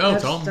 there you go.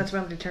 That's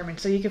what I'm determined.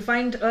 So you can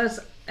find us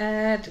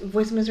at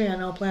Voice of Misery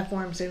on all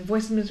platforms and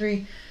Voice of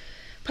Misery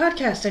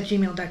podcast at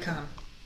gmail.com.